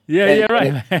poster." Yeah,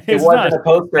 right. It wasn't a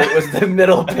poster. It was the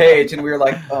middle page, and we were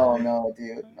like, "Oh no,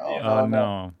 dude!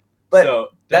 No." But so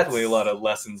definitely a lot of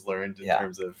lessons learned in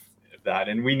terms of that,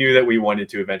 and we knew that we wanted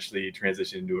to eventually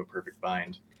transition into a perfect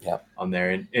bind on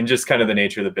there, and just kind of the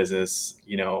nature of the business,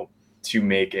 you know, to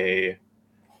make a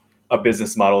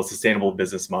business model, a sustainable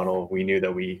business model, we knew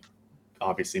that we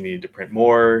obviously needed to print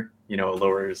more, you know, it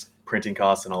lowers printing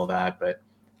costs and all that, but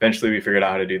eventually we figured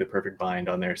out how to do the perfect bind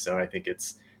on there. So I think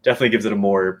it's definitely gives it a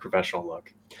more professional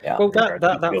look. Yeah. Well,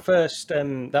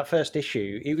 that first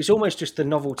issue, it was almost just the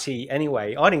novelty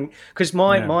anyway. I didn't, because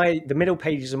the middle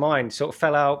pages of mine sort of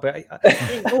fell out, but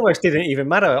it almost didn't even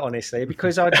matter, honestly,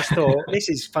 because I just thought this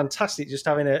is fantastic, just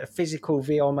having a physical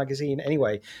VR magazine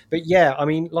anyway. But yeah, I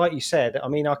mean, like you said, I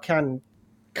mean, I can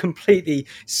completely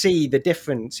see the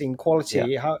difference in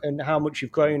quality and how much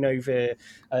you've grown over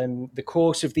the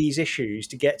course of these issues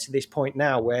to get to this point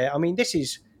now, where, I mean, this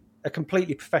is a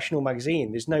completely professional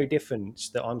magazine. There's no difference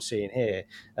that I'm seeing here.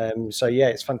 So yeah,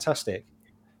 it's fantastic.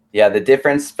 Yeah, the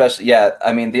difference, especially,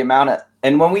 I mean, the amount of,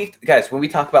 and when we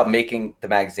talk about making the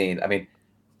magazine, I mean,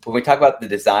 when we talk about the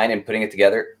design and putting it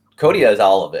together, Cody does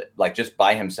all of it, like just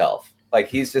by himself. Like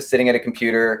he's just sitting at a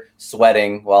computer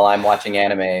sweating while I'm watching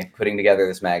anime, putting together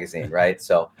this magazine, right?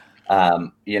 So,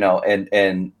 you know,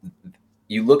 and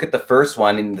you look at the first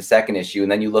one in the second issue,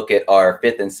 and then you look at our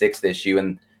fifth and sixth issue,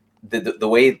 and the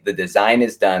way the design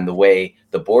is done, the way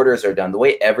the borders are done, the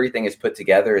way everything is put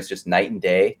together is just night and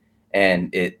day. And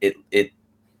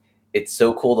it's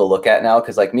so cool to look at now,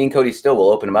 because like me and Cody still will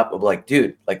open them up. We'll be like,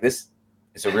 dude, like this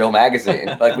is a real magazine.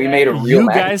 Like we made a real You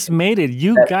magazine. Guys made it.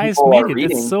 You guys made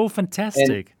it. It's so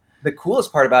fantastic. And the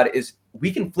coolest part about it is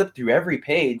we can flip through every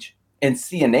page and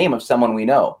see a name of someone we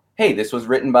know. Hey, this was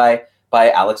written by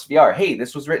Alex VR. Hey,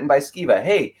 this was written by Skiva.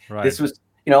 Hey, this was,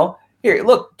 you know, here,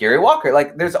 look, Gary Walker.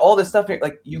 Like, there's all this stuff here.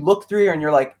 Like, you look through here and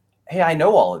you're like, hey, I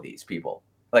know all of these people.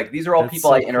 Like, these are all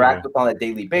people I interact with on a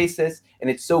daily basis. And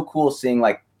it's so cool seeing,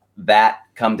 like, that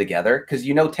come together. Because,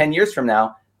 you know, 10 years from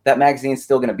now, that magazine's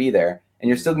still going to be there. And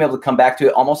you're still going to be able to come back to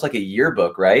it almost like a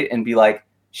yearbook, right? And be like,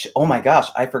 oh, my gosh,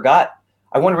 I forgot.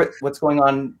 I wonder what's going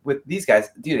on with these guys.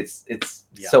 Dude, it's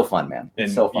so fun, man.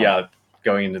 It's so fun. Yeah,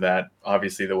 going into that,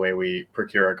 obviously, the way we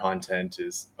procure our content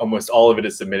is almost all of it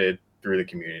is submitted through the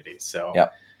community. So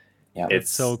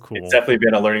it's so cool. It's definitely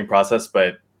been a learning process,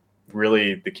 but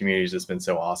really the community has just been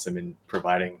so awesome in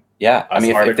providing. Yeah. I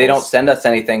mean, if they don't send us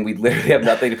anything, we literally have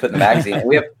nothing to put in the magazine.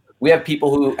 And we have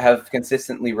people who have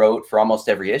consistently wrote for almost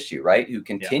every issue, right? Who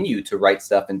continue to write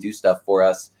stuff and do stuff for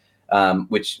us,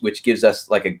 which gives us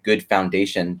like a good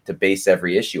foundation to base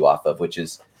every issue off of, which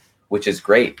is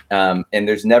great. And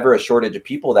there's never a shortage of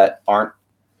people that aren't,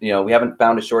 you know, we haven't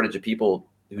found a shortage of people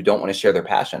who don't want to share their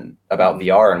passion about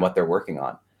VR and what they're working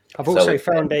on. I've also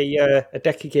found a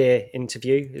Decagear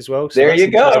interview as well. So there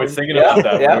you go. I was thinking about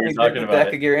that. Yeah, we were talking about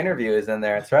Decagear interview is in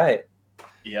there. That's right.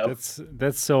 Yeah,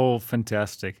 that's so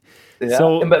fantastic. Yeah.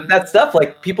 So, but that stuff,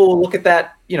 like people will look at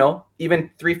that, you know,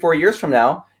 even 3-4 years from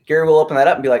now, Gary will open that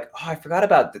up and be like, "Oh, I forgot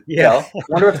about that. You know, I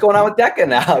wonder what's going on with Deca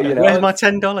now." You know, where's my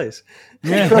 $10?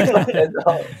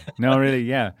 Yeah. No, really,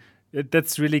 yeah,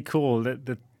 that's really cool.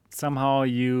 That somehow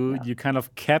you kind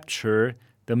of capture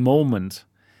the moment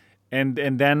And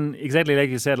then exactly like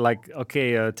you said, like,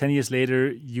 okay, 10 years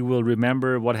later, you will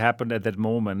remember what happened at that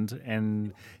moment.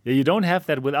 And you don't have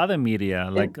that with other media,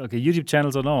 like, okay, YouTube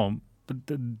channels or no.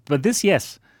 But this,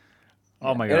 yes.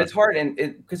 Oh my God. And it's hard, and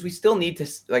because we still need to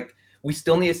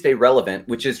stay relevant,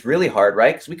 which is really hard,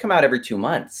 right? Because we come out every 2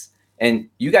 months, and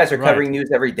you guys are covering news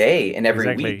every day and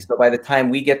every week. So by the time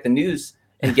we get the news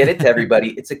and get it to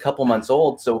everybody, it's a couple months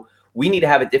old. So we need to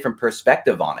have a different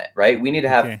perspective on it, right? We need to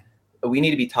have, we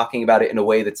need to be talking about it in a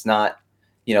way that's not,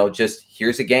 just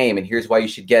here's a game and here's why you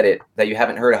should get it that you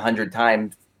haven't heard 100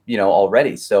 times,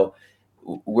 already. So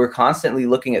we're constantly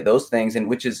looking at those things, and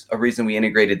which is a reason we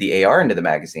integrated the AR into the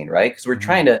magazine, right? Because we're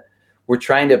trying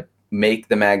to make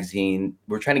the magazine,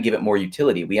 we're trying to give it more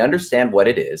utility. We understand what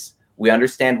it is. We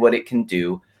understand what it can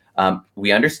do.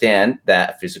 We understand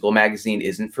that a physical magazine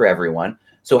isn't for everyone.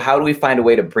 So how do we find a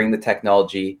way to bring the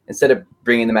technology, instead of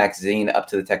bringing the magazine up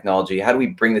to the technology, how do we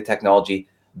bring the technology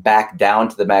back down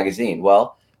to the magazine?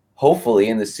 Well, hopefully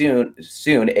in the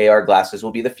soon AR glasses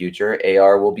will be the future.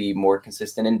 AR will be more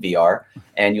consistent in VR,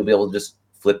 and you'll be able to just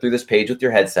flip through this page with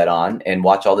your headset on and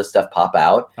watch all this stuff pop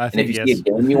out. And if you see a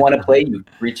game you want to play, you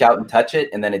reach out and touch it,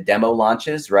 and then a demo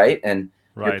launches, right? And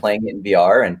you're playing it in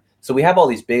VR. And so we have all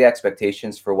these big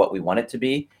expectations for what we want it to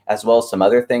be, as well as some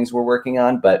other things we're working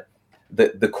on. But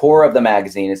the core of the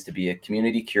magazine is to be a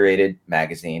community curated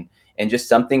magazine, and just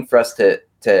something for us to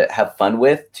have fun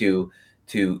with, to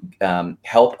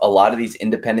help a lot of these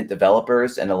independent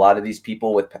developers and a lot of these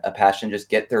people with a passion just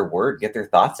get their word, get their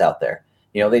thoughts out there.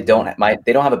 They don't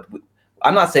have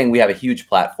I'm not saying we have a huge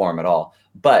platform at all,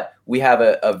 but we have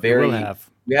a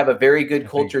very good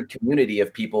cultured community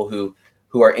of people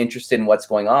who are interested in what's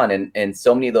going on. And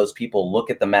so many of those people look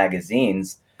at the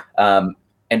magazines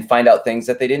and find out things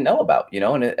that they didn't know about,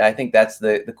 and I think that's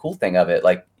the cool thing of it.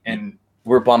 Like, and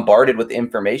we're bombarded with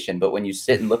information, but when you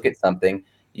sit and look at something,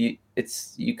 you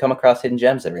come across hidden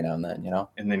gems every now and then,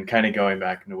 And then kind of going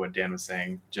back into what Dan was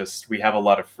saying, just we have a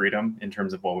lot of freedom in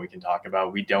terms of what we can talk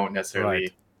about. We don't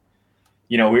necessarily,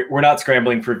 we're not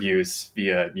scrambling for views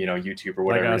via, YouTube or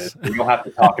whatever it is. We don't have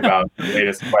to talk about the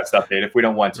latest Quest update. If we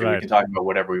don't want to, we can talk about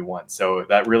whatever we want. So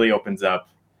that really opens up,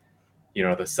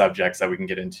 the subjects that we can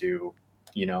get into.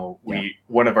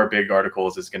 One of our big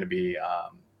articles is going to be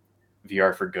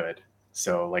VR for good.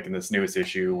 So like in this newest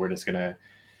issue, we're just going to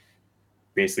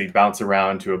basically bounce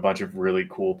around to a bunch of really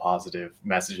cool, positive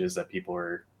messages that people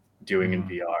are doing in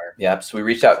VR. Yeah. So we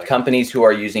reached out to companies who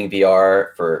are using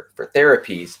VR for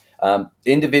therapies,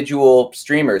 individual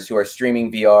streamers who are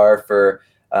streaming VR for,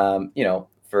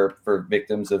 for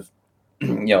victims of,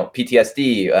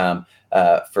 PTSD,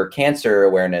 for cancer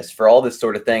awareness, for all this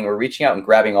sort of thing. We're reaching out and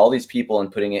grabbing all these people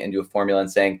and putting it into a formula and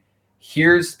saying,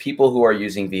 here's people who are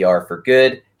using VR for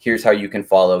good. Here's how you can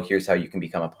follow. Here's how you can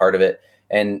become a part of it.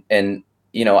 And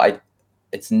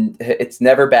it's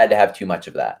never bad to have too much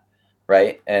of that,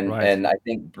 right? And I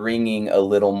think bringing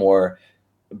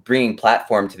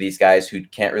platform to these guys who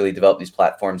can't really develop these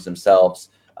platforms themselves,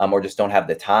 or just don't have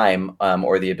the time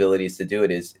or the abilities to do it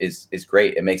is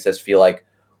great. It makes us feel like,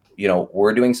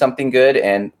 we're doing something good,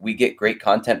 and we get great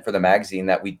content for the magazine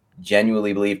that we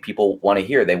genuinely believe people want to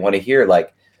hear. They want to hear,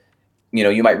 like,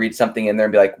 you might read something in there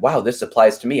and be like, wow, this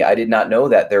applies to me. I did not know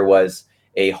that there was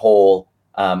a whole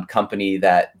company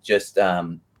that just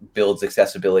builds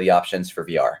accessibility options for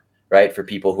VR, right? For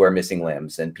people who are missing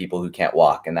limbs and people who can't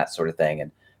walk and that sort of thing.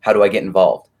 And how do I get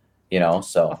involved?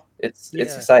 So it's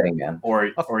exciting, man.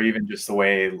 Or even just the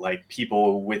way like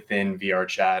people within VR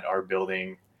chat are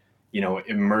building,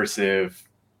 immersive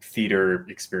theater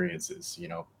experiences,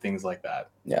 things like that.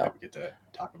 Yeah. That we get to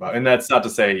talk about. And that's not to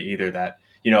say either that,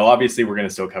 obviously we're going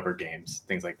to still cover games,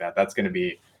 things like that. That's going to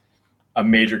be a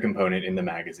major component in the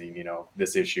magazine.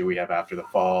 This issue we have After the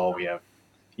Fall, we have,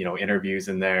 interviews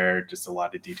in there, just a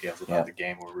lot of details about the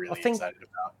game we're really excited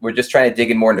about. We're just trying to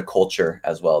dig in more into culture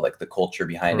as well, like the culture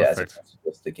behind it as opposed to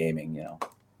just the gaming,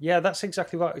 Yeah, that's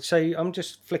exactly right. So I'm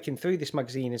just flicking through this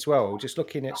magazine as well, just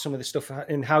looking at some of the stuff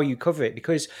and how you cover it,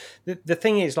 because the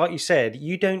thing is, like you said,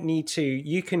 you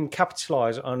can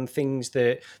capitalize on things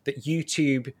that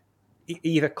YouTube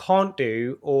either can't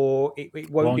do or it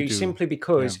won't do simply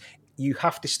because you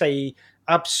have to stay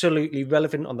absolutely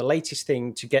relevant on the latest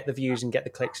thing to get the views and get the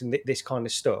clicks and this kind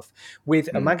of stuff. With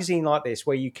a magazine like this,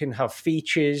 where you can have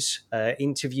features,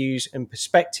 interviews and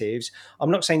perspectives, I'm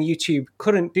not saying YouTube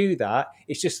couldn't do that.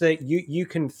 It's just that you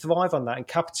can thrive on that and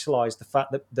capitalize the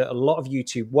fact that a lot of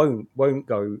YouTube won't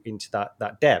go into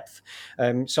that depth.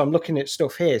 So I'm looking at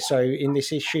stuff here. So in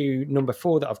this issue number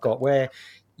 4 that I've got, where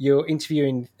you're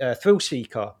interviewing Thrill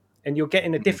Seeker, and you're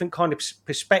getting a different kind of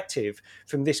perspective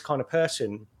from this kind of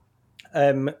person.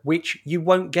 which you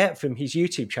won't get from his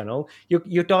YouTube channel.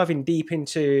 You're diving deep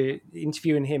into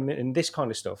interviewing him and this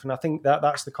kind of stuff. And I think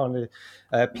that's the kind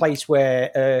of place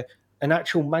where an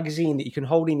actual magazine that you can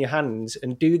hold in your hands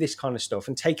and do this kind of stuff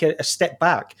and take a step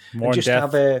back and just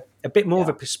have a bit more of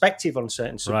a perspective on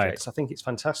certain subjects. I think it's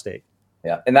fantastic.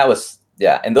 Yeah. And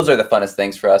and those are the funnest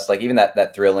things for us. Like even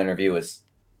that Thrill interview was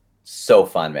so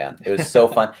fun, man. It was so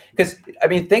fun because I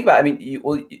mean, think about it. I mean,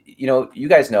 you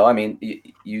guys know, I mean,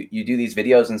 you do these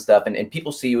videos and stuff and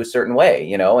people see you a certain way,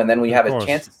 you know, and then when you have a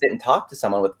chance to sit and talk to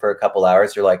someone for a couple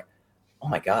hours, you're like, oh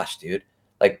my gosh, dude,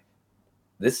 like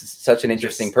this is such an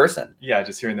interesting person. Yeah.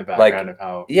 Just hearing the background of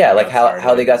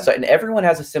how they got started. And everyone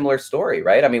has a similar story,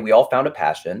 right? I mean, we all found a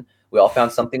passion. We all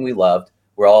found something we loved.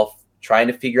 We're all trying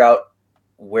to figure out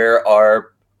where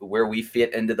we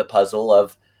fit into the puzzle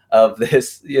of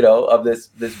this, you know, of this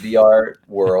VR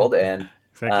world. And,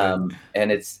 exactly.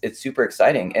 And it's super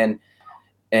exciting.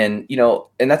 And, you know,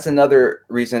 and that's another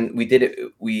reason we did it.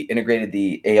 We integrated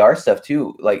the AR stuff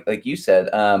too. Like you said,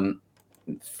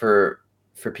 for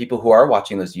people who are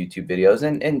watching those YouTube videos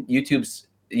and YouTube's,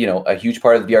 you know, a huge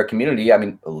part of the VR community. I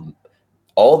mean,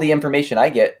 all the information I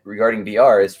get regarding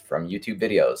VR is from YouTube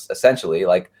videos, essentially.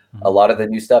 Like a lot of the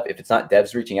new stuff, if it's not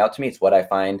devs reaching out to me, it's what I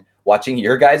find watching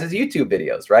your guys' YouTube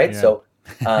videos, right? Yeah. So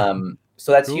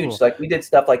that's cool. Huge. Like we did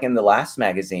stuff like in the last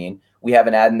magazine, we have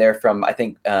an ad in there from, I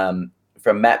think, from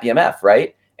Matt BMF,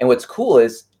 right? And what's cool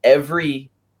is every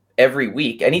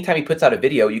week, anytime he puts out a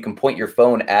video, you can point your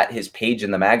phone at his page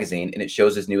in the magazine and it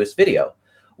shows his newest video.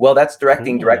 Well, that's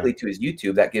directing directly to his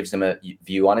YouTube. That gives him a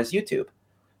view on his YouTube,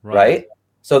 right?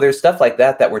 So there's stuff like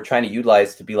that we're trying to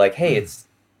utilize to be like, hey, it's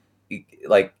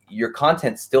like your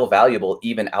content's still valuable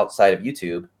even outside of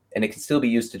YouTube, and it can still be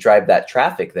used to drive that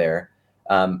traffic there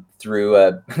through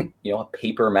a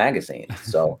paper magazine.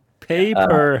 So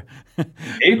paper.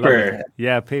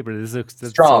 Yeah, paper. That's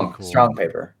strong, so cool. Strong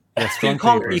paper. Yeah,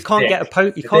 strong you can't get a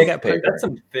poster. That's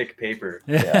some thick paper.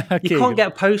 Yeah. Okay. You can't get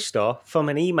a poster from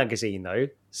an e-magazine though.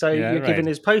 So you're giving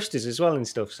us posters as well and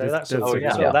stuff. So that's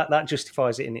that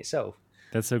justifies it in itself.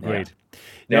 That's so great.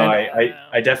 No,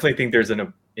 I definitely think there's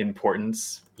an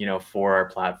importance, you know, for our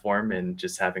platform and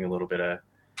just having a little bit of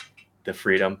the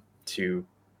freedom to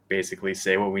basically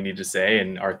say what we need to say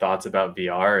and our thoughts about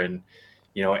VR. And,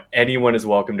 you know, anyone is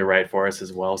welcome to write for us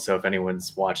as well. So if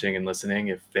anyone's watching and listening,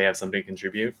 if they have something to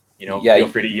contribute, you know, feel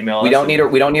free to email us. We don't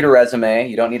need a resume.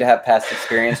 You don't need to have past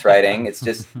experience writing. It's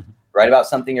just write about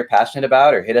something you're passionate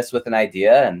about or hit us with an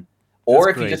idea. Or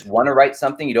if you just want to write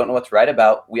something you don't know what to write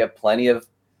about, we have plenty of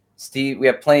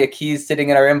keys sitting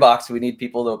in our inbox we need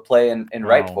people to play and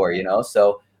write for, you know.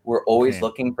 So we're always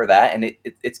looking for that, and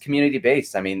it's community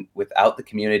based. I mean, without the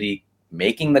community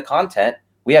making the content,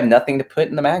 we have nothing to put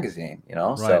in the magazine, you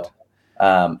know. Right.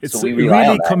 So it's we rely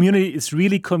on that. community. It's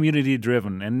really community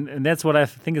driven, and that's what I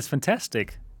think is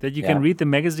fantastic. That you can read the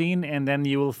magazine and then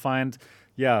you will find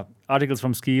articles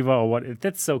from Skiva or what.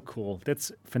 That's so cool.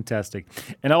 That's fantastic.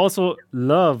 And I also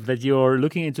love that you're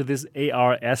looking into this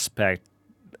AR aspect,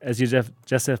 as you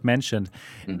just have mentioned.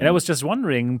 Mm-hmm. And I was just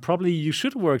wondering, probably you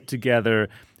should work together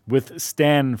with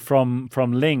Stan from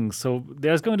Lynx. So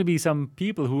there's going to be some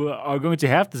people who are going to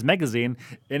have this magazine,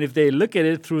 and if they look at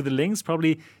it through the links,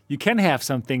 probably you can have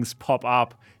some things pop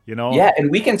up, you know. Yeah,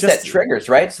 and we can set triggers,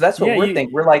 right? So that's what we're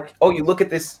thinking. We're like, oh, you look at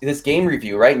this game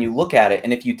review, right? And you look at it,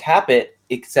 and if you tap it,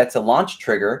 it sets a launch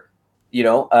trigger, you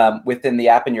know, within the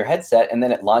app in your headset, and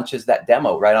then it launches that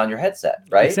demo right on your headset,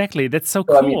 right? Exactly. That's so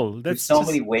cool. I mean, there's so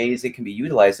many ways it can be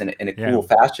utilized in a cool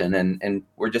fashion, and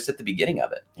we're just at the beginning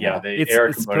of it. Yeah, the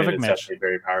AR component is actually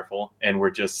very powerful, and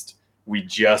we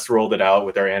just rolled it out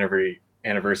with our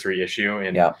anniversary issue,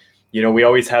 and you know, we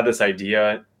always had this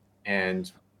idea,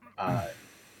 and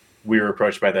we were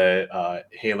approached by the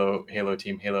Halo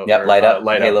team, Light Up,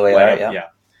 Halo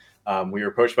AR, we were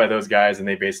approached by those guys, and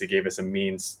they basically gave us a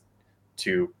means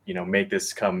to, you know, make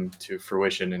this come to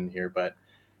fruition in here. But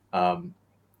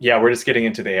we're just getting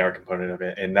into the AR component of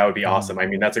it, and that would be awesome. I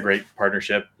mean, that's a great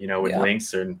partnership, you know, with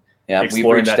Lynx and we've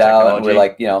reached out and we're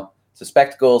like, you know, so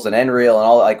Spectacles and Nreal and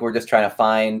all, like, we're just trying to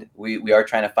find, we are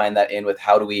trying to find that in with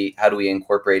how do we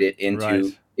incorporate it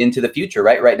into the future,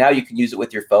 right? Right now you can use it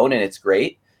with your phone and it's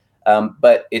great,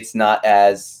 but it's not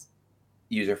as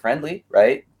user friendly,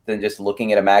 right? Than just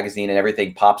looking at a magazine and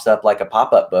everything pops up like a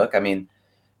pop-up book. I mean,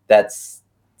 that's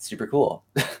super cool.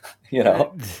 You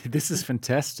know, this is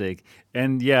fantastic.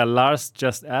 And Lars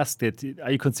just asked it.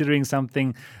 Are you considering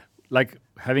something like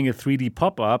having a 3D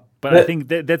pop-up, but I think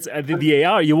that's the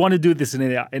AR. You want to do this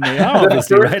in AR,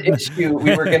 obviously, the right? first issue,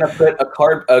 we were going to put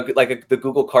the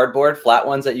Google Cardboard, flat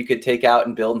ones that you could take out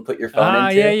and build and put your phone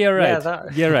into. Yeah, you're right.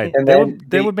 Right. And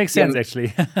that would make sense,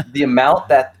 actually. The amount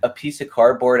that a piece of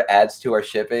cardboard adds to our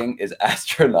shipping is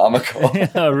astronomical.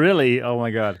 Yeah, really? Oh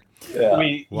my God. Yeah.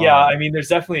 I mean, there's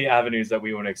definitely avenues that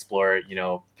we want to explore,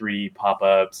 3D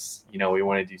pop-ups, we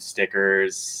want to do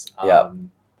stickers, and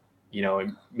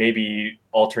maybe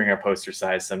altering our poster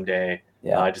size someday,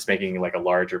 just making like a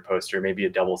larger poster, maybe a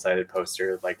double-sided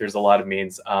poster. Like there's a lot of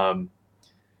means, outside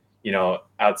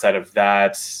of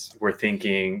that, we're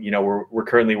thinking, we're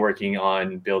currently working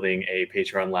on building a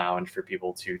Patreon lounge for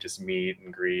people to just meet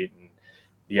and greet. And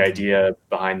the idea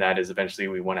behind that is eventually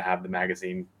we want to have the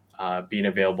magazine being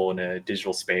available in a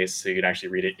digital space, so you can actually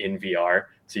read it in VR.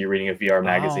 So you're reading a VR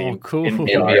magazine in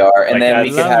VR, and then we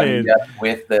could have it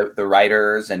with the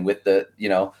writers and with the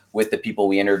with the people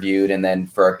we interviewed, and then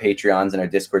for our Patreons and our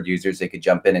Discord users, they could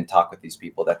jump in and talk with these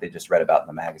people that they just read about in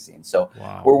the magazine. So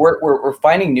we're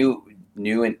finding new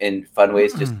and fun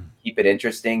ways just to keep it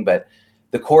interesting. But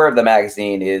the core of the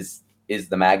magazine is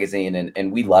the magazine,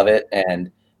 and we love it.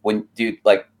 And when you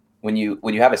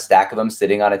have a stack of them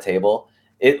sitting on a table,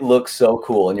 it looks so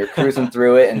cool, and you're cruising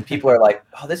through it, and people are like,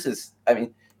 "Oh, this is." I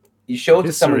mean, you show it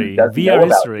to someone who doesn't know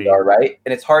about VR, right?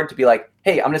 And it's hard to be like,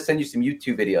 "Hey, I'm going to send you some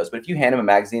YouTube videos." But if you hand them a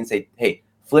magazine and say, "Hey,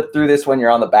 flip through this when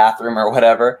you're on the bathroom or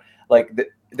whatever," like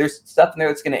there's stuff in there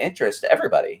that's going to interest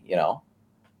everybody,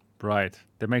 Right.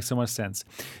 That makes so much sense.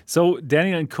 So,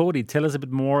 Daniel and Cody, tell us a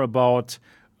bit more about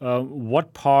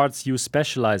what parts you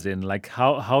specialize in. Like,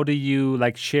 how do you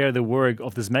share the work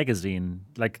of this magazine?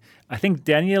 Like, I think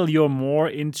Daniel, you're more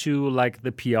into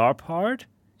the PR part.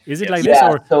 Is it like this?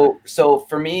 Or? So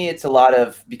for me, it's a lot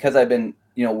of, because I've been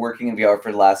working in VR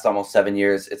for the last almost 7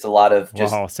 years. It's a lot of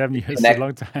just 7 years is a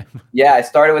long time. Yeah, I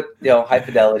started with High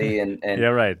Fidelity and yeah,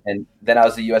 right. And then I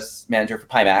was the U.S. manager for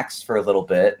Pimax for a little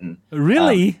bit. And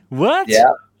really, what?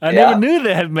 Yeah. I never knew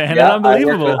that, man. Yeah,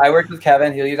 unbelievable. I worked with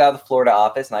Kevin. He was out of the Florida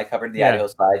office, and I covered the Idaho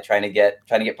side, trying to get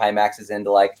Pimaxes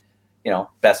into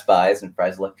Best Buys and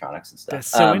Fry's Electronics and stuff. That's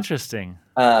so interesting.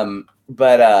 For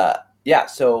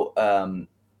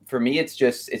me, it's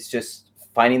just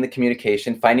finding the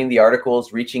communication, finding the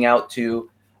articles, reaching out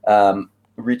to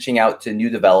new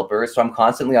developers. So I'm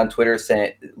constantly on Twitter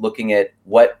looking at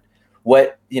what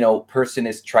person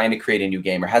is trying to create a new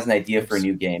game or has an idea for a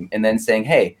new game, and then saying,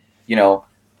 hey,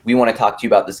 we want to talk to you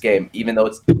about this game, even though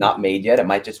it's not made yet. It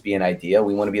might just be an idea.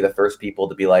 We want to be the first people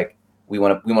to be like, we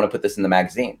want to put this in the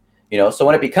magazine, So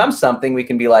when it becomes something, we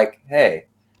can be like, hey,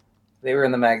 they were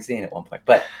in the magazine at one point.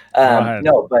 But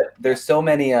no, but there's so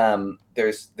many.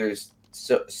 There's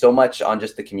so much on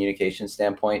just the communication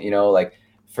standpoint.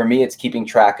 For me, it's keeping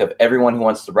track of everyone who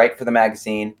wants to write for the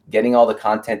magazine, getting all the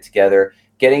content together,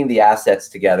 getting the assets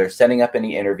together, setting up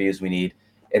any interviews we need,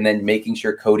 and then making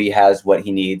sure Cody has what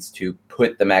he needs to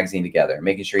put the magazine together,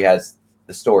 making sure he has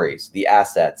the stories, the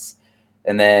assets.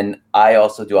 And then I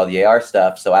also do all the AR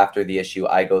stuff. So after the issue,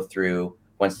 I go through,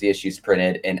 once the issue is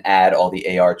printed, and add all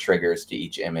the AR triggers to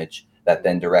each image that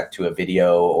then direct to a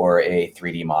video or a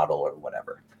 3D model or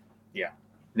whatever. Yeah.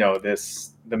 No,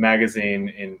 the magazine,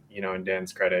 in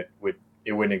Dan's credit,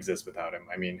 wouldn't exist without him.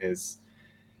 I mean,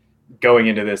 going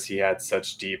into this, he had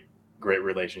such great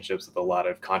relationships with a lot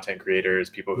of content creators,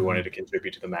 people who wanted to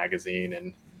contribute to the magazine,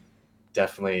 and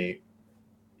definitely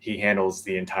he handles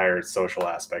the entire social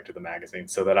aspect of the magazine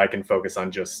so that I can focus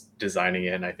on just designing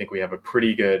it. And I think we have a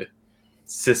pretty good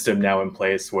system now in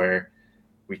place where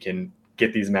we can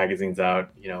get these magazines out,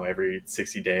 every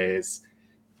 60 days.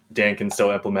 Dan can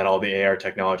still implement all the AR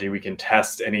technology. We can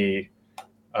test any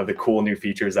of the cool new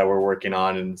features that we're working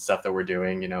on and stuff that we're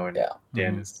doing, and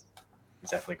Dan is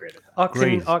definitely great at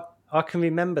that. I can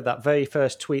remember that very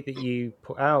first tweet that you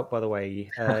put out, by the way,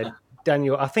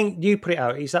 Daniel. I think you put it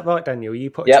out. Is that right, Daniel?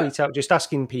 You put a tweet out just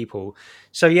asking people.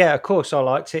 So, yeah, of course, I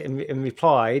liked it and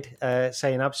replied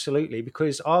saying absolutely,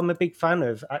 because I'm a big fan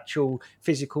of actual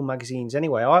physical magazines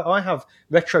anyway. I have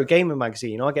Retro Gamer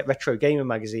Magazine. I get Retro Gamer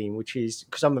Magazine, which is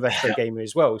because I'm a retro gamer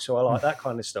as well. So I like that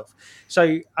kind of stuff.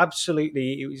 So,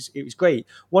 absolutely, it was great.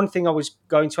 One thing I was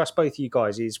going to ask both of you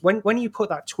guys is when you put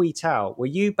that tweet out, were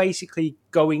you basically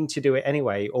going to do it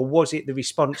anyway, or was it the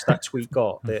response that tweet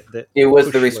got? That it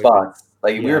was the response.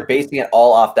 We were basing it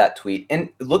all off that tweet. And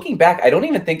looking back, I don't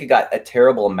even think it got a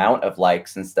terrible amount of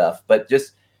likes and stuff, but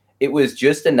it was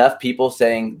just enough people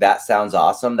saying that sounds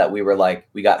awesome that we were like,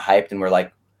 we got hyped and we're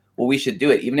like, well, we should do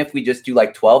it. Even if we just do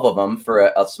 12 of them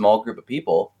for a small group of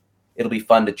people, it'll be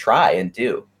fun to try and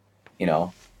do, Yeah.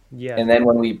 And then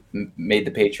when we made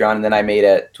the Patreon, and then I made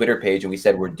a Twitter page and we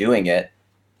said, we're doing it.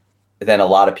 then a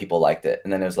lot of people liked it,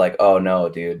 and then it was like, oh no,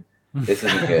 dude, this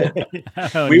isn't good.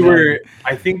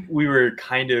 I think we were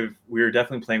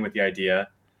definitely playing with the idea,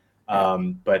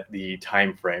 but the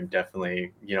time frame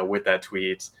definitely, with that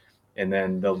tweet, and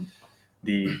then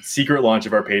the secret launch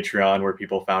of our Patreon where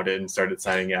people found it and started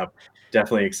signing up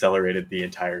definitely accelerated the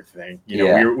entire thing.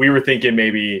 We were thinking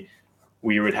maybe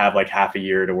we would have like half a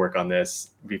year to work on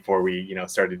this before we,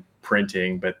 started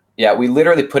printing, but yeah, we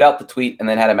literally put out the tweet and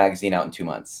then had a magazine out in 2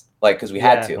 months, like, because we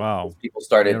had to. Wow. People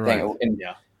started right.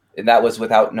 and that was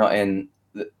without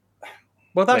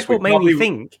well, that's what made me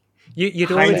think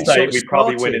you'd already sort of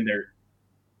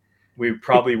we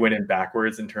probably went in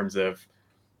backwards in terms of,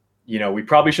 we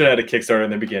probably should have had a Kickstarter in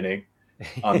the beginning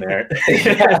on there.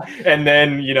 And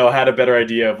then, had a better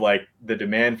idea of like the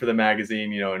demand for the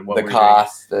magazine, and what the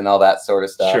cost and all that sort of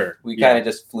stuff. Sure. We kind of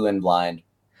just flew in blind.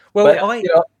 Well, but,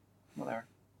 whatever.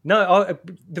 No,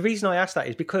 the reason I asked that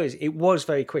is because it was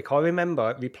very quick. I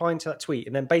remember replying to that tweet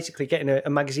and then basically getting a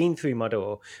magazine through my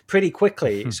door pretty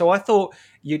quickly. So I thought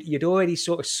you'd already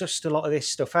sort of sussed a lot of this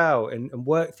stuff out and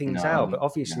worked things out, but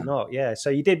obviously not. Yeah, so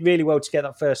you did really well to get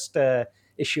that first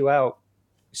issue out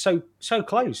so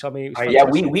close. I mean, it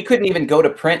was we couldn't even go to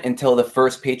print until the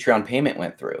first Patreon payment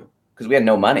went through because we had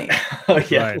no money.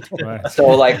 Right. So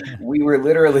like we were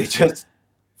literally just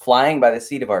flying by the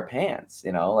seat of our pants,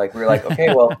 like we were like,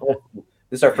 okay, well,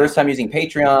 this is our first time using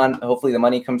Patreon. Hopefully the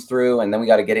money comes through, and then we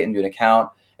got to get it into an account,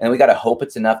 and then we got to hope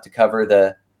it's enough to cover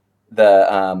the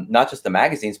not just the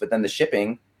magazines, but then the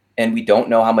shipping. And we don't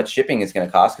know how much shipping is going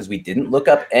to cost because we didn't look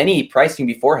up any pricing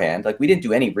beforehand. Like we didn't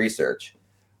do any research.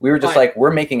 We were just like,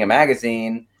 we're making a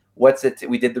magazine.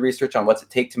 We did the research on what's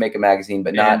it take to make a magazine,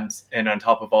 but not. And on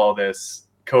top of all this,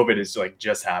 COVID is like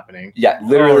just happening. Yeah,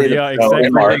 literally. Exactly.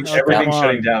 Everything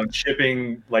shutting down.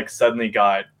 Shipping like suddenly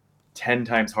got 10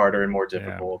 times harder and more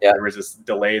difficult. Yeah. There was just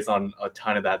delays on a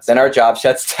ton of that stuff. Then our job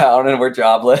shuts down and we're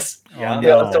jobless.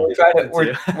 So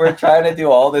we're trying to do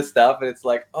all this stuff, and it's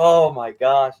like, oh my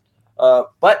gosh.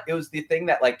 But it was the thing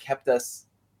that like kept us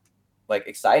like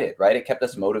excited, right? It kept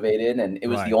us motivated, and it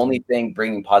was the only thing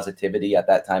bringing positivity at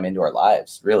that time into our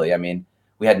lives. Really, I mean,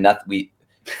 we had nothing.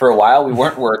 For a while we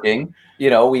weren't working.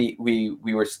 We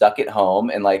were stuck at home,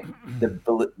 and like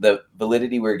the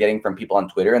validity we were getting from people on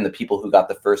Twitter and the people who got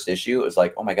the first issue, it was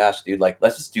like, oh my gosh, dude, like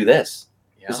let's just do this.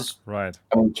 Yeah. This is right.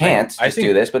 I mean, we can't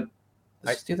do this, but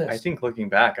let's do this. I think looking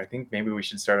back, I think maybe we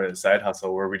should start a side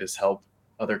hustle where we just help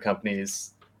other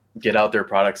companies get out their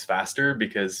products faster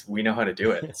because we know how to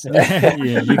do it. So.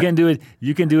 You can do it.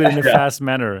 You can do it in a fast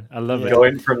manner. I love it.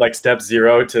 Going from like step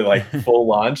 0 to like full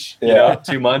launch.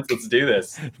 2 months. Let's do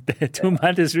this. 2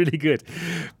 months is really good.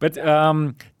 But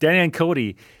Danny and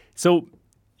Cody, so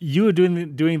you are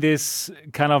doing this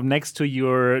kind of next to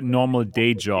your normal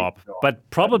day job, but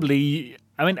probably.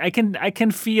 I mean, I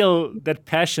can feel that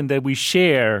passion that we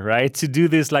share, right? To do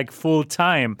this like full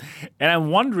time, and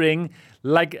I'm wondering,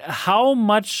 like, how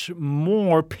much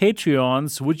more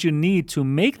Patreons would you need to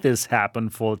make this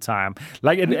happen full time?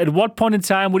 Like, at what point in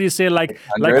time would you say, like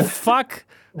fuck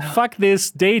this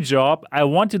day job, I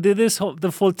want to do this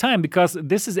the full time, because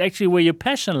this is actually where your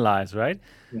passion lies, right?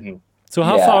 Mm-hmm. So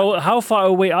how far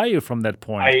away are you from that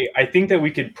point? I think that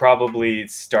we could probably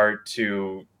start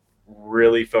to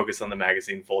really focus on the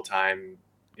magazine full time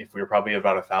if we were probably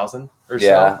about 1,000 or so.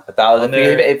 Yeah, 1,000.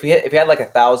 If we had like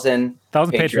 1,000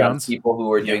 Patreons people who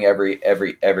were doing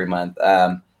every month,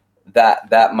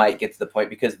 that might get to the point,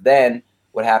 because then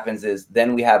what happens is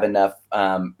then we have enough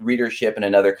readership and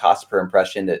another cost per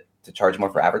impression to charge more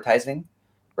for advertising,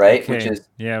 right? Okay. Which is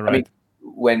right. I mean,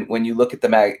 when you look at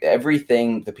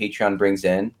everything the Patreon brings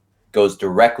in goes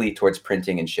directly towards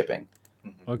printing and shipping.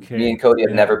 Okay. Me and Cody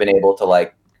have never been able to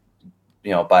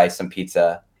buy some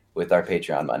pizza with our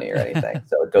Patreon money or anything.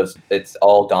 So it's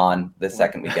all gone the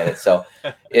second we get it. So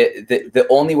the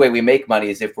only way we make money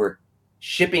is if we're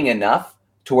shipping enough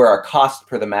to where our cost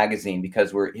per the magazine,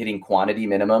 because we're hitting quantity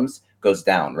minimums, goes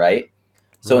down, right?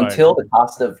 So until the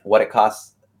cost of what it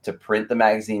costs to print the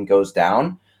magazine goes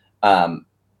down, it's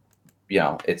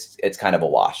kind of a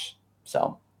wash.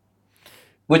 So,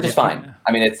 which is fine.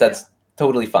 I mean, that's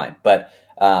totally fine. But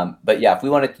yeah, if we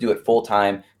wanted to do it full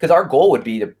time, because our goal would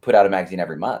be to put out a magazine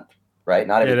every month, right?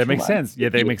 Not every 2 that makes months. sense. Yeah,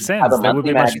 that makes sense. That would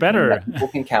be much better. That people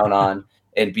can count on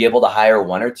and be able to hire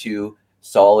 1 or 2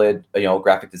 solid,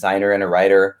 graphic designer and a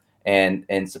writer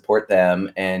and support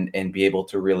them and be able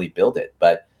to really build it.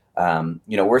 But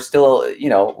we're still,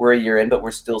 we're a year in, but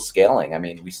we're still scaling. I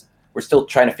mean, we're still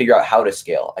trying to figure out how to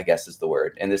scale, I guess is the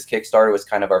word. And this Kickstarter was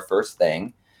kind of our first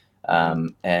thing.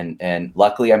 And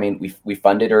luckily, I mean, we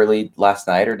funded early last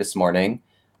night or this morning.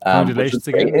 Congratulations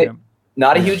again.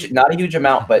 not a huge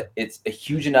amount, but it's a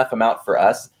huge enough amount for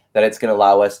us that it's going to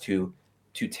allow us to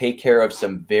take care of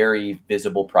some very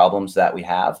visible problems that we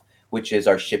have, which is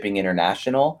our shipping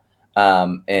international,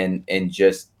 and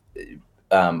just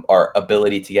our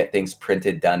ability to get things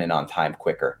printed, done, and on time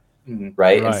quicker,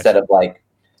 right? Instead of like,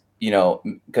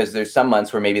 because there's some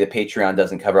months where maybe the Patreon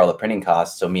doesn't cover all the printing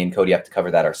costs, so me and Cody have to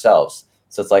cover that ourselves.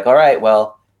 So it's like, all right,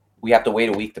 well, we have to wait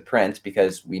a week to print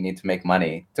because we need to make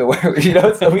money to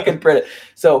so we can print it.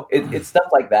 So it's stuff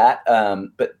like that.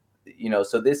 But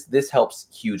so this helps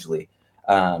hugely.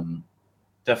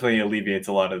 Definitely alleviates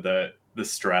a lot of the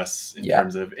stress in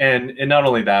terms of, and not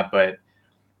only that, but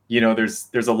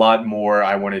there's a lot more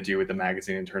I want to do with the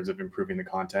magazine in terms of improving the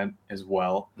content as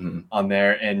well on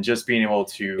there, and just being able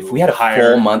to. If we had a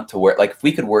full month to work, like if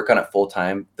we could work on it full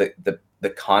time, the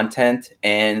content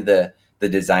and the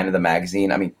design of the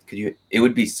magazine, I mean, it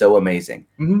would be so amazing.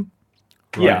 Mm-hmm.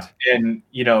 Right. Yeah, and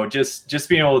just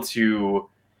being able to,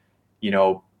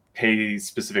 pay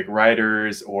specific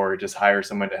writers or just hire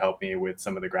someone to help me with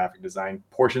some of the graphic design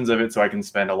portions of it, so I can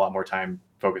spend a lot more time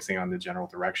focusing on the general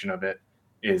direction of it.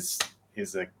 It's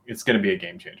going to be a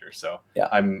game changer. So yeah,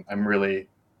 I'm really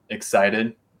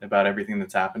excited about everything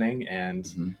that's happening,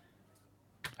 and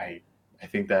I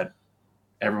think that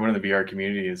everyone in the VR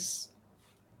community is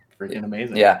freaking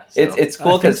amazing. Yeah, so. It's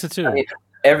cool because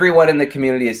everyone in the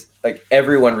community is like,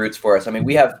 everyone roots for us. I mean,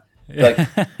 we have like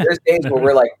there's days where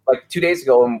we're like 2 days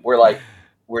ago, and we're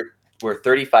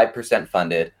 35%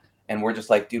 funded, and we're just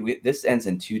like, dude, this ends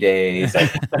in 2 days.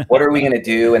 Like, what are we gonna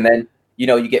do? And then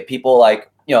you get people like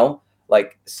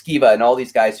Skiva and all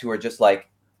these guys who are just like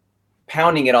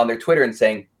pounding it on their Twitter and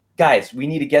saying, guys, we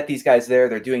need to get these guys there.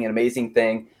 They're doing an amazing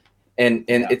thing. And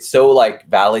it's so like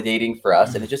validating for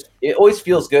us. And it always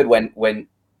feels good when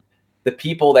the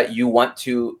people that you want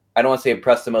to, I don't want to say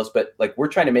impress the most, but like, we're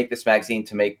trying to make this magazine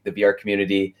to make the VR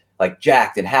community like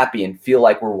jacked and happy and feel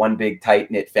like we're one big tight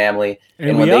knit family.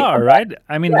 And we are, right?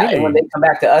 I mean, really. And when they come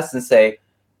back to us and say,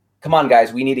 come on,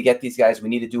 guys, we need to get these guys. We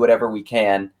need to do whatever we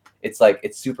can. It's like,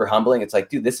 it's super humbling. It's like,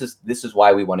 dude, this is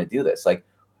why we want to do this. Like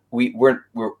we're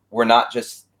not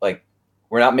just like,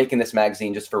 we're not making this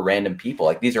magazine just for random people.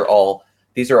 Like these are all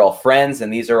friends,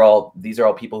 and these are all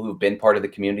people who've been part of the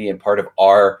community and part of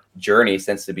our journey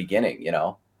since the beginning,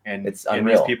 and it's unreal. And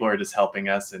these people are just helping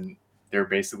us, and they're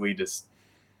basically just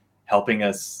helping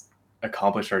us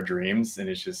accomplish our dreams. And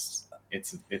it's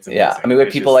amazing. Yeah. I mean, we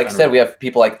have people, like I said, we have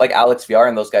people like Alex VR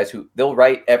and those guys who they'll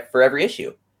write for every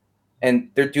issue, and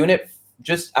they're doing it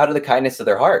just out of the kindness of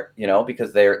their heart,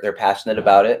 because they're passionate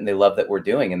about it and they love that we're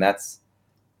doing. And that's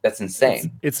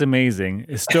insane. It's amazing.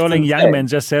 Sterling Youngman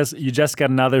just says, you just got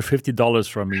another $50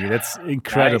 from me. That's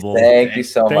incredible. Nice. Thank you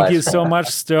so much. Thank you so much,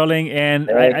 Sterling.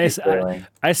 And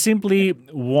I simply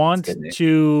want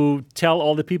to tell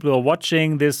all the people who are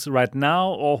watching this right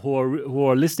now, or who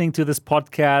are listening to this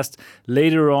podcast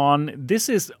later on, this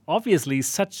is obviously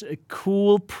such a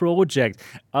cool project.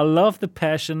 I love the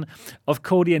passion of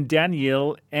Cody and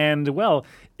Daniel, and well,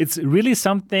 it's really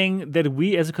something that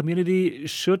we as a community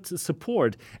should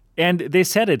support. And they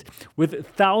said it, with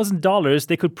 $1,000,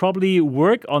 they could probably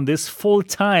work on this full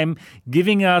time,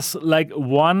 giving us like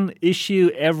one issue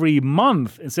every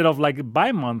month instead of like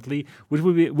bi-monthly,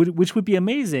 which would be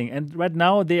amazing. And right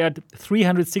now they are at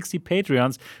 360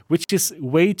 Patreons, which is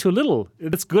way too little.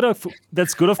 That's good, of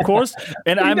course.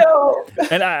 And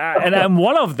I'm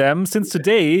one of them since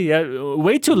today.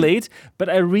 Way too late, but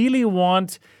I really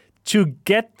want to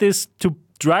get this, to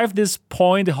drive this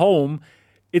point home.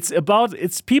 It's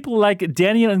people like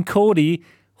Daniel and Cody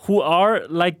who are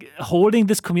like holding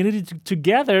this community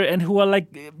together and who are like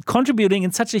contributing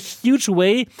in such a huge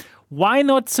way. Why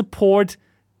not support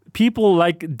people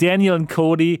like Daniel and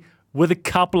Cody with a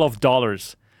couple of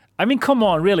dollars? I mean, come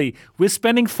on, really. We're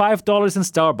spending $5 in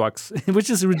Starbucks, which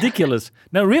is ridiculous.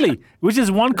 No, really, which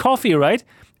is one coffee, right?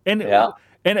 And yeah.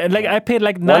 And like I paid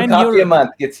like €9. One coffee a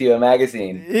month gets you a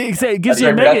magazine. Exactly, it gives you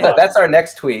a magazine. That's our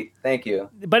next tweet. Thank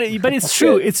you. But it's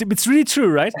true. It's really true,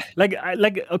 right?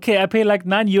 Okay, I pay like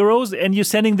 €9, and you're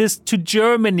sending this to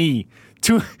Germany,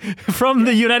 from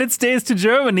the United States to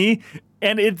Germany,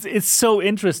 and it's so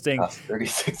interesting. That's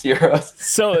 €36.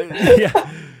 So yeah,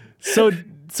 so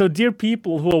dear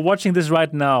people who are watching this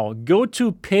right now, go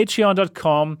to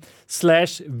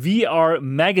patreon.com/VR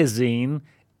magazine.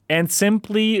 And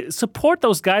simply support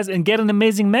those guys and get an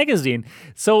amazing magazine.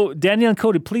 So Daniel and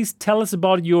Cody, please tell us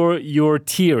about your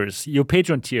tiers, your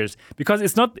Patreon tiers, because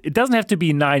it doesn't have to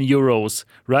be €9,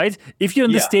 right? If you're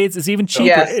in the States, it's even cheaper.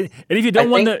 Yes. And if you don't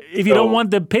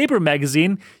want the paper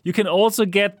magazine, you can also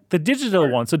get the digital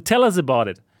one. So tell us about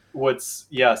it.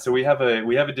 So we have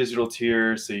a digital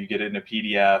tier, so you get it in a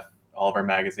PDF all of our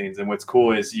magazines. And what's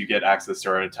cool is you get access to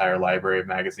our entire library of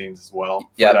magazines as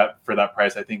well. For that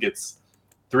price, I think it's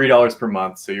 $3 per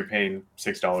month. So you're paying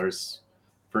 $6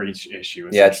 for each issue.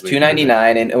 Yeah, it's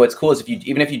 $2.99. And what's cool is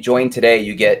even if you join today,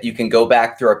 you can go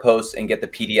back through our posts and get the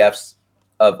PDFs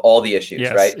of all the issues,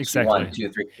 right? Exactly. 1,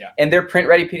 2, 3. Yeah. And they're print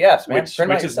ready PDFs, man.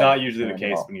 Which is not usually the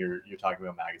case when you're talking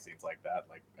about magazines like that.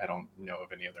 Like, I don't know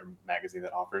of any other magazine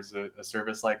that offers a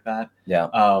service like that. Yeah.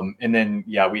 And then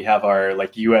we have our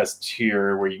like US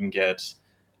tier where you can get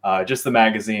just the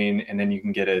magazine, and then you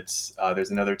can get it.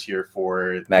 There's another tier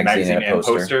for magazine and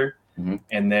poster. Mm-hmm.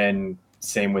 And then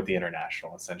same with the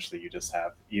international. Essentially, you just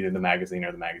have either the magazine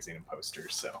or the magazine and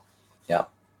posters. So yeah.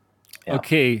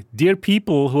 Okay, dear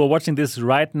people who are watching this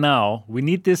right now, we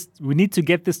need to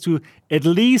get this to at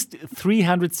least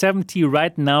 370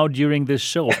 right now during this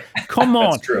show. Come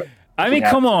on. That's true. I mean,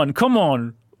 come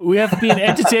on. We have been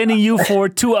entertaining you for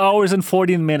 2 hours and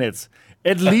 14 minutes.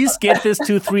 At least get this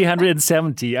to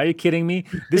 370. Are you kidding me?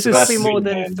 This is be more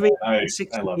than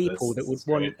 360 people that would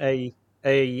want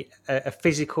a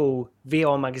physical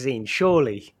VR magazine.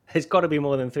 Surely there's got to be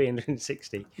more than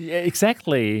 360. Yeah,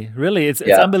 exactly. Really, it's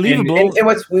unbelievable.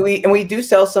 And we do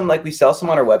sell some, like we sell some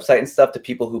on our website and stuff to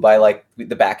people who buy like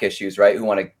the back issues, right? Who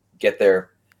want to get their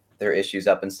issues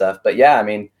up and stuff. But yeah, I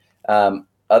mean,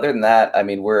 other than that, I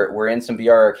mean, we're in some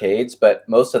VR arcades, but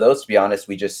most of those, to be honest,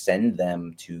 we just send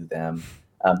them to them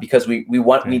because we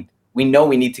know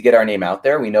we need to get our name out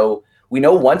there. We know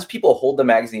once people hold the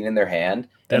magazine in their hand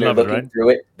and they're looking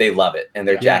through it, they love it and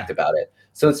they're jacked about it.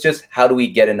 So it's just, how do we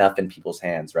get enough in people's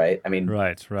hands, right? I mean,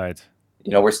 right.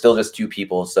 You know, we're still just 2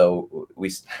 people, so we're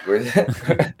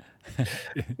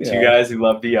two guys who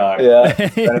love VR. Yeah,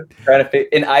 trying to fit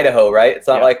in Idaho, right? It's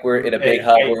not like we're in a big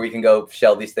hub where we can go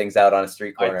shell these things out on a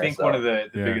street corner. I think one of the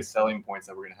biggest selling points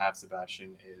that we're going to have,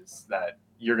 Sebastian, is that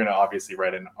you're going to obviously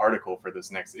write an article for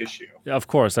this next issue. Yeah, of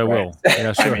course I will.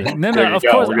 Yeah, sure.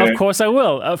 Of course I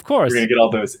will. Of course. We're going to get all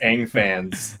those Aang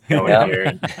fans going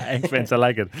here. Aang fans, I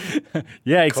like it.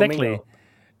 Yeah, exactly.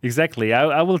 Exactly.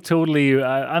 I will totally.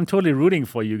 I'm totally rooting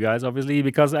for you guys, obviously,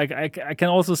 because I can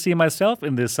also see myself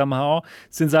in this somehow,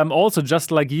 since I'm also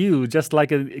just like you, just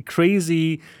like a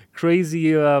crazy,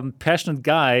 passionate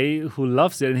guy who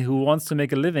loves it and who wants to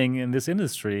make a living in this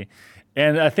industry.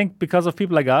 And I think because of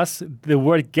people like us, the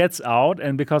word gets out,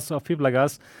 and because of people like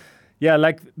us,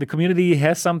 like the community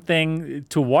has something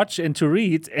to watch and to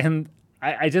read, and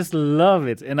I just love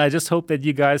it, and I just hope that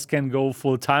you guys can go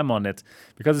full time on it,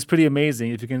 because it's pretty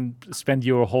amazing if you can spend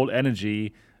your whole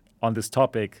energy on this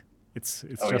topic. It's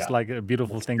like a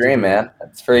beautiful thing. Dream, to do. Man.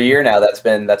 It's for a year now. That's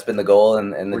been the goal,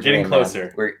 and the we're getting closer.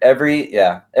 Man. We're every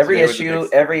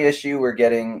issue we're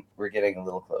getting a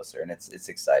little closer, and it's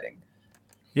exciting.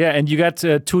 Yeah, and you got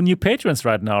 2 new patrons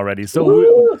right now already.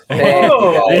 So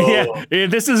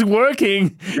this is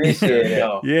working. Appreciate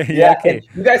it. Yeah. Okay.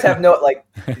 You guys have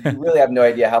you really have no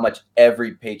idea how much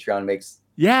every Patreon makes.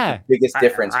 Yeah, the biggest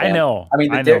difference. I know. I mean,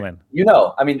 man. You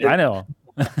know. I mean, I know.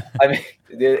 I mean,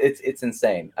 it's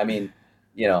insane. I mean,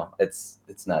 you know, it's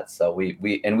nuts. So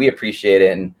we appreciate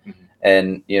it,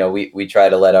 and you know, we try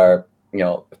to let our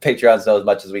Patreons know as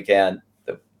much as we can.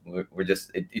 We're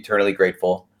just eternally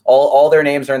grateful. All their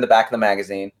names are in the back of the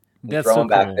magazine. We throw them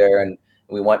back there, and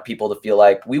we want people to feel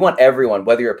like, we want everyone,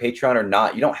 whether you're a Patreon or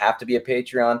not. You don't have to be a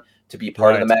Patreon to be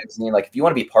part of the magazine. Like, if you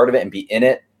want to be part of it and be in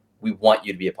it, we want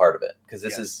you to be a part of it, because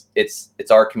this is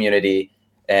it's our community,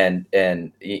 and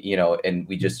you know, and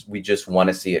we just want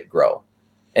to see it grow.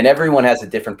 And everyone has a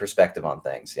different perspective on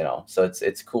things, you know. So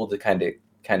it's cool to kind of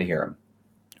hear them.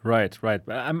 Right.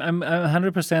 I'm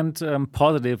 100%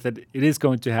 positive that it is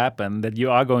going to happen, that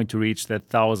you are going to reach that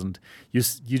 1,000. You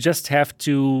just have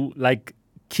to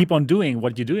keep on doing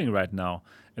what you're doing right now.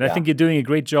 And I think you're doing a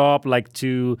great job,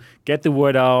 to get the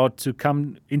word out, to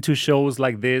come into shows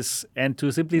like this, and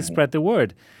to simply spread the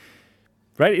word.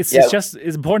 Right? It's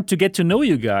important to get to know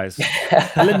you guys.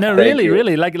 No, really.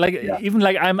 Even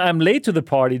I'm late to the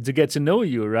party to get to know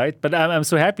you, right? But I'm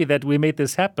so happy that we made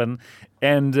this happen,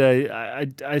 and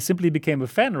I simply became a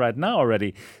fan right now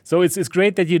already. So it's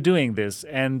great that you're doing this,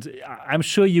 and I'm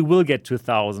sure you will get to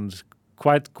 1,000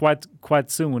 quite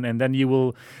soon, and then you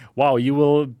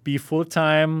will be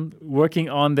full-time working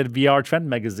on that VR Trend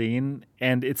magazine,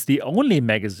 and it's the only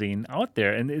magazine out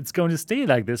there, and it's going to stay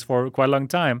like this for quite a long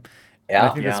time. Yeah,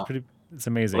 I think it's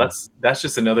amazing. Well, that's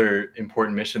just another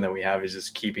important mission that we have, is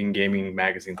just keeping gaming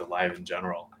magazines alive in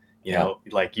general. You know,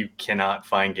 you cannot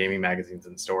find gaming magazines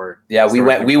in store. Yeah, we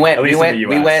went to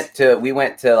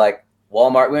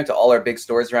Walmart. We went to all our big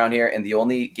stores around here, and the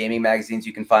only gaming magazines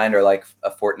you can find are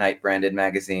a Fortnite branded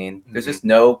magazine. There's just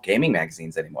no gaming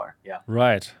magazines anymore. Yeah.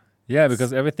 Right. Yeah,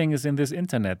 because everything is in this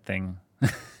internet thing.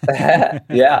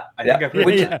 Yeah, I think I've heard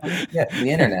yeah, the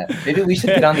internet. Maybe we should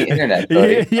get on the internet.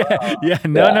 Yeah.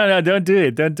 No, don't do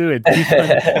it. Don't do it. Keep on,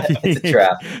 It's a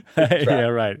trap. Yeah,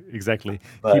 right. Exactly.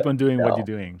 But Keep on doing what no. you're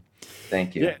doing.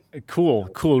 Thank you. Yeah,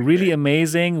 cool. Really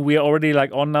amazing. We are already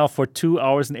like on now for 2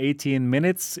 hours and 18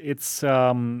 minutes. It's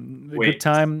a good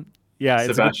time. Yeah,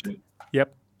 Sebastian.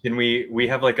 Yep. Can we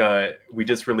have like we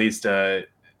just released a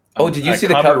did you see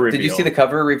the cover? reveal. Did you see the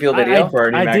cover reveal video?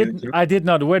 I did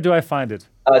not. Where do I find it?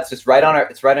 It's just right on our.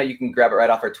 It's right on. You can grab it right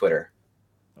off our Twitter,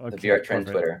 Okay, the VR Trend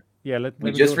perfect. Twitter. Yeah,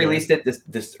 We just released it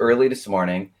this early this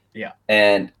morning. Yeah.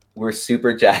 And we're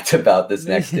super jacked about this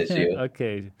next issue.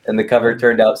 Okay. And the cover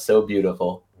turned out so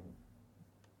beautiful.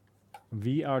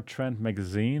 VR Trend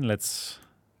Magazine.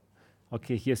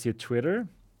 Okay, here's your Twitter.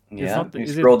 Yeah. You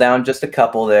scroll down just a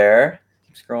couple there.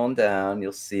 Keep scrolling down.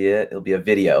 You'll see it. It'll be a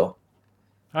video.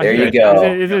 There you go.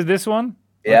 Is it this one?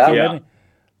 Yeah. Okay, Yeah.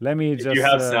 Let me If just. you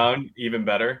have sound, even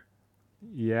better.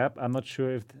 Yep. I'm not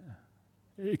sure if.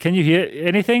 Can you hear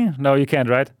anything? No, you can't,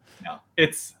 right? No,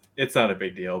 it's not a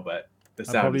big deal, but the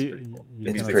sound is pretty cool. you The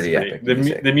It's cannot pretty see.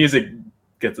 epic. The music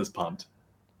gets us pumped.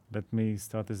 Let me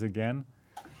start this again.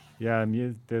 Yeah,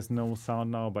 there's no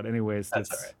sound now, but anyways,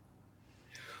 That's all right.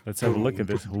 let's have a look at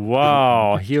this.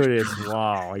 Wow, here it is.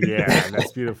 Wow, yeah,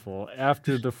 that's beautiful.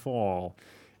 After the fall,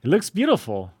 it looks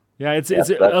beautiful. Yeah, it's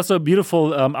also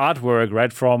beautiful artwork,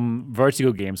 right, from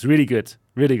Vertigo Games. Really good,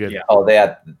 really good. Yeah. Oh, they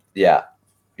had. Yeah.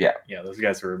 Yeah, those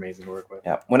guys were amazing to work with.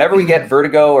 Yeah. Whenever we get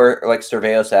Vertigo or like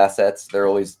Surveos assets, they're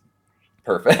always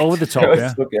perfect. Over the top, They're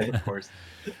yeah. so good. Of course.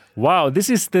 Wow, this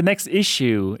is the next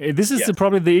issue. This is Yes.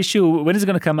 probably the issue. When is it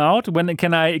going to come out? When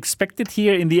can I expect it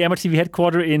here in the MRTV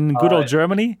headquarters in good old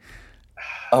Germany?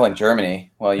 Oh, in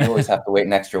Germany. Well, you always have to wait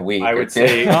an extra week. I or would two.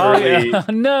 say Oh, early. yeah.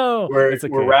 No, it's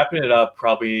okay. We're wrapping it up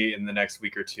probably in the next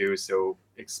week or two, so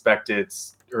expect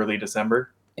it's early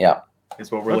December. Yeah.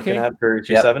 Is what we're looking Okay. at for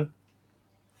G7.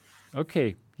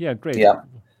 Okay, yeah, great. Yeah.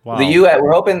 Wow. The U.S.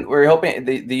 We're hoping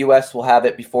the U.S. will have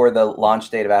it before the launch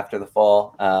date of After the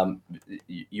Fall.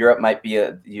 Europe might be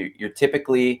you're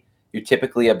typically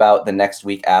about the next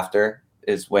week after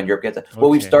is when Europe gets it. What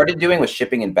we've Okay. started doing was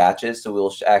shipping in batches, so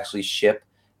we'll actually ship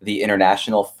the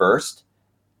international first,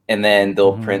 and then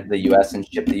they'll Mhm. print the U.S. and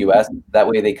ship the U.S. That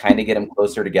way they kind of get them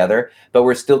closer together. But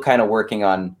we're still kind of working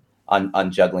on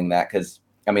juggling that because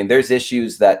I mean there's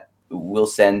issues that we'll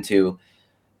send to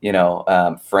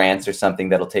France or something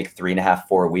that'll take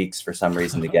 3.5-4 weeks for some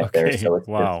reason to get there. Okay, So it's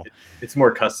wow. It's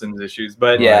more customs issues,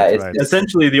 but yeah, Right, it's, right. it's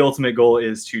essentially the ultimate goal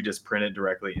is to just print it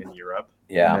directly in Europe.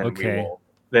 yeah. And then Okay.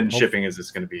 then shipping is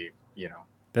just going to be,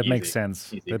 That makes easy.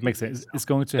 sense. Easy That makes peasy, sense. so. It's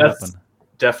going to That's happen.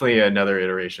 definitely another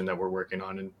iteration that we're working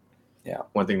on, and Yeah.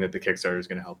 one thing that the Kickstarter is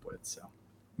going to help with. So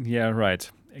Yeah, right.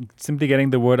 Simply getting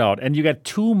the word out. And you got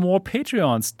 2 more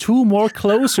Patreons, 2 more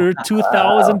closer,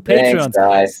 2,000 Patreons. Thanks,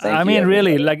 guys. Thank I mean, you,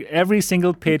 really, everybody. like every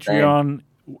single Patreon,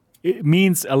 it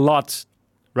means a lot,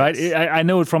 right? I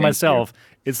know it from Thank myself.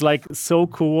 It's like so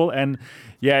cool. And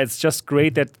yeah, it's just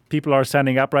great that people are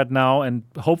signing up right now. And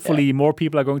hopefully more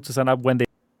people are going to sign up when they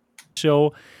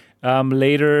show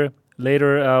later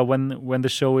when the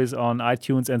show is on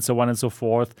iTunes and so on and so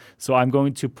forth. So I'm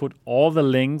going to put all the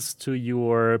links to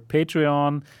your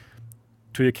Patreon,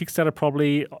 to your Kickstarter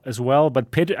probably as well. But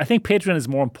I think Patreon is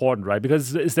more important, right?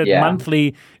 Because it's that Yeah.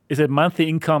 monthly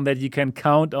income that you can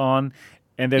count on,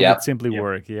 and that Yep. would simply Yep.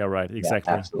 work. Yeah, right.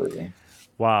 Exactly. Yeah, absolutely.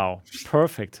 Wow,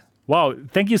 perfect. Wow,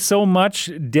 thank you so much,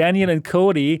 Daniel and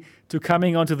Cody, to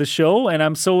coming onto the show. And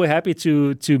I'm so happy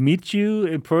to meet you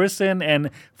in person. And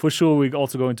for sure, we're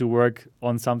also going to work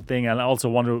on something. And I also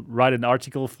want to write an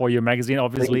article for your magazine,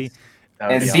 obviously. Please. that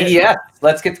would And be CES. awesome.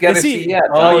 Let's get together. See- CES.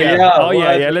 Oh, yeah. Oh yeah,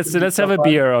 what? yeah. Let's have a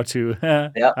beer or two.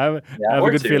 I have a Or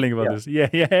good two, feeling about yeah.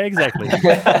 this. Yeah, exactly.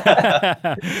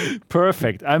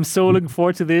 Perfect. I'm so looking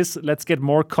forward to this. Let's get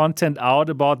more content out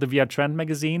about the VR Trend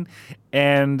magazine.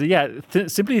 And yeah,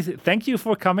 simply thank you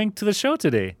for coming to the show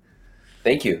today.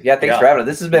 Thank you. Yeah, thanks Yeah. for having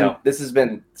us. Yeah. This has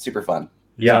been super fun.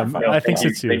 Yeah, no, I think so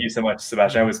thank you. too. Thank you so much,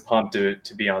 Sebastian. I was pumped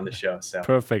to be on the show. So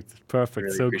Perfect. really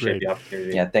So appreciate great. the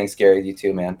opportunity. Yeah, thanks, Gary. You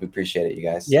too, man. We appreciate it, you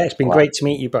guys. Yeah, it's been A lot. great to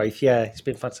meet you both. Yeah, it's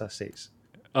been fantastic.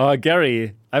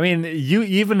 Gary, I mean, you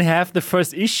even have the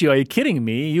first issue. Are you kidding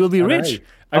me? You'll be I know. rich.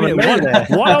 I I'm a mean, millionaire.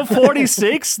 1 of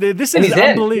 46. This And is he's in.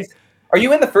 unbelievable. Are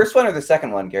you in the first one or the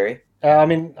second one, Gary?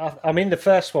 I'm in the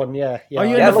first one. Yeah. Are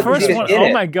you Yeah, in the look, first he's one? in Oh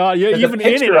it. my God, you're There's a even in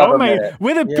it. picture of Oh him my, in it.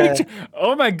 with a Yeah. picture.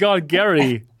 Oh my God,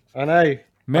 Gary. I know.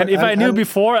 Man, if I knew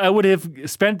before, I would have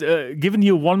given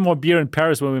you one more beer in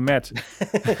Paris when we met.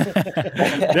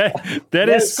 that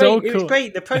is so cool. It was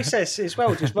great. The process as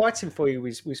well, just writing for you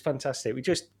was fantastic. We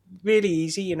just really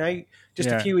easy, just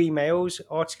a few emails,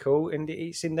 article, and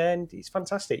it's in there, and it's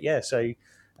fantastic. Yeah. So,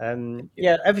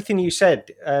 everything you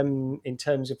said in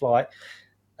terms of like,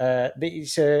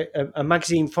 it's a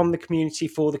magazine from the community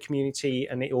for the community,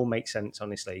 and it all makes sense.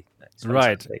 Honestly,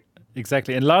 right?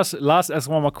 Exactly. And last, as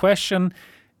one more question.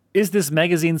 Is this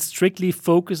magazine strictly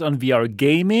focused on VR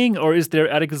gaming, or is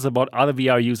there articles about other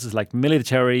VR uses like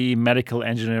military, medical,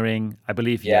 engineering? I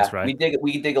believe yes, right?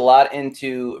 We dig a lot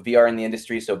into VR in the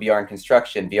industry, so VR in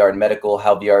construction, VR in medical,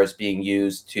 how VR is being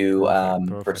used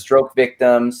for stroke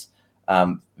victims,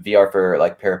 VR for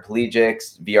like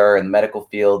paraplegics, VR in the medical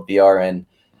field, VR in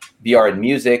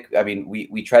music. I mean,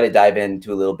 we try to dive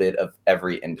into a little bit of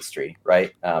every industry,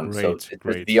 right? So it's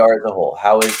VR as a whole.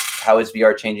 How is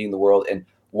VR changing the world, and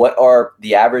what are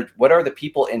the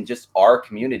people in just our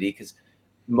community? Because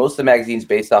most of the magazine's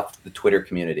based off the Twitter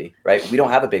community, right? We don't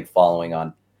have a big following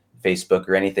on Facebook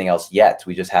or anything else yet.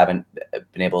 We just haven't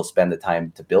been able to spend the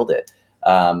time to build it.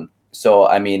 So,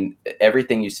 I mean,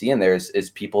 everything you see in there is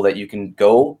people that you can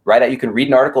go right at. You can read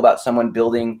an article about someone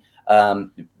building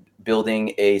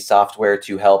a software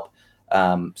to help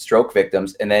stroke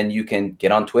victims, and then you can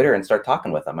get on Twitter and start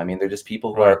talking with them. I mean, they're just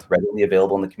people who are readily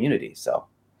available in the community. So,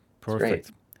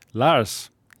 perfect. Lars,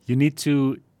 you need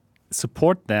to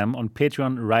support them on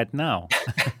Patreon right now.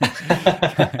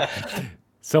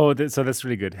 So that's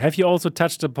really good. Have you also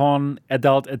touched upon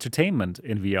adult entertainment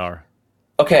in VR?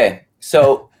 Okay,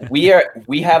 so we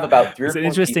have about 3 or 4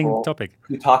 interesting people topic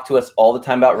who talk to us all the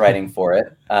time about writing for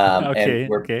it.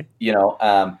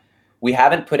 We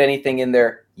haven't put anything in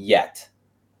there yet.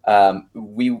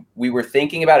 We were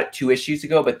thinking about it 2 issues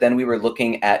ago, but then we were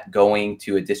looking at going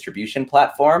to a distribution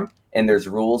platform, and there's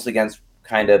rules against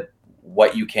kind of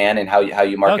what you can and how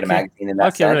you market a magazine in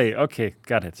that sense. Really? Okay,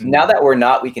 got it. Now that we're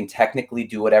not, we can technically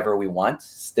do whatever we want.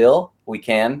 Still, we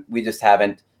can. We just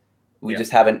haven't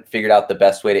figured out the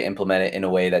best way to implement it in a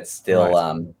way that's still,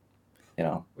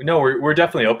 No, we're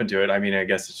definitely open to it. I mean, I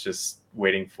guess it's just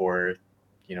waiting for,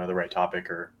 the right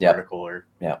topic or article or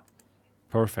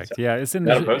Perfect. So, yeah, it's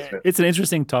an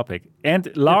interesting topic.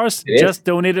 And Lars just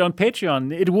donated on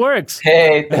Patreon. It works.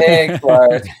 Hey, thanks,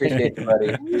 Lars. Appreciate it,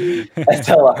 buddy.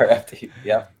 SLRFT.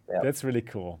 Yep. That's really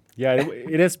cool. Yeah,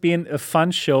 it has been a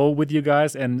fun show with you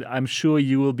guys, and I'm sure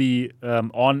you will be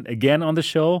on again on the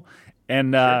show.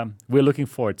 And we're looking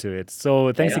forward to it.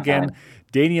 So thanks again,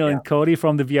 Daniel and Cody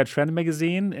from the VR Trend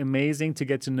magazine. Amazing to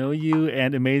get to know you,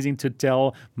 and amazing to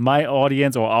tell my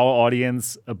audience or our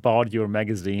audience about your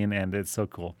magazine. And it's so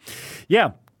cool.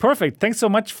 Yeah, perfect. Thanks so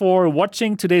much for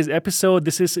watching today's episode.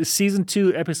 This is season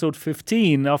 2, episode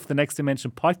 15 of the Next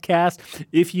Dimension podcast.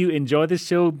 If you enjoy this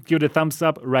show, give it a thumbs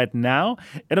up right now.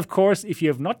 And of course, if you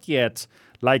have not yet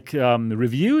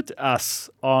reviewed us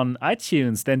on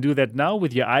iTunes, then do that now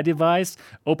with your iDevice.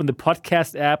 Open the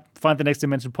podcast app, find the Next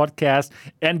Dimension podcast,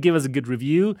 and give us a good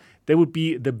review. That would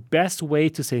be the best way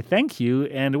to say thank you.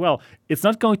 And well, it's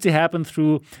not going to happen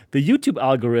through the YouTube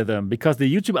algorithm, because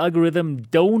the YouTube algorithm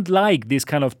don't like these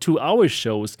kind of 2-hour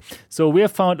shows. So we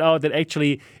have found out that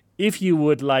actually, if you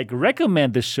would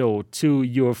recommend the show to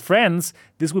your friends,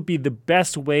 this would be the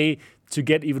best way to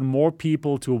get even more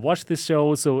people to watch the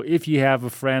show. So if you have a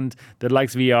friend that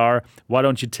likes VR, why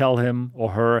don't you tell him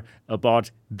or her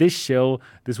about this show?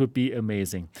 This would be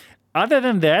amazing. Other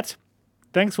than that,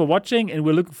 thanks for watching, and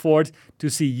we're looking forward to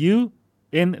see you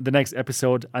in the next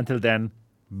episode. Until then,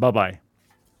 bye-bye.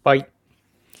 Bye.